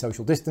and there'll be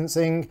social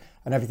distancing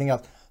and everything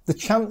else. The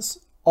chance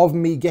of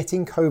me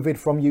getting COVID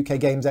from UK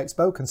Games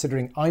Expo,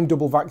 considering I'm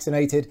double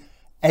vaccinated,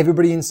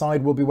 everybody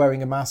inside will be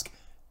wearing a mask,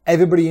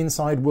 everybody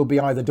inside will be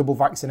either double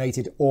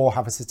vaccinated or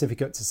have a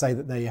certificate to say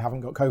that they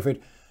haven't got COVID.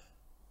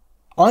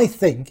 I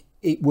think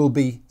it will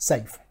be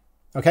safe.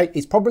 Okay,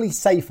 it's probably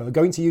safer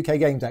going to UK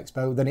Games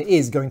Expo than it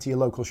is going to your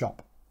local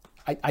shop.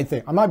 I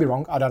think. I might be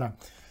wrong, I don't know.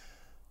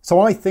 So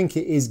I think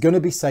it is going to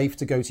be safe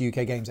to go to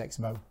UK Games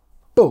Expo.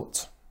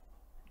 But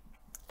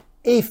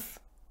if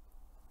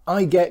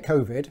I get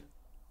COVID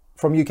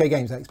from UK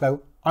Games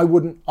Expo, I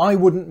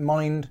wouldn't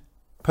mind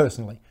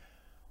personally,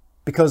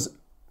 because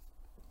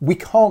we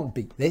can't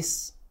beat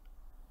this.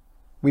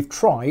 We've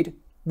tried,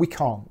 we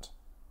can't.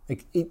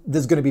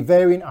 There's going to be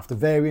variant after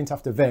variant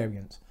after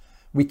variant.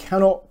 We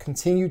cannot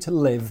continue to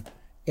live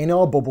in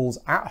our bubbles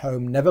at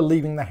home, never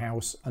leaving the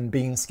house and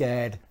being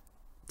scared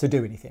to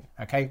do anything.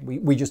 Okay,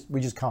 we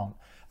just can't.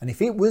 And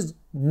if it was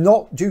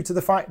not due to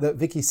the fact that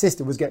Vicky's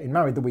sister was getting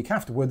married the week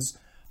afterwards,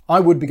 I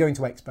would be going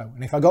to Expo.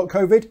 And if I got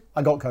COVID,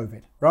 I got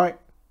COVID, right?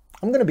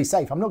 I'm going to be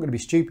safe. I'm not going to be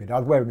stupid.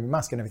 I'd wear a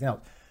mask and everything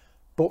else.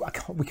 But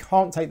we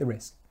can't take the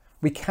risk.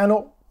 We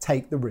cannot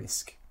take the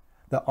risk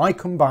that I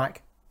come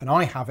back and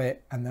I have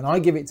it and then I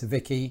give it to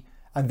Vicky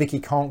and Vicky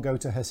can't go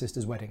to her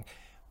sister's wedding.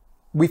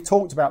 We've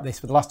talked about this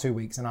for the last 2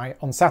 weeks, and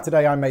on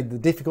Saturday I made the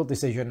difficult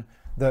decision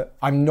that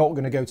I'm not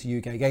going to go to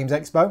UK Games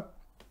Expo.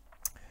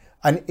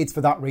 And it's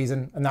for that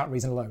reason and that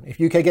reason alone. If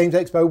UK Games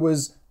Expo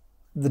was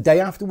the day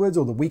afterwards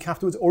or the week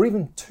afterwards or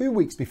even 2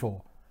 weeks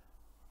before,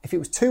 if it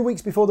was 2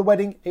 weeks before the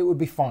wedding, it would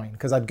be fine,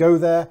 because I'd go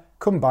there,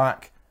 come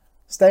back,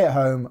 stay at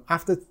home.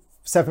 After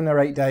 7 or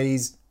 8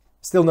 days,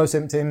 still no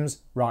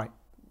symptoms, right,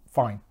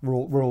 fine,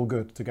 we're all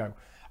good to go.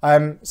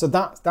 So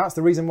that's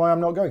the reason why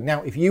I'm not going.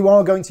 Now, if you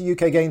are going to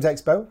UK Games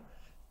Expo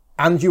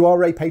and you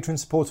are a patron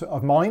supporter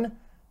of mine,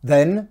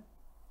 then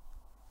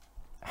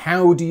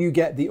how do you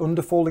get the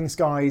Under Falling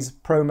Skies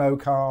promo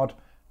card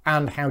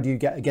and how do you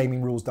get a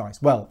Gaming Rules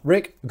dice? Well,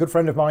 Rick, a good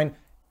friend of mine,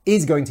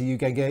 is going to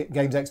UK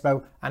Games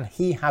Expo and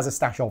he has a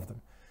stash of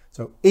them.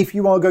 So if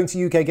you are going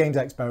to UK Games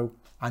Expo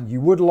and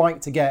you would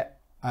like to get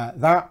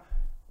that,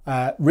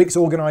 Rick's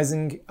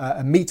organising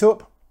a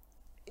meetup,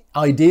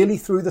 ideally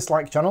through the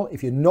Slack channel.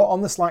 If you're not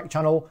on the Slack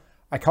channel,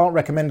 I can't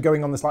recommend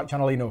going on the Slack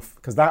channel enough,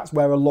 because that's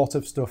where a lot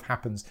of stuff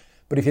happens.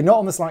 But if you're not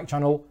on the Slack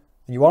channel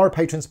and you are a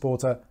patron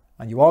supporter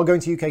and you are going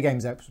to UK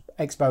Games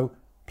Expo,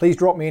 please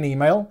drop me an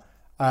email.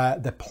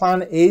 The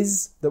plan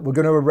is that we're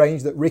going to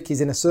arrange that Rick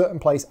is in a certain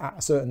place at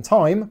a certain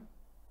time,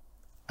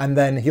 and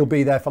then he'll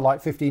be there for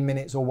like 15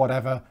 minutes or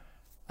whatever,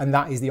 and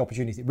that is the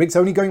opportunity. Rick's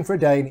only going for a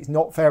day, and it's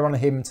not fair on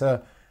him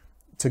to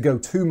go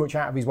too much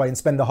out of his way and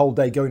spend the whole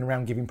day going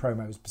around giving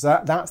promos.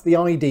 So that's the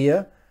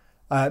idea,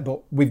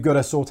 but we've got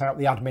to sort out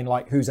the admin,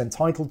 like who's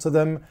entitled to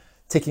them,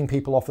 ticking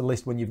people off the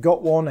list when you've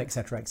got one,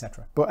 etc,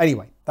 etc. But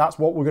anyway, that's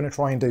what we're going to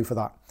try and do for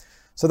that.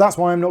 So that's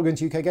why I'm not going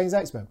to UK Games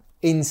Expo.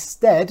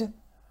 Instead,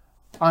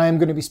 I am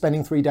going to be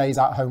spending 3 days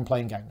at home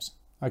playing games,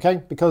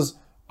 okay? Because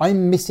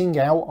I'm missing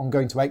out on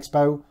going to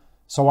Expo,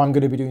 so I'm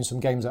going to be doing some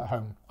games at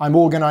home. I'm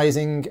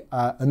organising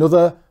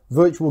another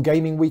virtual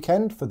gaming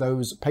weekend for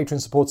those patron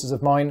supporters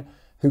of mine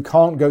who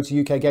can't go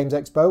to UK Games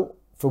Expo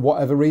for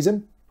whatever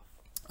reason.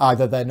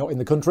 Either they're not in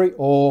the country,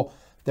 or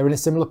they're in a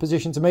similar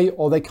position to me,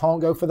 or they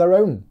can't go for their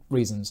own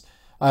reasons.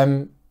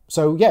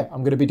 So yeah,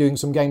 I'm going to be doing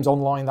some games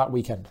online that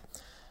weekend.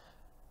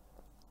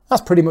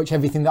 That's pretty much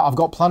everything that I've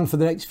got planned for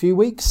the next few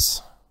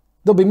weeks.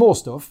 There'll be more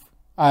stuff.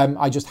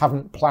 I just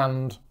haven't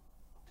planned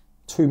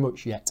too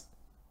much yet.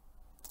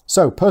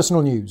 So,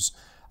 personal news.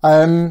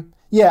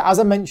 Yeah, as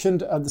I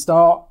mentioned at the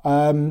start,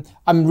 I'm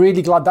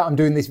really glad that I'm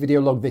doing this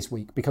video log this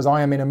week, because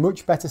I am in a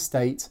much better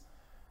state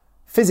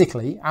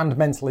physically and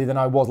mentally than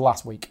I was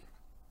last week.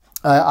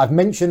 I've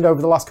mentioned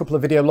over the last couple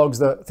of video logs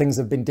that things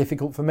have been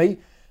difficult for me.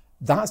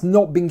 That's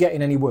not been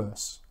getting any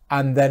worse.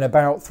 And then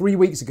about 3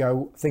 weeks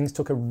ago, things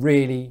took a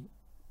really,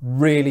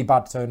 really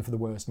bad turn for the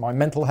worst. My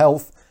mental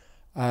health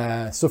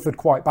suffered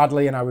quite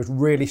badly, and I was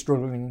really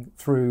struggling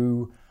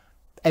through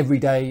every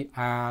day,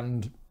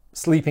 and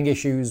sleeping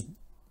issues,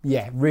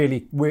 yeah,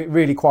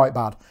 really quite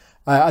bad.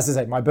 As I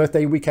said, my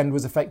birthday weekend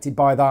was affected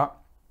by that,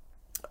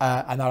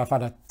 and then I've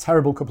had a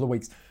terrible couple of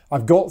weeks.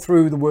 I've got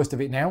through the worst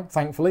of it now,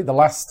 thankfully. The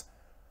last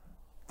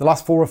 4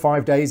 or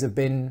 5 days have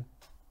been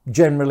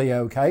generally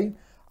okay.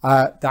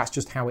 That's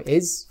just how it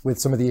is with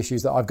some of the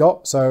issues that I've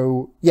got.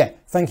 So yeah,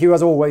 thank you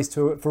as always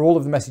for all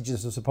of the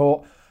messages of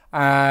support.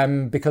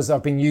 Because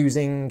I've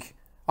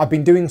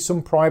been doing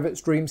some private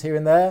streams here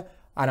and there,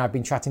 and I've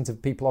been chatting to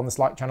people on the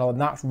Slack channel, and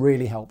that's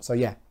really helped. So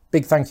yeah,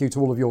 big thank you to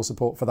all of your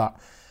support for that.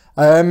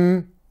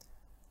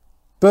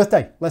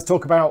 Birthday. Let's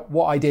talk about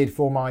what I did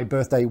for my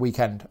birthday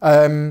weekend.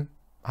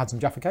 Had some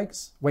Jaffa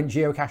cakes, went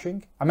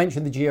geocaching. I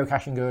mentioned the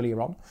geocaching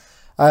earlier on.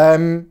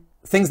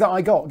 Things that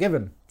I got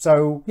given.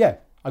 So yeah,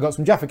 I got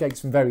some Jaffa cakes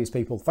from various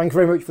people. Thank you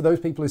very much for those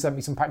people who sent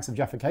me some packs of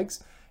Jaffa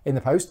cakes in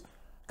the post.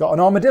 Got an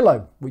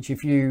armadillo, which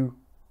if you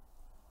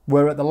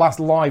were at the last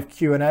live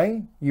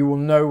Q&A, you will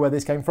know where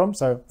this came from.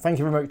 So thank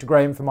you very much to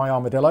Graham for my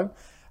armadillo.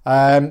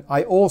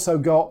 I also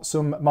got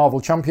some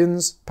Marvel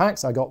Champions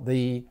packs. I got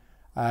the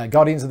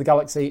Guardians of the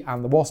Galaxy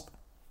and the Wasp.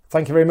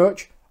 Thank you very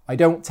much. I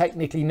don't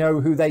technically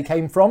know who they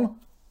came from,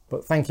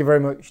 but thank you very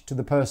much to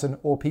the person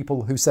or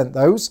people who sent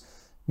those.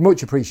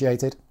 Much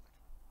appreciated.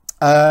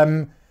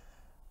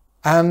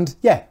 And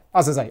yeah,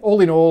 as I say, all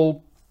in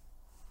all,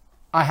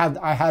 I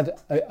had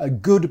a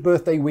good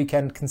birthday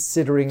weekend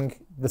considering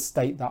the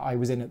state that I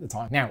was in at the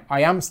time. Now,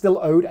 I am still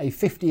owed a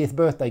 50th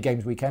birthday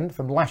games weekend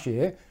from last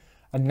year,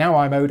 and now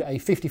I'm owed a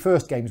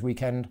 51st games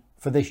weekend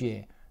for this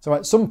year. So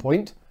at some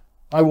point,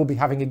 I will be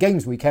having a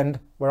games weekend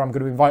where I'm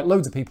going to invite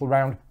loads of people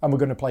around and we're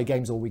going to play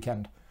games all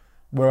weekend.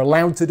 We're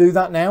allowed to do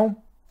that now,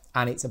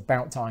 and it's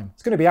about time.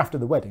 It's going to be after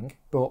the wedding,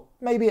 but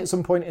maybe at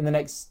some point in the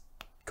next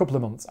couple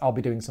of months, I'll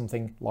be doing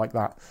something like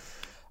that.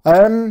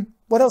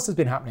 What else has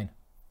been happening?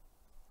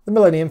 The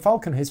Millennium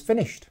Falcon has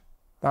finished.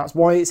 That's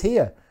why it's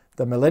here.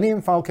 The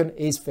Millennium Falcon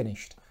is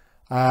finished.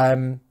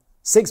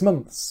 6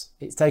 months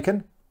it's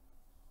taken.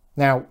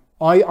 Now,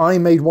 I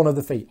made one of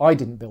the feet. I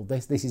didn't build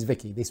this. This is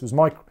Vicky. This was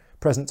my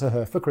present to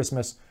her for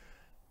Christmas,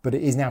 but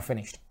it is now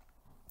finished.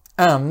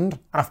 And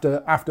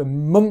after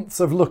months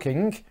of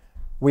looking,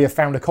 we have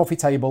found a coffee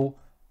table,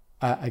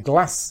 a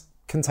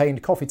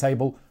glass-contained coffee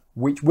table,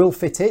 which will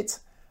fit it.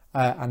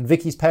 And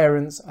Vicky's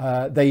parents,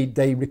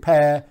 they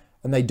repair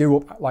and they do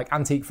up like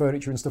antique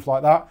furniture and stuff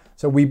like that.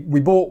 So we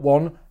bought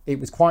one. It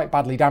was quite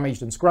badly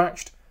damaged and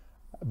scratched,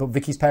 but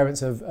Vicky's parents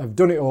have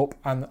done it up,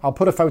 and I'll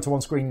put a photo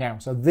on screen now.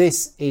 So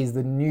this is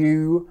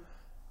the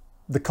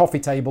coffee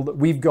table that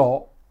we've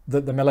got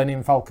that the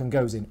Millennium Falcon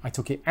goes in. I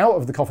took it out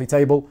of the coffee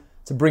table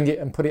to bring it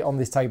and put it on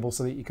this table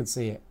so that you could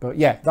see it. But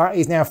yeah, that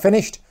is now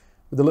finished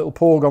with a little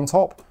porg on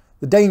top.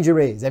 The danger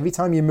is every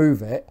time you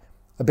move it,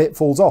 a bit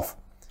falls off.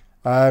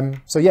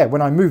 So yeah,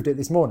 when I moved it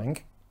this morning,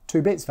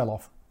 2 bits fell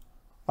off.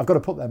 I've got to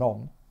put them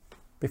on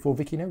before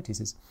Vicky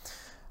notices.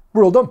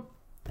 We're all done.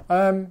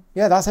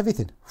 Yeah, that's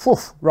everything. Whew.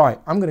 Right,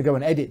 I'm going to go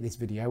and edit this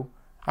video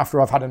after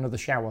I've had another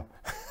shower.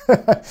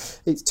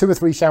 It's 2 or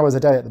 3 showers a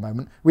day at the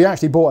moment. We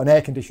actually bought an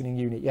air conditioning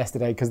unit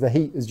yesterday because the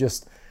heat is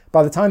just,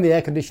 by the time the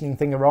air conditioning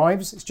thing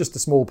arrives, it's just a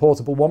small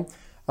portable one.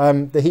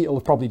 The heat will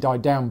have probably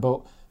died down,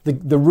 but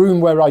the room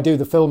where I do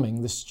the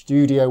filming, the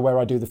studio where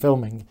I do the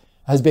filming,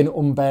 has been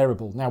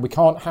unbearable. Now, we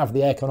can't have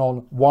the aircon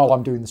on while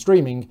I'm doing the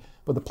streaming,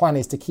 but the plan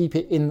is to keep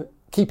it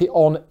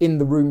on in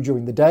the room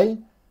during the day,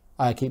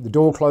 keep the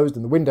door closed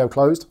and the window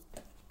closed.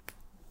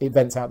 It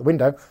vents out the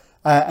window.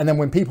 And then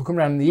when people come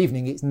around in the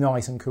evening, it's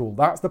nice and cool.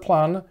 That's the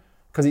plan,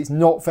 because it's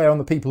not fair on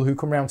the people who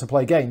come around to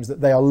play games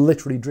that they are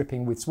literally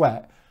dripping with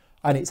sweat.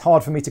 And it's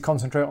hard for me to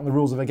concentrate on the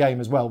rules of a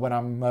game as well when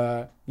I'm,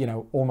 you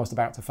know, almost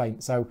about to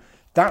faint. So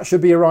that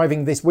should be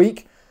arriving this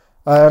week,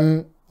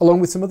 along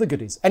with some other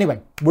goodies. Anyway,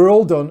 we're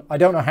all done. I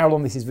don't know how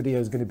long this video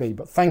is going to be,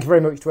 but thank you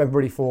very much to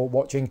everybody for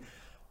watching.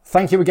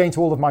 Thank you again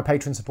to all of my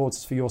Patreon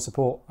supporters for your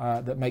support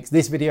that makes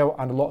this video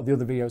and a lot of the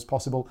other videos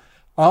possible.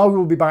 I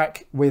will be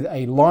back with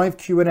a live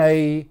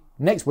Q&A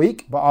next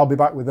week, but I'll be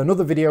back with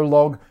another video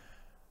log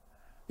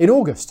in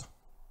August.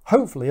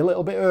 Hopefully a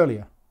little bit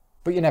earlier,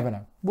 but you never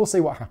know. We'll see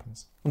what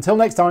happens. Until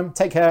next time,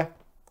 take care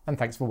and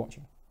thanks for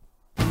watching.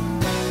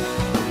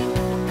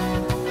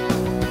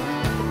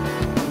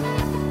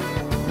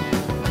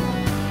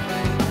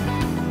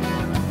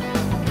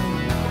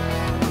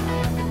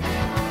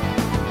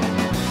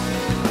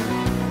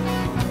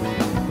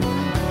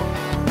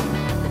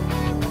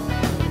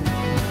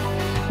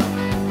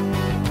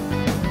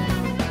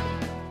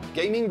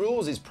 Gaming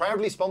Rules is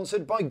proudly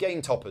sponsored by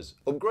Game Toppers,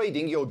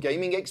 upgrading your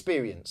gaming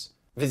experience.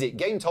 Visit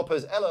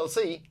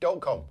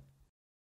GameToppersLLC.com.